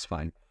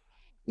unsatisfying.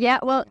 Yeah,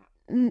 well,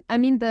 I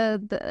mean,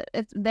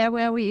 it's there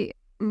where we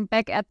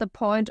back at the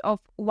point of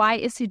why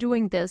is he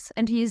doing this,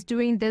 and he is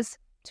doing this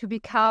to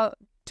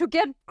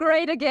get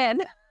great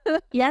again.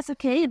 Yes,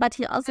 okay, but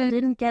he also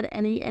didn't get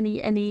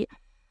any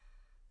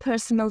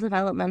personal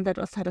development that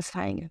was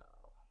satisfying.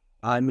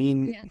 I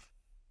mean,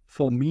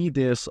 for me,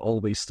 there's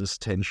always this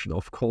tension.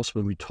 Of course,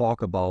 when we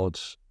talk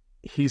about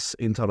his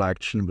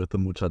interaction with the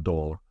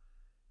Mutador,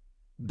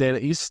 there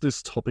is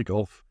this topic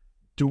of,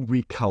 do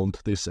we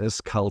count this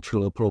as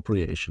cultural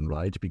appropriation,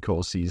 right?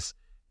 Because he's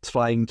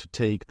trying to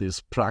take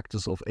this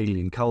practice of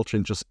alien culture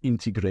and just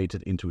integrate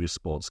it into his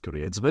sports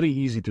career. It's very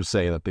easy to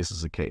say that this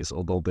is the case,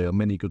 although there are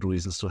many good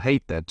reasons to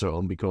hate that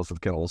term, because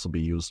it can also be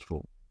used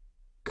for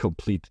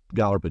complete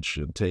garbage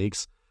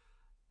takes.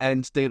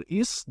 And there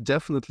is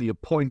definitely a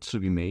point to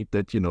be made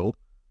that,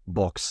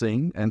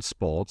 boxing and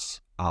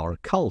sports are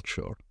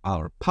culture,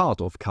 are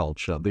part of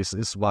culture. This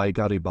is why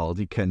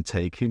Garibaldi can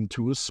take him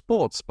to a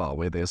sports bar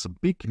where there's a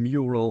big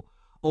mural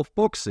of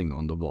boxing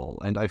on the wall.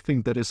 And I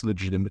think that is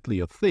legitimately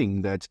a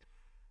thing, that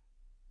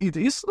it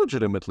is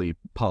legitimately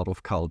part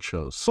of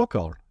culture.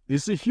 Soccer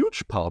is a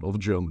huge part of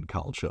German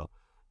culture.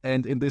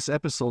 And in this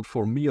episode,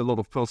 for me, a lot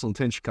of personal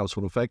tension comes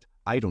from the fact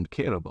I don't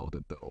care about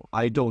it, though.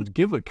 I don't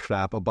give a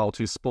crap about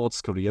his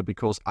sports career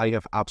because I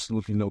have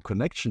absolutely no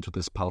connection to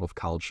this part of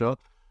culture.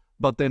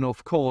 But then,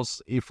 of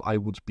course, if I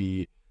would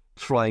be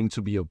trying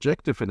to be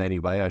objective in any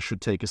way, I should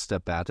take a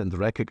step back and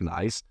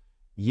recognize,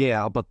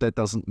 yeah, but that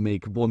doesn't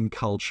make one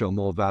culture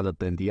more valid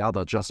than the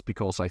other just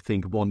because I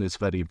think one is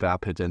very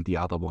vapid and the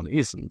other one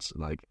isn't.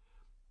 Like,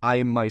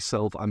 I'm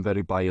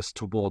very biased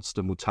towards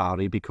the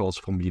Mutari because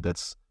for me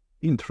that's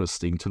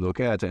interesting to look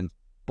at and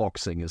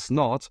boxing is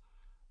not.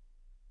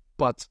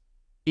 But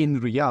in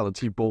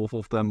reality, both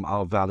of them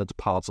are valid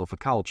parts of a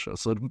culture.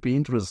 So it would be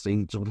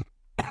interesting to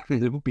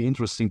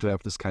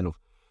have this kind of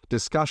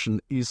discussion.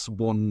 Is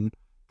one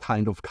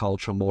kind of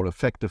culture more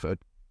effective at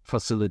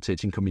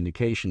facilitating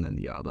communication than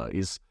the other?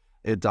 Is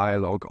a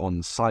dialogue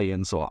on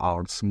science or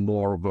arts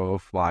more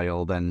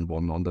worthwhile than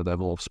one on the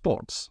level of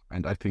sports?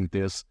 And I think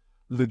there's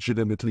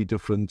legitimately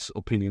different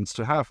opinions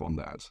to have on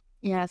that.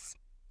 Yes.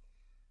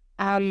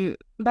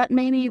 But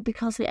maybe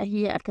because we are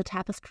here at the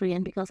tapestry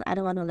and because I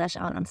don't want to lash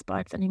out on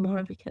sports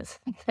anymore because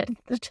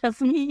that's just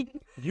me.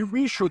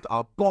 We should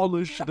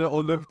abolish the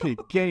Olympic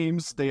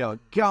Games. They are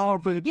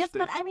garbage. Yes,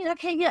 but I mean,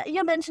 okay,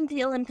 you mentioned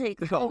the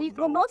Olympics.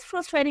 The most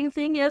frustrating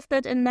thing is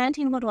that in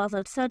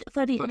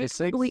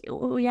 36?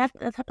 We had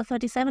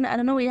 37, I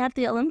don't know, we had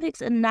the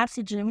Olympics in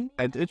Nazi Germany.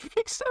 And it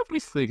fixed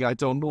everything. I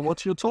don't know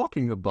what you're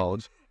talking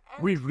about.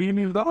 We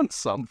really learned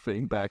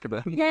something back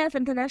then. Yes,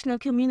 international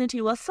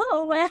community was so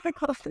aware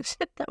of the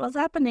shit that was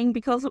happening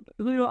because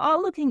we were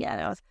all looking at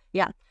us.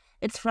 Yeah,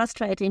 it's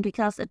frustrating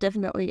because it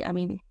definitely, I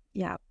mean,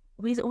 yeah,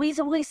 we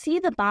see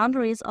the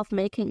boundaries of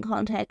making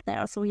contact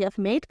there. So we have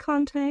made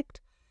contact,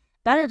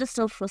 but it is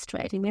still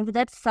frustrating. Maybe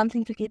that's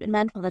something to keep in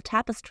mind for the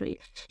tapestry.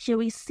 Here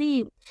we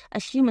see a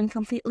human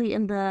completely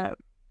in the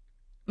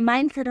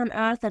mindset on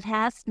Earth that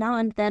has now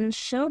and then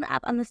shown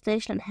up on the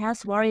station and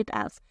has worried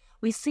us.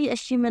 We see a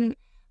human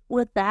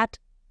with that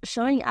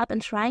showing up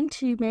and trying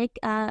to make,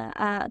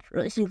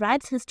 he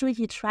writes history,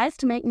 he tries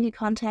to make new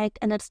contact,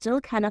 and it still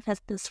kind of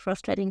has this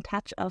frustrating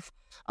touch of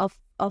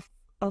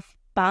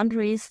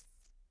boundaries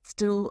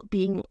still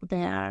being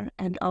there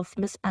and of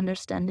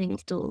misunderstanding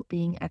still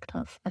being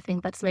active. I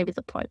think that's maybe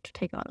the point to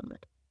take out of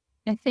it.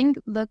 I think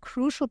the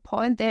crucial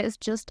point there is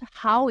just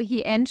how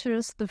he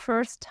enters the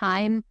first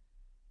time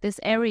this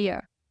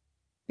area,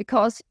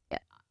 because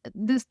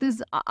this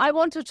I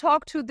want to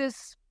talk to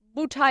this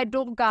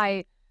Mutai-Do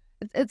guy.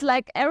 It's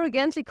like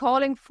arrogantly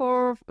calling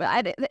for.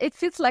 It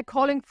feels like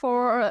calling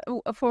for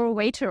a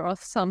waiter or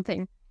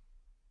something.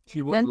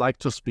 He would like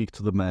to speak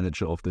to the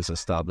manager of this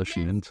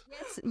establishment.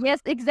 Yes,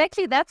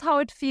 exactly. That's how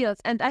it feels,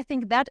 and I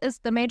think that is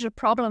the major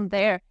problem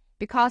there,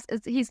 because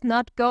he's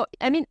not go.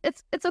 I mean,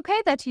 it's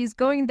okay that he's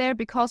going there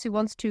because he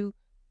wants to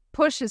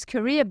push his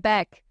career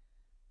back,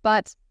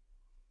 but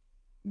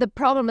the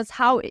problem is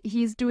how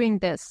he's doing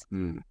this.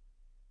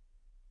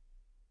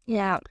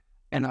 Yeah,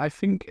 and I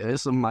think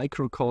as a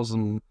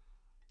microcosm,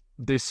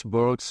 this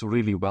works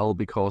really well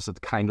because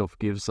it kind of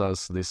gives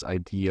us this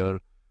idea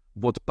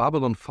what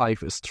Babylon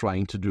 5 is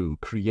trying to do,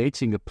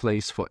 creating a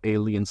place for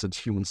aliens and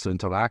humans to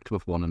interact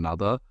with one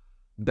another.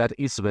 That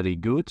is very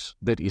good,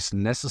 that is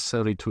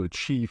necessary to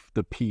achieve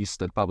the peace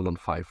that Babylon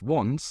 5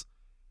 wants,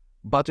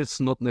 but it's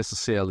not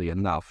necessarily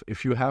enough.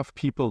 If you have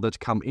people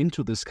that come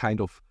into this kind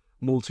of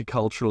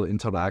multicultural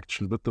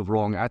interaction with the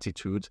wrong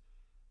attitude,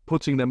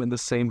 putting them in the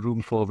same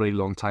room for a very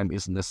long time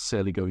isn't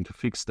necessarily going to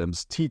fix them.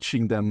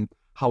 Teaching them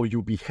how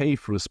you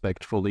behave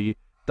respectfully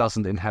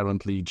doesn't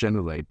inherently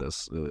generate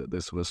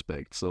this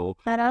respect. So,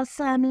 But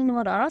also, I mean,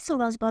 what also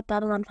was what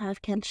Babylon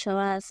 5 can show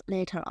us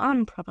later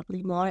on,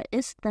 probably more,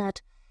 is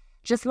that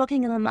just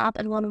looking them up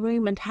in one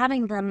room and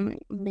having them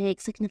make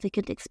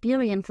significant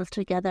experiences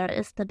together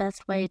is the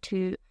best way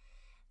to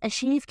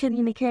achieve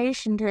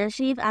communication, to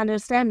achieve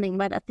understanding.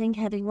 But I think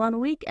having one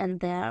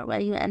weekend there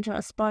where you enter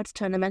a sports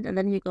tournament and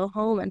then you go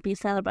home and be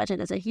celebrated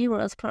as a hero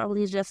is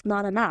probably just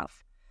not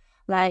enough.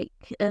 Like,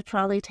 it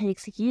probably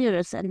takes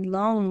years and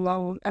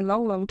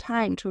long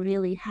time to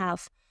really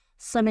have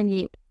so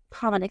many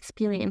common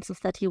experiences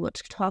that you would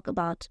talk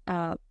about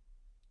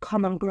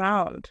common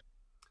ground.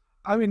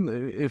 I mean,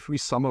 if we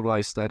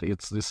summarize that,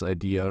 it's this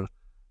idea.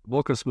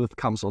 Walker Smith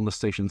comes on the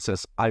stage and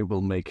says, I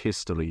will make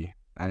history.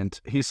 And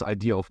his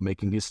idea of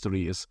making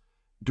history is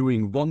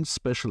doing one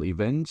special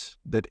event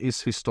that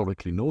is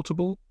historically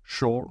notable.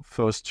 Sure,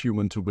 first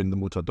human to win the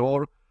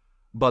Mutador,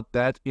 but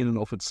that in and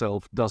of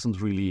itself doesn't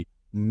really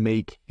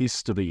make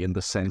history in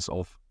the sense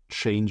of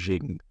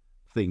changing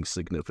things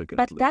significantly.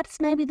 But that's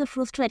maybe the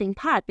frustrating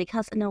part,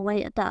 because in a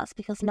way it does.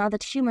 Because now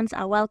that humans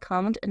are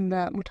welcomed in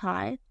the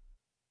Mutai.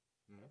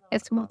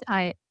 It's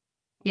Mutai.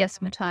 Yes,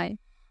 Mutai.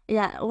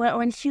 Yeah,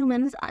 when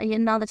humans,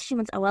 now that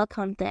humans are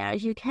welcomed there,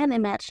 you can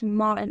imagine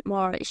more and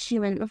more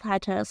human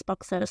fighters,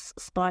 boxers,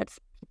 sports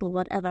people,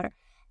 whatever,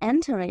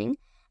 entering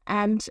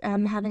and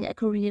having a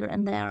career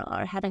in there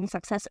or having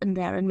success in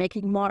there and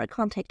making more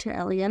contact to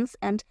aliens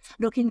and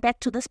looking back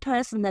to this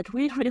person that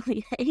we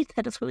really hate,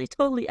 that is really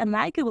totally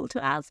unlikable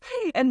to us,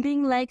 and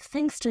being like,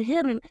 thanks to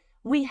him,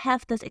 we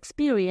have this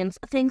experience.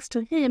 Thanks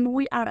to him,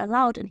 we are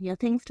allowed in here.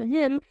 Thanks to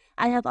him,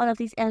 I have all of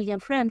these alien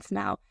friends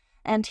now.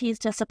 And he's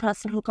just a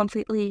person who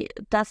completely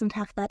doesn't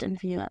have that in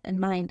view, in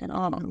mind at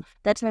all.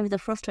 That's maybe the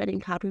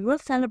frustrating part. We will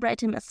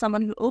celebrate him as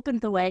someone who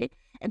opened the way,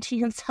 and he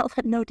himself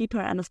had no deeper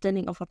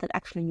understanding of what that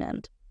actually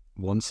meant.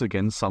 Once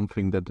again,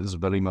 something that is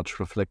very much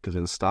reflected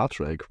in Star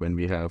Trek when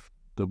we have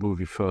the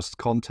movie First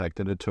Contact,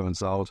 and it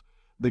turns out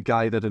the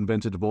guy that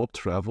invented warp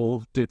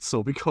travel did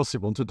so because he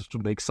wanted to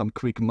make some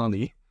quick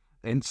money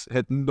and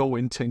had no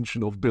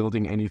intention of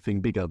building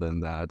anything bigger than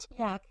that.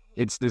 Yeah.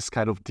 It's this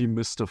kind of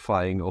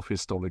demystifying of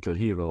historical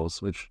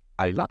heroes, which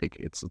I like.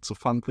 It's a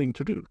fun thing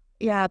to do.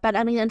 Yeah, but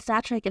I mean, in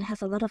Star Trek, it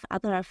has a lot of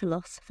other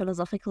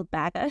philosophical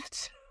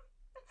baggage.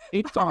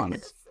 It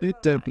does.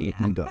 It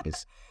definitely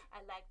does. I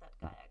like that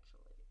guy,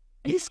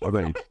 actually. He's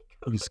great.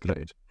 He's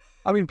great.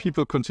 I mean,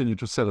 people continue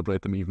to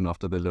celebrate them even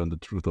after they learn the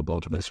truth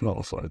about him as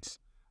well. So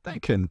they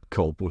can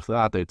cope with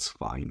that. It's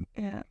fine.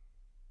 Yeah.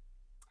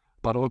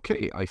 But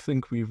okay, I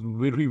think we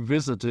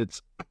revisited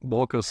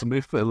Walker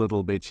Smith a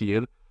little bit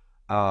here.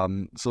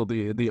 So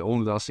the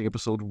only lasting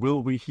episode,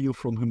 will we hear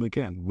from him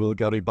again? Will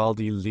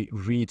Garibaldi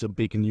read a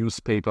big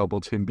newspaper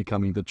about him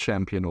becoming the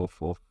champion of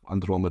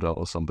Andromeda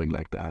or something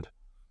like that?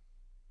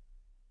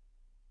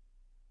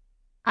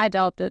 I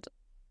doubt it.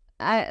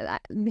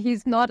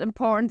 He's not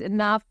important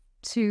enough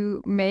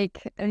to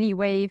make any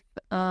wave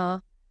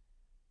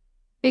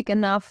big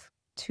enough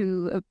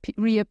to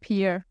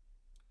reappear.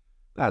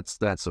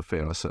 That's a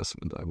fair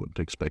assessment. I would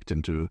expect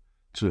him to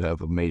have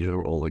a major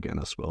role again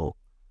as well.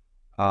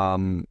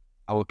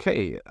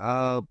 Okay.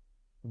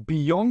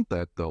 Beyond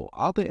that, though,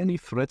 are there any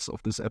threads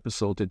of this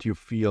episode that you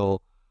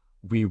feel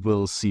we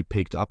will see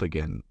picked up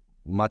again?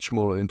 Much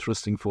more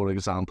interesting, for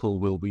example,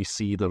 will we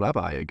see the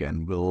rabbi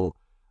again? Will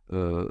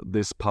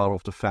this part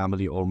of the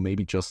family, or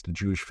maybe just the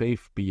Jewish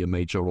faith, be a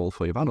major role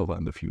for Ivanova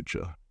in the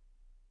future?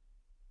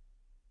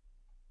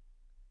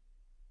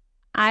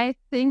 I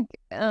think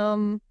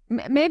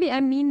maybe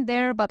I mean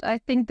there, but I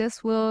think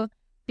this will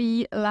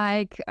be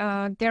like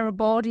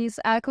Garibaldi's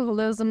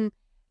alcoholism,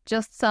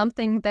 just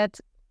something that,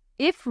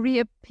 if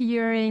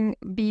reappearing,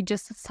 be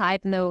just a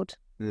side note.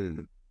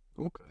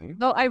 Okay.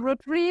 Though I would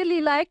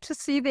really like to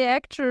see the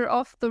actor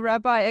of the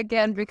rabbi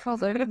again,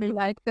 because I really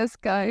like this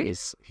guy.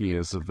 Yes, he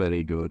is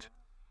very good.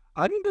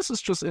 I mean, this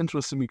is just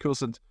interesting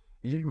because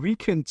we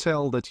can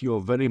tell that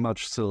you're very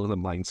much still in the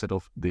mindset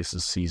of, this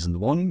is season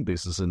 1,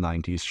 this is a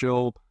 90s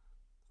show.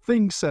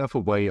 Things have a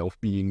way of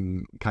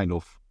being kind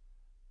of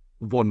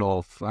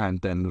one-off and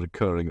then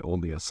recurring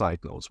only as side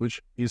notes, which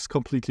is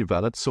completely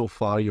valid. So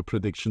far, your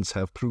predictions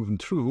have proven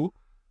true.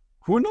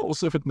 Who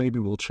knows if it maybe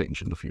will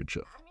change in the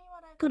future? I mean,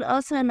 what I could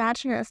also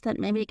imagine is that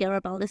maybe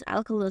Garibaldi's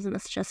alcoholism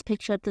is just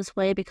pictured this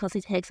way because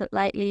he takes it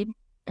lightly,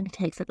 and he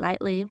takes it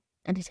lightly,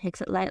 and he takes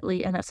it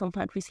lightly, and at some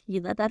point we see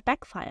that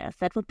backfires.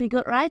 That would be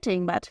good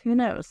writing, but who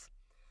knows?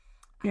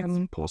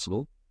 It's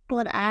possible.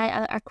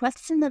 A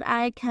question that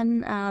I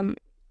can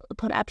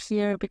put up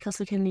here, because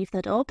we can leave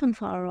that open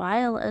for a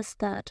while, is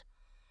that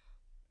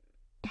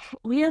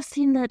we have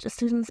seen that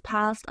Susan's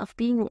past of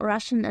being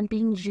Russian and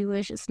being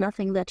Jewish is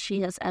nothing that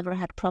she has ever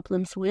had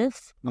problems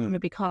with, only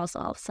because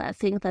of. So I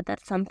think that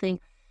that's something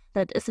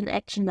that is in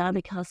action now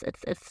because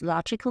it's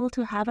logical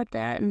to have it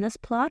there in this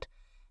plot,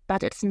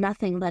 but it's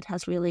nothing that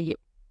has really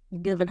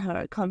given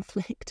her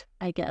conflict,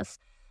 I guess.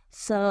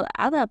 So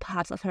other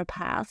parts of her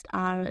past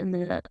are in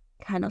the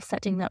kind of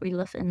setting that we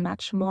live in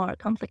much more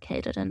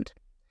complicated, and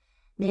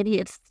maybe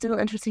it's still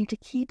interesting to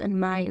keep in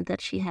mind that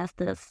she has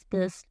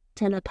this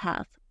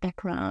telepath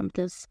background,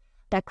 this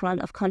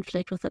background of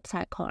conflict with the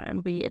Psycho,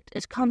 and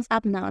it comes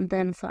up now and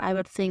then. So I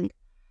would think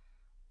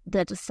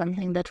that is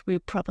something that we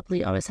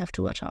probably always have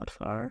to watch out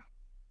for.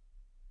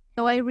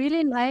 So I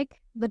really like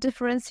the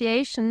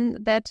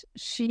differentiation that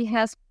she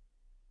has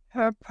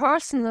her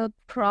personal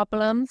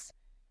problems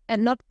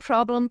and not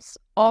problems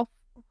of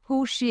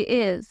who she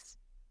is.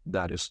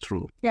 That is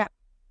true. Yeah.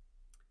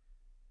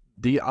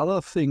 The other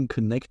thing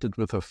connected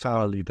with her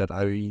family that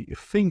I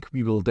think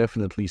we will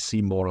definitely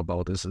see more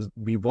about is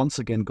we once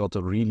again got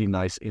a really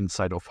nice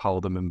insight of how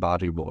the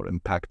Minbari War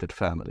impacted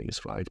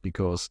families, right?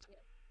 Because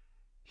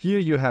here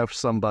you have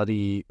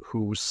somebody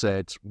who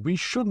said, we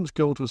shouldn't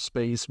go to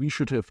space, we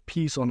should have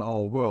peace on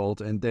our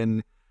world, and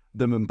then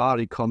the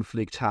Minbari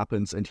conflict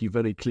happens and he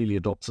very clearly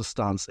adopts a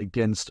stance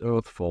against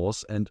Earth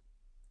Force. And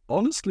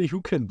honestly, who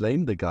can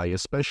blame the guy,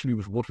 especially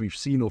with what we've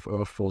seen of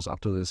Earth Force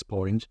up to this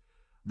point?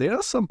 There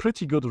are some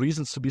pretty good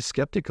reasons to be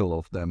skeptical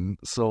of them.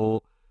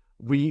 So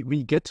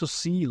we get to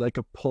see like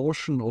a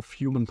portion of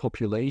human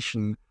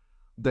population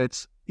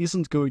that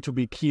isn't going to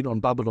be keen on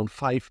Babylon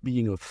 5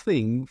 being a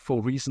thing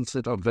for reasons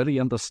that are very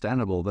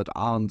understandable, that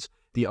aren't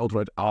the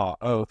outright,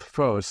 Earth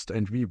first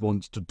and we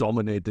want to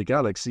dominate the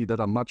galaxy,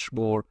 that are much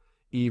more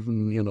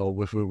even,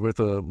 with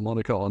a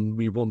moniker on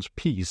we want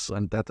peace.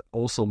 And that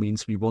also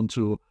means we want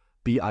to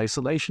be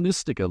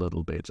isolationistic a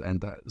little bit,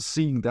 and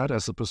seeing that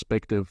as a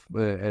perspective,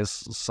 as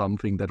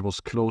something that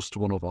was close to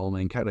one of our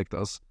main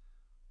characters,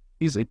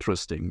 is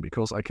interesting,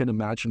 because I can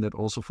imagine that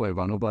also for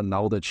Ivanova,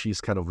 now that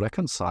she's kind of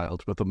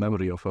reconciled with the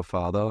memory of her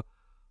father,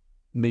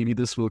 maybe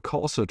this will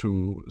cause her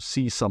to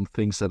see some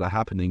things that are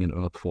happening in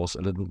Earth Force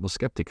a little bit more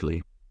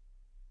skeptically.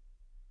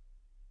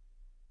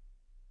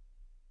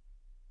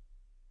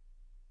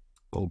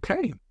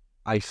 Okay,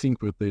 I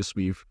think with this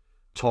we've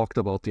talked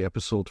about the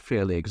episode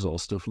fairly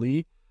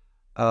exhaustively.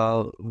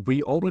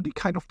 We already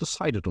kind of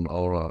decided on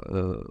our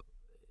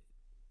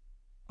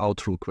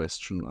outro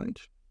question, right?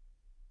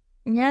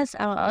 Yes,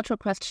 our outro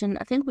question.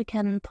 I think we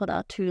can put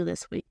out 2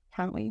 this week,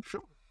 can't we?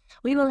 Sure.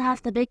 We will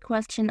have the big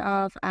question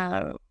of,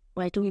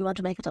 do we want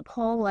to make it a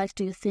poll? Like,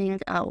 do you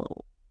think,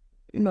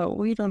 no,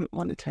 we don't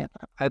want to have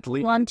that. At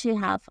least We want to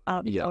have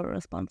our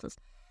responses.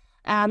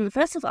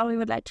 First of all, we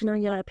would like to know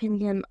your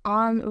opinion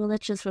on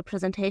religious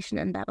representation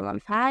in Babylon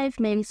 5,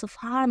 maybe so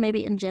far,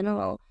 maybe in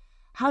general.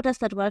 How does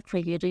that work for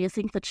you? Do you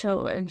think the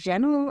show in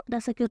general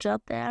does a good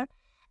job there?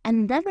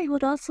 And then we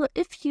would also,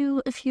 if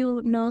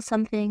you know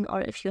something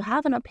or if you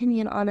have an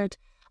opinion on it,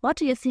 what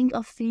do you think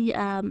of the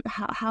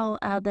how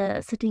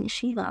the sitting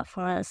Shiva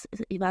for us,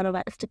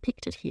 Ivanova, is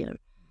depicted here?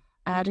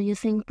 Do you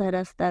think that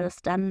is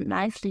done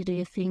nicely? Do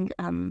you think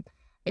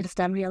it is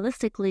done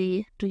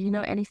realistically? Do you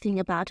know anything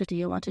about it? Do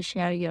you want to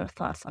share your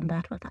thoughts on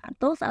that with us?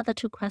 Those are the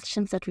 2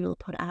 questions that we will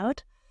put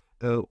out.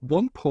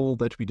 One poll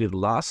that we did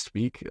last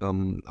week,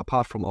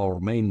 apart from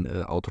our main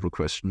outro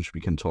questions we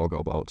can talk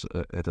about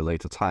at a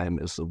later time,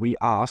 is we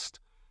asked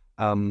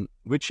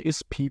which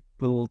is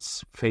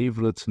people's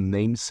favorite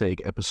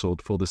namesake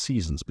episode for the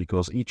seasons,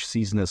 because each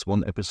season has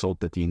one episode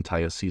that the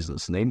entire season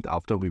is named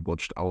after. We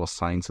watched Our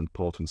Signs and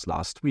Portents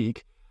last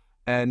week,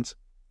 and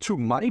to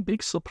my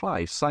big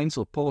surprise, Signs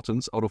of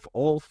Portents, out of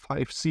all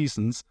 5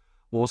 seasons,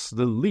 was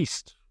the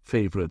least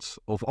favorite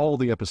of all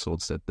the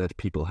episodes that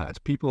people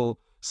had. People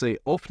say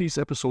of these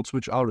episodes,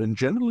 which are in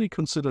generally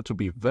considered to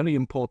be very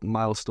important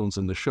milestones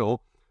in the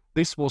show,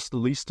 this was the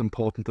least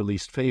important, the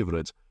least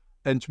favorite.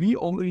 And we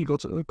already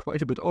got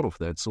quite a bit out of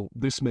that. So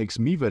this makes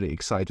me very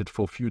excited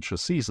for future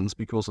seasons,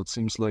 because it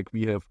seems like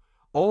we have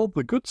all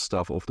the good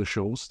stuff of the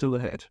show still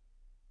ahead.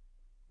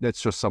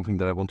 That's just something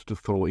that I wanted to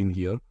throw in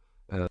here.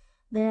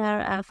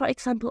 There, for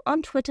example,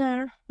 on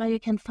Twitter, where you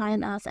can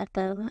find us at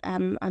the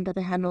under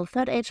the handle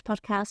Third Age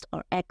Podcast,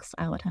 or X,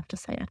 I would have to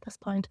say at this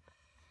point.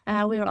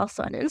 We are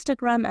also on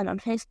Instagram and on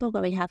Facebook,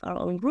 where we have our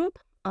own group,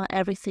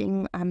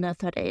 everything under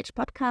Third Age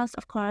Podcast,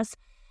 of course.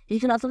 You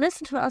can also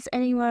listen to us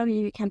anywhere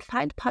you can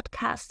find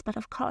podcasts, but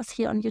of course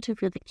here on YouTube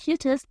you're the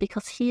cutest,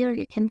 because here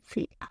you can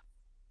see us.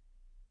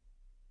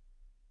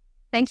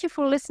 Thank you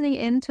for listening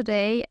in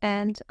today,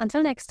 and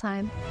until next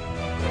time.